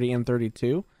place,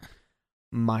 40-32.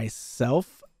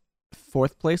 Myself,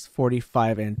 4th place,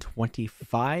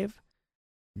 45-25.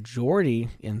 Jordy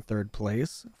in 3rd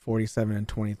place,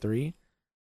 47-23.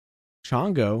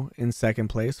 Chongo in 2nd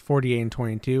place,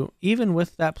 48-22. Even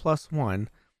with that +1,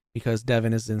 because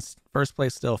Devin is in 1st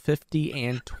place still,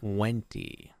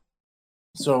 50-20.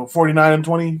 So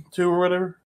 49-22 or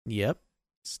whatever. Yep.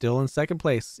 still in second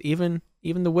place. Even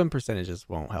the win percentages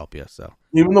won't help you. So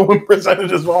Even the win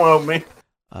percentages won't help me.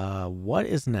 what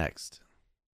is next?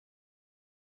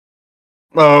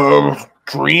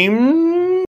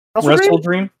 Dream? Wrestle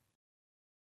Dream.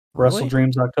 Really? Wrestle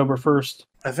Dream's October 1st.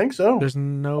 I think so. There's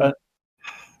no Uh,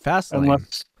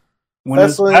 Fastlane.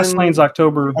 Unless Fastlane's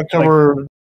October October like,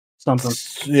 something.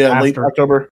 Yeah, late after.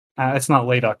 October. It's not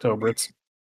late October. It's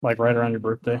like right around your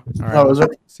birthday. All right, Oh, is it?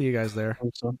 see you guys there.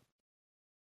 So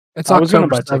It's I was gonna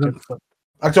October buy 7th. tickets. But,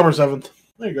 October 7th.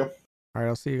 There you go. All right,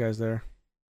 I'll see you guys there.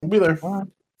 We'll be there. all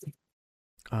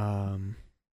right.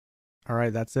 All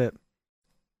right, that's it.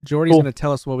 Jordy's Cool. gonna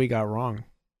tell us what we got wrong.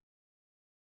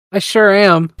 I sure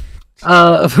am.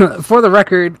 For the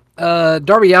record,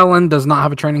 Darby Allin does not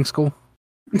have a training school.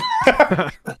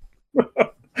 Thank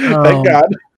Um, God.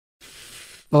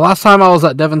 The last time I was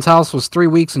at Devin's house was 3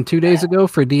 weeks and 2 days ago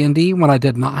for D&D when I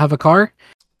did not have a car.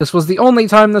 This was the only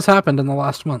time this happened in the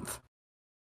last month.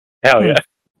 Hell yeah.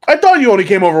 I thought you only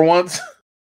came over once.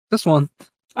 This one.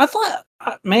 I thought,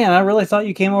 man, I really thought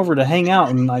you came over to hang out,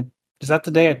 and is that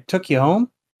the day I took you home?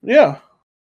 Yeah.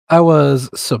 I was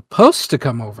supposed to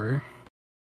come over.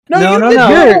 No, you no, did no.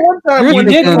 come over one time You're when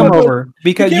You did thinking- come over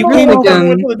because you came came over over. when we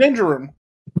went to the danger room.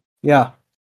 Yeah,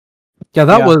 Yeah,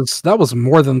 that Yeah. was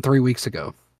more than 3 weeks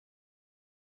ago.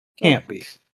 can't be.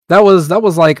 That was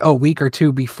like a week or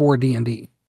two before D&D.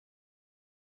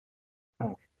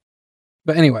 Oh.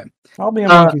 But anyway, I'll be a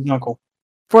monkey's uncle.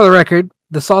 for the record,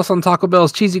 the sauce on Taco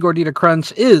Bell's Cheesy Gordita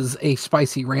Crunch is a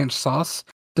spicy ranch sauce,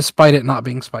 despite it not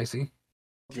being spicy.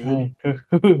 Hey,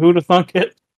 who'd have thunk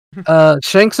it?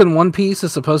 Shanks in One Piece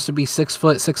is supposed to be 6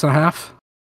 foot 6.5.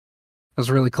 That's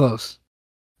really close.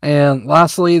 And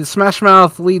lastly, the Smash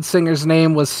Mouth lead singer's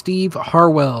name was Steve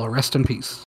Harwell. Rest in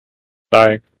peace.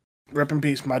 Sorry. Rip in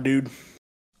peace, my dude.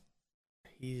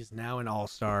 He's now an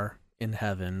all-star in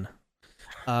heaven.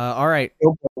 All right,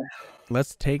 Oh,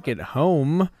 let's take it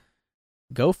home.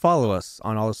 Go follow us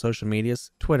on all the social medias,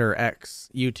 Twitter, X,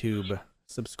 YouTube.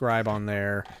 Subscribe on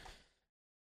there.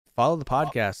 Follow the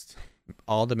podcast,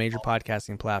 all the major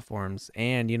podcasting platforms.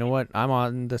 And you know what? I'm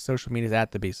on the social medias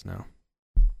at The Beast now.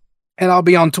 And I'll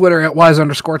be on Twitter at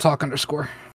wise_talk_.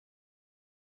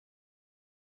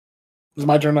 It's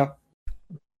my turn now.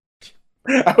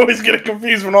 I always get it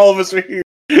confused when all of us are here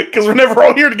because we're never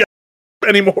all here together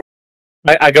anymore.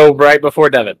 I go right before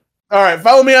Devin. All right,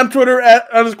 follow me on Twitter at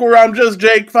 _ I'm just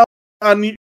Jake.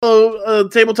 Follow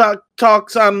Tabletop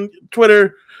Talks on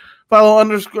Twitter. Follow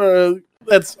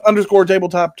that's _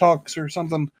 Tabletop Talks or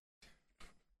something.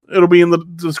 It'll be in the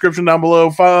description down below.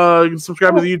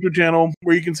 Subscribe to the YouTube channel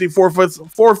where you can see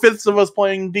 4/5 of us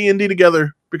playing D&D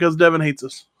together because Devin hates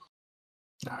us.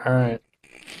 All right.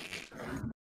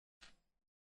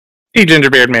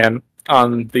 Gingerbeard Man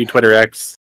on the Twitter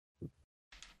X.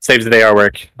 Saves the day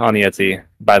artwork on the Etsy.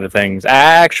 Buy the things.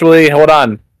 Actually, hold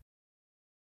on.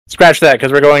 Scratch that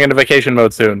because we're going into vacation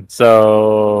mode soon.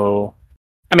 So,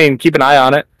 I mean, keep an eye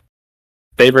on it.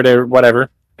 Favorite or whatever.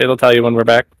 It'll tell you when we're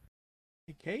back.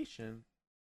 Vacation?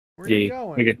 Where are you Yeah,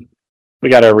 going? we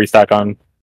got to restock on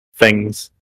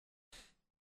things.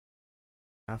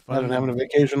 Have I've been fun. having a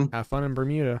vacation. Have fun in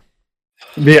Bermuda.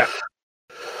 Yeah.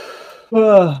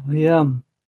 Yeah.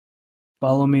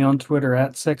 Follow me on Twitter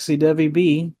at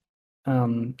SexyDevyB.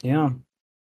 Yeah.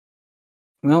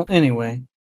 Well, anyway,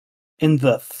 in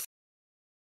the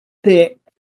thick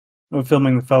of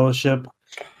filming The Fellowship,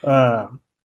 the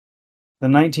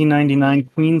 1999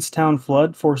 Queenstown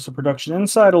flood forced the production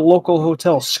inside a local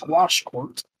hotel squash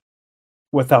court.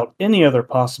 Without any other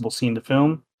possible scene to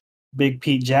film, Big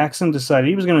Pete Jackson decided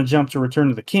he was going to jump to Return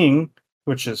to the King,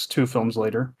 which is 2 films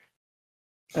later,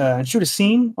 and shoot a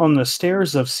scene on the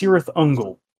stairs of Cirith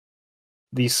Ungol.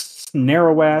 These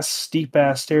narrow-ass,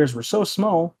 steep-ass stairs were so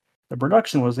small, the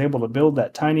production was able to build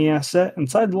that tiny-ass set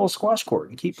inside the little squash court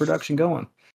and keep production going.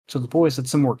 So the boys had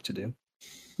some work to do.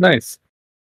 Nice.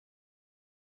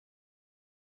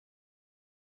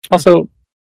 Also,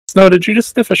 Snow, did you just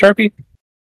sniff a Sharpie?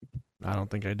 I don't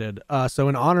think I did. So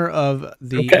in honor of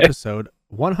the Okay. episode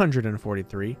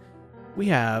 143, we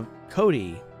have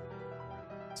Cody.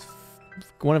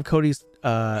 One of Cody's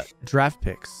draft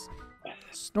picks,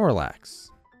 Snorlax.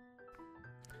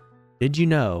 Did you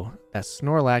know that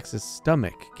Snorlax's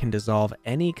stomach can dissolve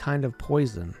any kind of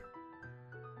poison?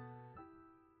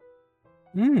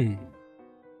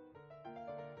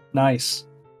 Nice.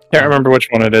 Can't remember which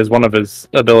one it is. One of his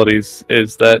abilities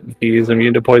is that he's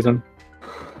immune to poison.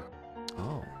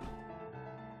 Oh.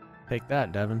 Take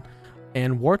that, Devin.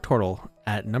 And Wartortle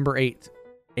at number 8.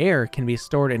 Air can be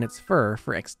stored in its fur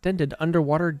for extended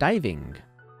underwater diving.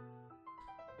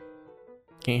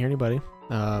 Can't hear anybody.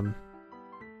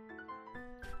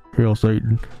 Hail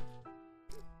Satan.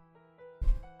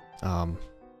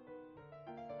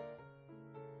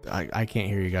 I can't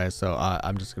hear you guys, so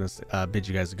I'm just gonna bid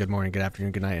you guys a good morning, good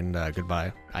afternoon, good night, and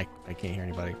goodbye. I can't hear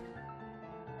anybody.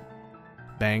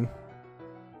 Bang.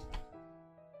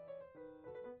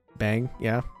 Bang.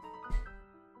 Yeah.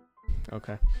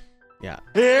 Okay. Yeah.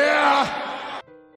 Yeah.